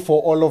was new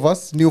for all of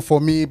us, new for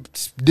me,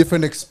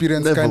 different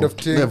experience kind of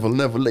thing.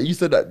 Never. You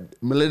said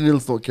that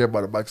millennials don't care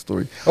about the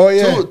backstory. Oh,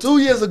 yeah. 2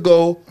 years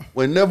ago,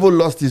 when Neville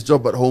lost his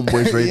job at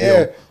Homeboys Radio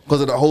Yeah.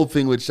 because of the whole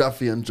thing with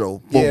Shafi and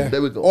Joe. Boom, Yeah,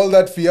 there we go. all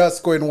that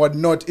fiasco and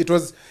whatnot. It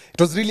was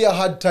really a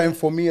hard time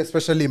for me,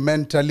 especially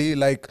mentally.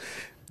 Like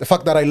the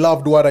fact that I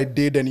loved what I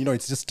did, and you know,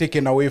 it's just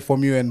taken away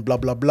from you, and blah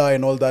blah blah,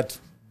 and all that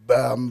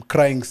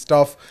crying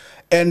stuff.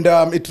 And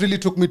it really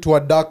took me to a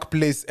dark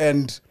place.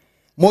 And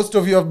most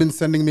of you have been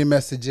sending me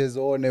messages,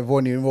 oh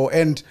Nevo,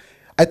 and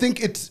I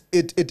think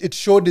it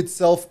showed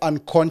itself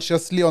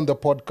unconsciously on the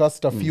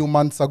podcast a few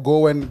months ago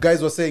when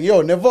guys were saying,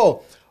 yo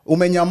Nevo,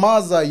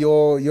 umenyamaza,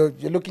 you're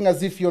looking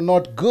as if you're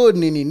not good,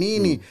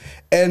 nini.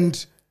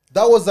 And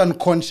that was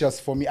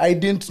unconscious for me. I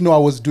didn't know I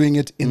was doing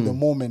it in the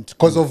moment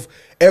because of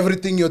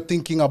everything you're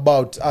thinking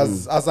about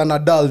as an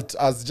adult,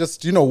 as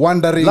just, you know,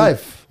 wondering.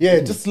 Life.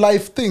 Yeah, just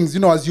life things, you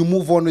know, as you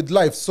move on with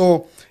life.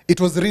 So it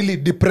was really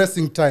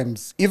depressing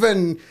times.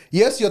 Even,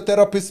 yes, your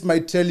therapist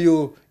might tell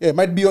you, yeah,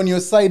 might be on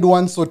your side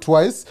once or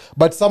twice,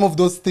 but some of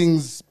those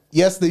things,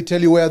 yes, they tell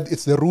you where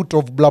it's the root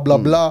of blah, blah,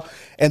 blah,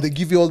 and they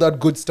give you all that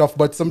good stuff.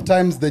 But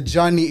sometimes the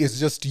journey is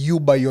just you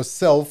by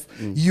yourself,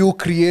 you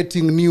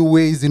creating new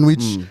ways in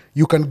which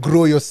you can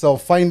grow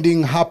yourself,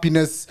 finding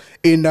happiness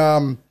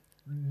in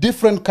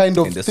different kind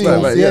of In the things,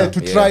 small, right, yeah, yeah.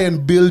 to try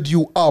and build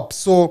you up.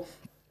 So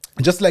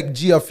just like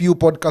G a few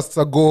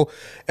podcasts ago,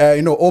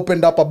 you know,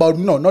 opened up about,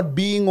 you know, not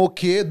being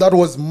okay. That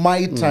was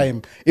my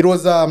time. It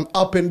was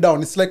up and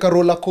down. It's like a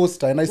roller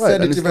coaster. And I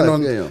said and it it's even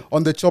life,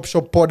 on the Chop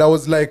Shop pod. I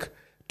was like,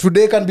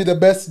 today can be the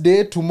best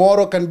day.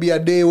 Tomorrow can be a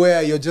day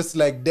where you're just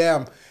like,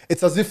 damn,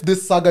 it's as if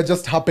this saga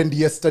just happened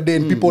yesterday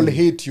and people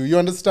hate you. You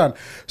understand?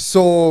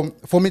 So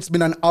for me, it's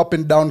been an up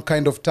and down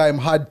kind of time,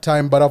 hard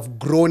time, but I've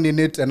grown in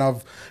it and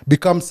I've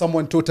become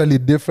someone totally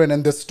different.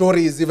 And the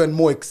story is even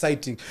more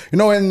exciting. You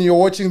know, when you're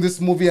watching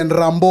this movie and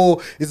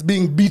Rambo is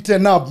being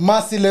beaten up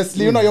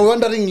mercilessly, you know, you're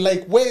wondering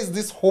like, where is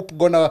this hope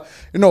gonna,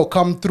 you know,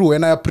 come through?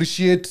 And I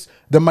appreciate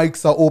the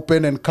mics are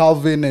open, and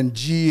Calvin and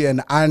G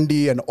and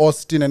Andy and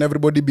Austin and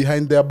everybody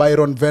behind there,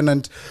 Byron,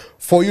 Venant,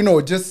 for, you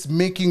know, just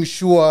making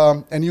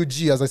sure, and you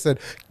G, as I said,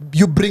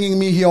 you bringing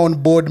me here on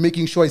board,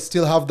 making sure I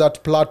still have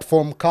that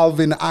platform,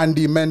 Calvin,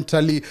 Andy,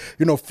 mentally,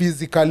 you know,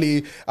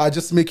 physically,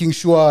 just making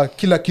sure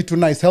kila kitu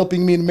nice,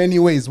 helping me in many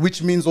ways,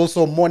 which means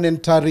also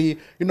monetary,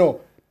 you know,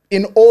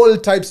 in all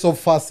types of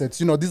facets.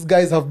 You know, these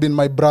guys have been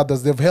my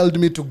brothers. They've held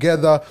me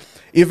together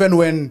even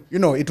when, you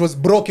know, it was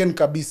broken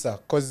kabisa,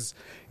 because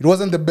it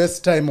wasn't the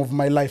best time of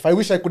my life. I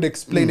wish I could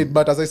explain it,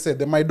 but as I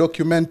said, my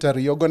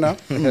documentary, you're gonna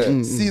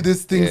see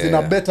these things in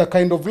a better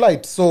kind of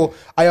light. So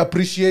I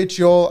appreciate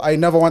y'all. I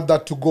never want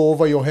that to go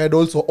over your head.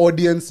 Also,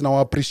 audience, now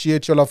I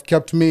appreciate y'all have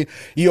kept me.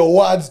 Your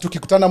words,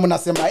 tukikutana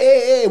munasema,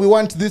 hey, we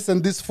want this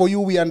and this for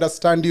you. We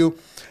understand you.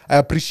 I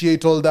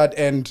appreciate all that.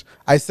 And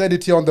I said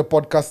it here on the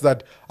podcast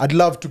that I'd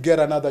love to get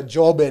another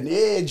job and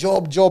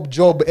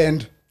job.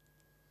 And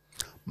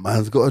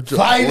Man's got a job.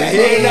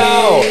 Finally!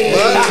 now.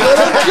 Man's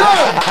got a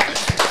job.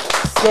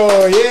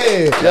 So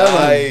yeah,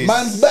 Nice.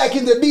 man's back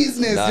in the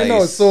business, you know.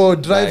 Nice. So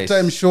Drive Nice.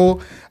 Time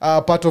Show,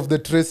 part of the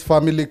Trace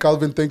family.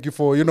 Calvin, thank you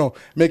for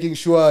making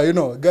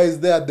sure guys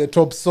there at the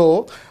top.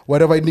 So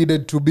whatever it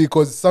needed to be,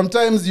 because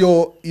sometimes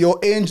your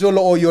angel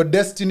or your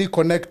destiny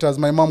connectors,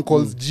 my mom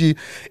calls G,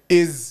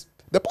 is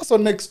the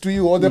person next to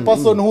you or the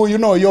person who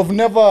you all have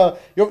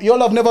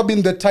never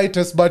been the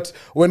tightest, but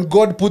when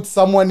God puts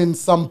someone in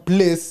some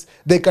place,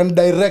 they can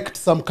direct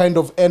some kind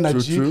of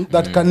energy True.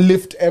 that can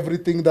lift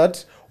everything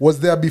that was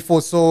there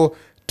before. So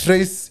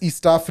Trace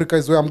East Africa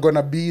is where I'm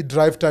gonna be.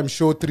 Drive Time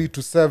Show 3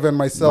 to 7.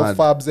 Myself, Mad.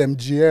 Fabs,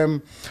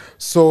 MGM.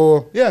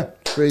 So yeah,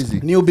 Crazy.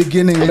 new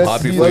beginning. Let's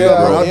Happy be for you,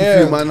 there. bro. Happy for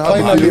you, man.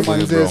 Happy Finally, for you,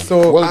 man. bro.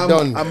 So Well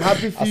done. I'm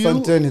happy for you.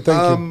 Asanteni,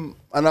 thank you.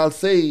 And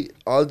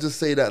I'll just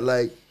say that,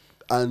 like,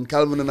 and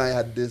Calvin and I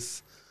had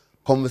this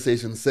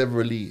conversation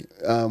severally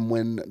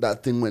when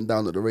that thing went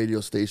down at the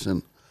radio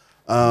station.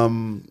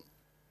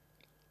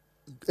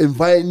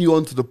 Inviting you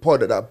onto the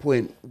pod at that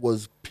point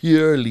was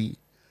purely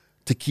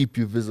to keep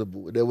you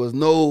visible. There was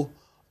no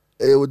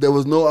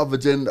other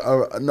agenda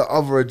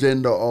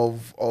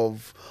of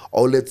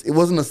it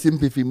wasn't a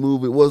sympathy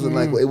move. It wasn't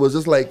like, it was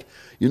just like,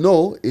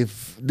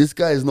 if this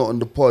guy is not on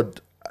the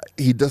pod,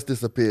 he just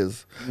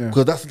disappears,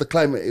 because that's the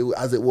climate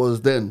as it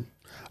was then.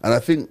 And I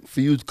think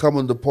for you to come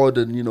on the pod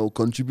and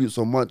contribute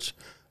so much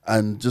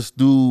and just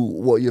do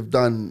what you've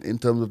done in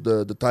terms of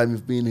the time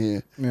you've been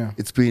here,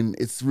 it's been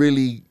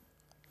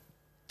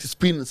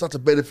such a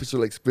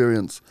beneficial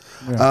experience.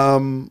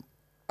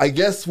 I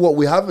guess what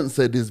we haven't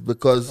said is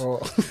because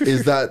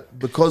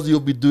you'll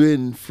be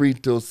doing 3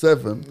 till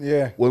 7.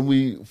 Yeah. When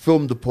we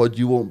film the pod,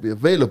 you won't be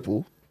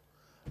available.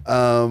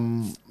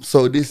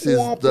 So this is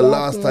the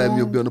last time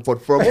you'll be on the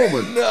pod for a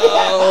moment.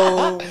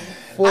 No.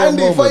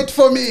 Andy, fight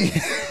for me.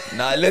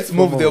 Nah, let's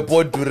move the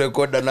pod to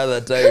record another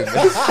time.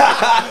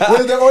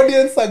 Will the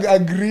audience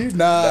agree?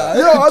 Nah,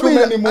 Yeah, too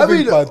many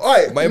moving parts. all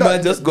right, My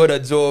man just got a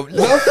job.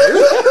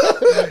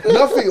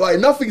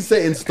 nothing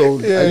set in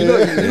stone. And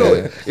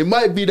it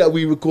might be that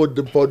we record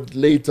the pod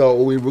later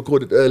or we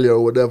record it earlier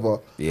or whatever.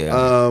 Yeah.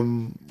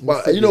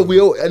 But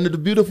the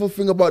beautiful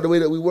thing about the way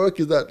that we work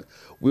is that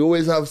we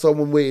always have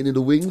someone waiting in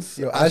the wings.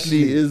 Yo,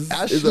 Ashley is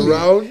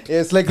around.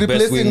 Yeah, it's like Best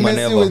replacing wingman Messi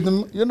ever. with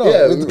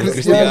with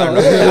Cristiano.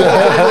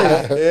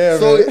 Cristiano.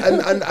 So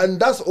and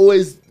that's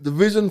always the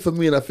vision for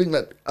me, and I think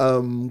that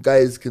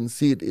guys can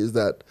see it, is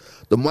that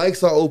the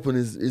mics are open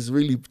is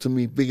really, to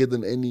me, bigger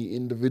than any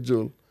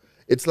individual.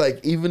 It's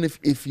like, even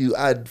if you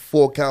add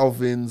 4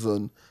 Calvins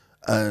and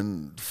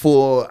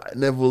 4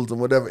 Nevilles and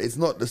whatever, it's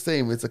not the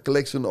same. It's a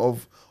collection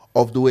of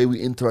the way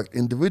we interact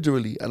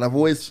individually. And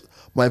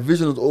my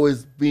vision has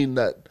always been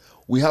that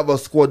we have a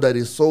squad that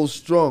is so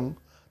strong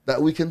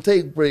that we can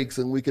take breaks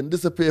and we can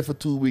disappear for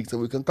 2 weeks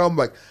and we can come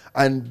back.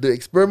 And the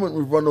experiment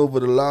we've run over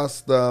the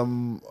last,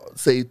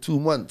 say, 2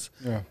 months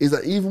is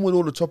that even with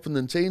all the chopping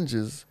and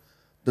changes,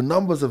 the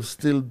numbers have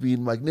still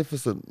been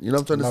magnificent. You know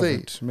what I'm trying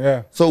to say?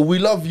 Yeah. So we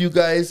love you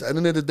guys. At the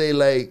end of the day,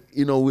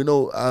 we know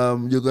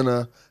you're going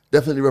to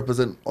definitely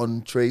represent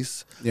on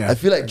Trace. Yeah. I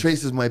feel like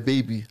Trace is my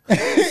baby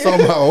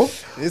somehow.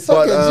 It's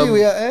okay, G,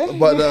 we are,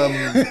 But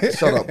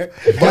shut up.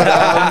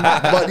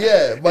 But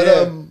yeah,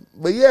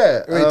 Wait,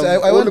 I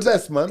all want the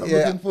best, man. I'm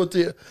yeah. looking forward to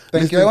it.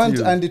 Thank you. I want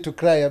Andy to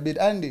cry a bit.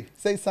 Andy,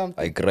 say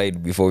something. I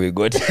cried before we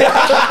got.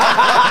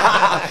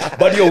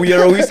 But we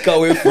are a whisk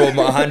away from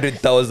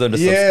 100,000 subscribers.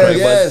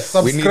 Yes,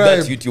 we need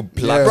that subscribe. YouTube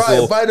plug. Yes.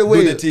 So by the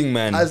way, do the thing,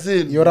 man. as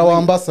in, You're our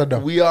ambassador.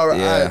 We are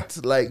Yeah.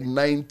 at like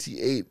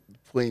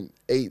 98.8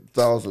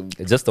 thousand.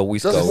 It's just a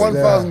whisk Just away.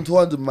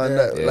 1,200, man.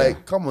 Yeah.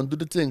 Like, come on, do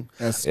the thing.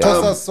 Yes. Yeah.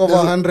 Toss us over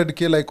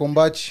 100K like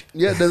Ombachi.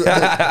 Yeah, there's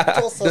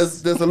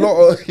a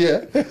lot of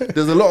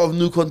there's a lot of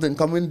new content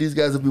coming. These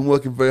guys have been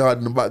working very hard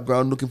in the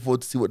background. Looking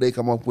forward to see what they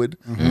come up with,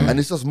 and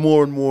it's just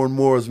more and more and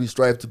more as we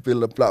strive to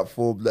build a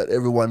platform that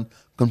everyone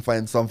can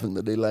find something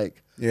that they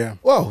like. Yeah.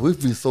 Wow,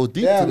 we've been so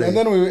deep Yeah, today. and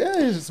then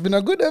it's been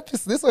a good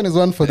episode. This one is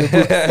one for the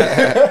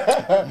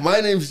book. My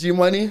name's G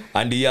Money.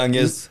 Andy Young,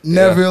 yes.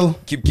 Neville.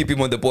 Yeah. Keep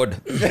him on the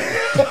pod. Big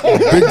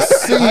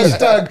C.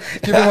 Hashtag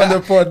keep him on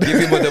the pod. Keep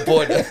him on the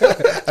pod.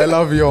 I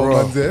love you all,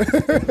 man.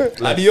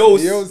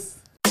 Adios. Adios.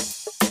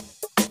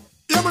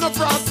 Yeah, man, a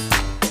frost,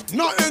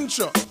 not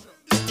intro.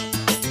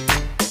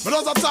 But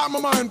that's a time my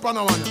mind,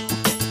 Panawana.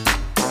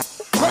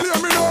 Well, you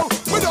me know,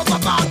 we just a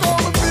talk how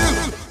me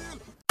feel.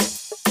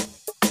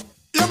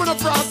 Yeah, man, a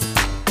frost,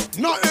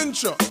 not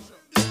intro.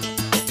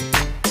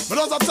 But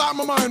that's a time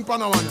my mind,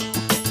 Panawana.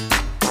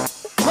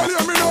 Well, you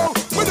me know,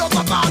 we just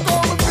a talk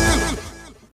how me feel.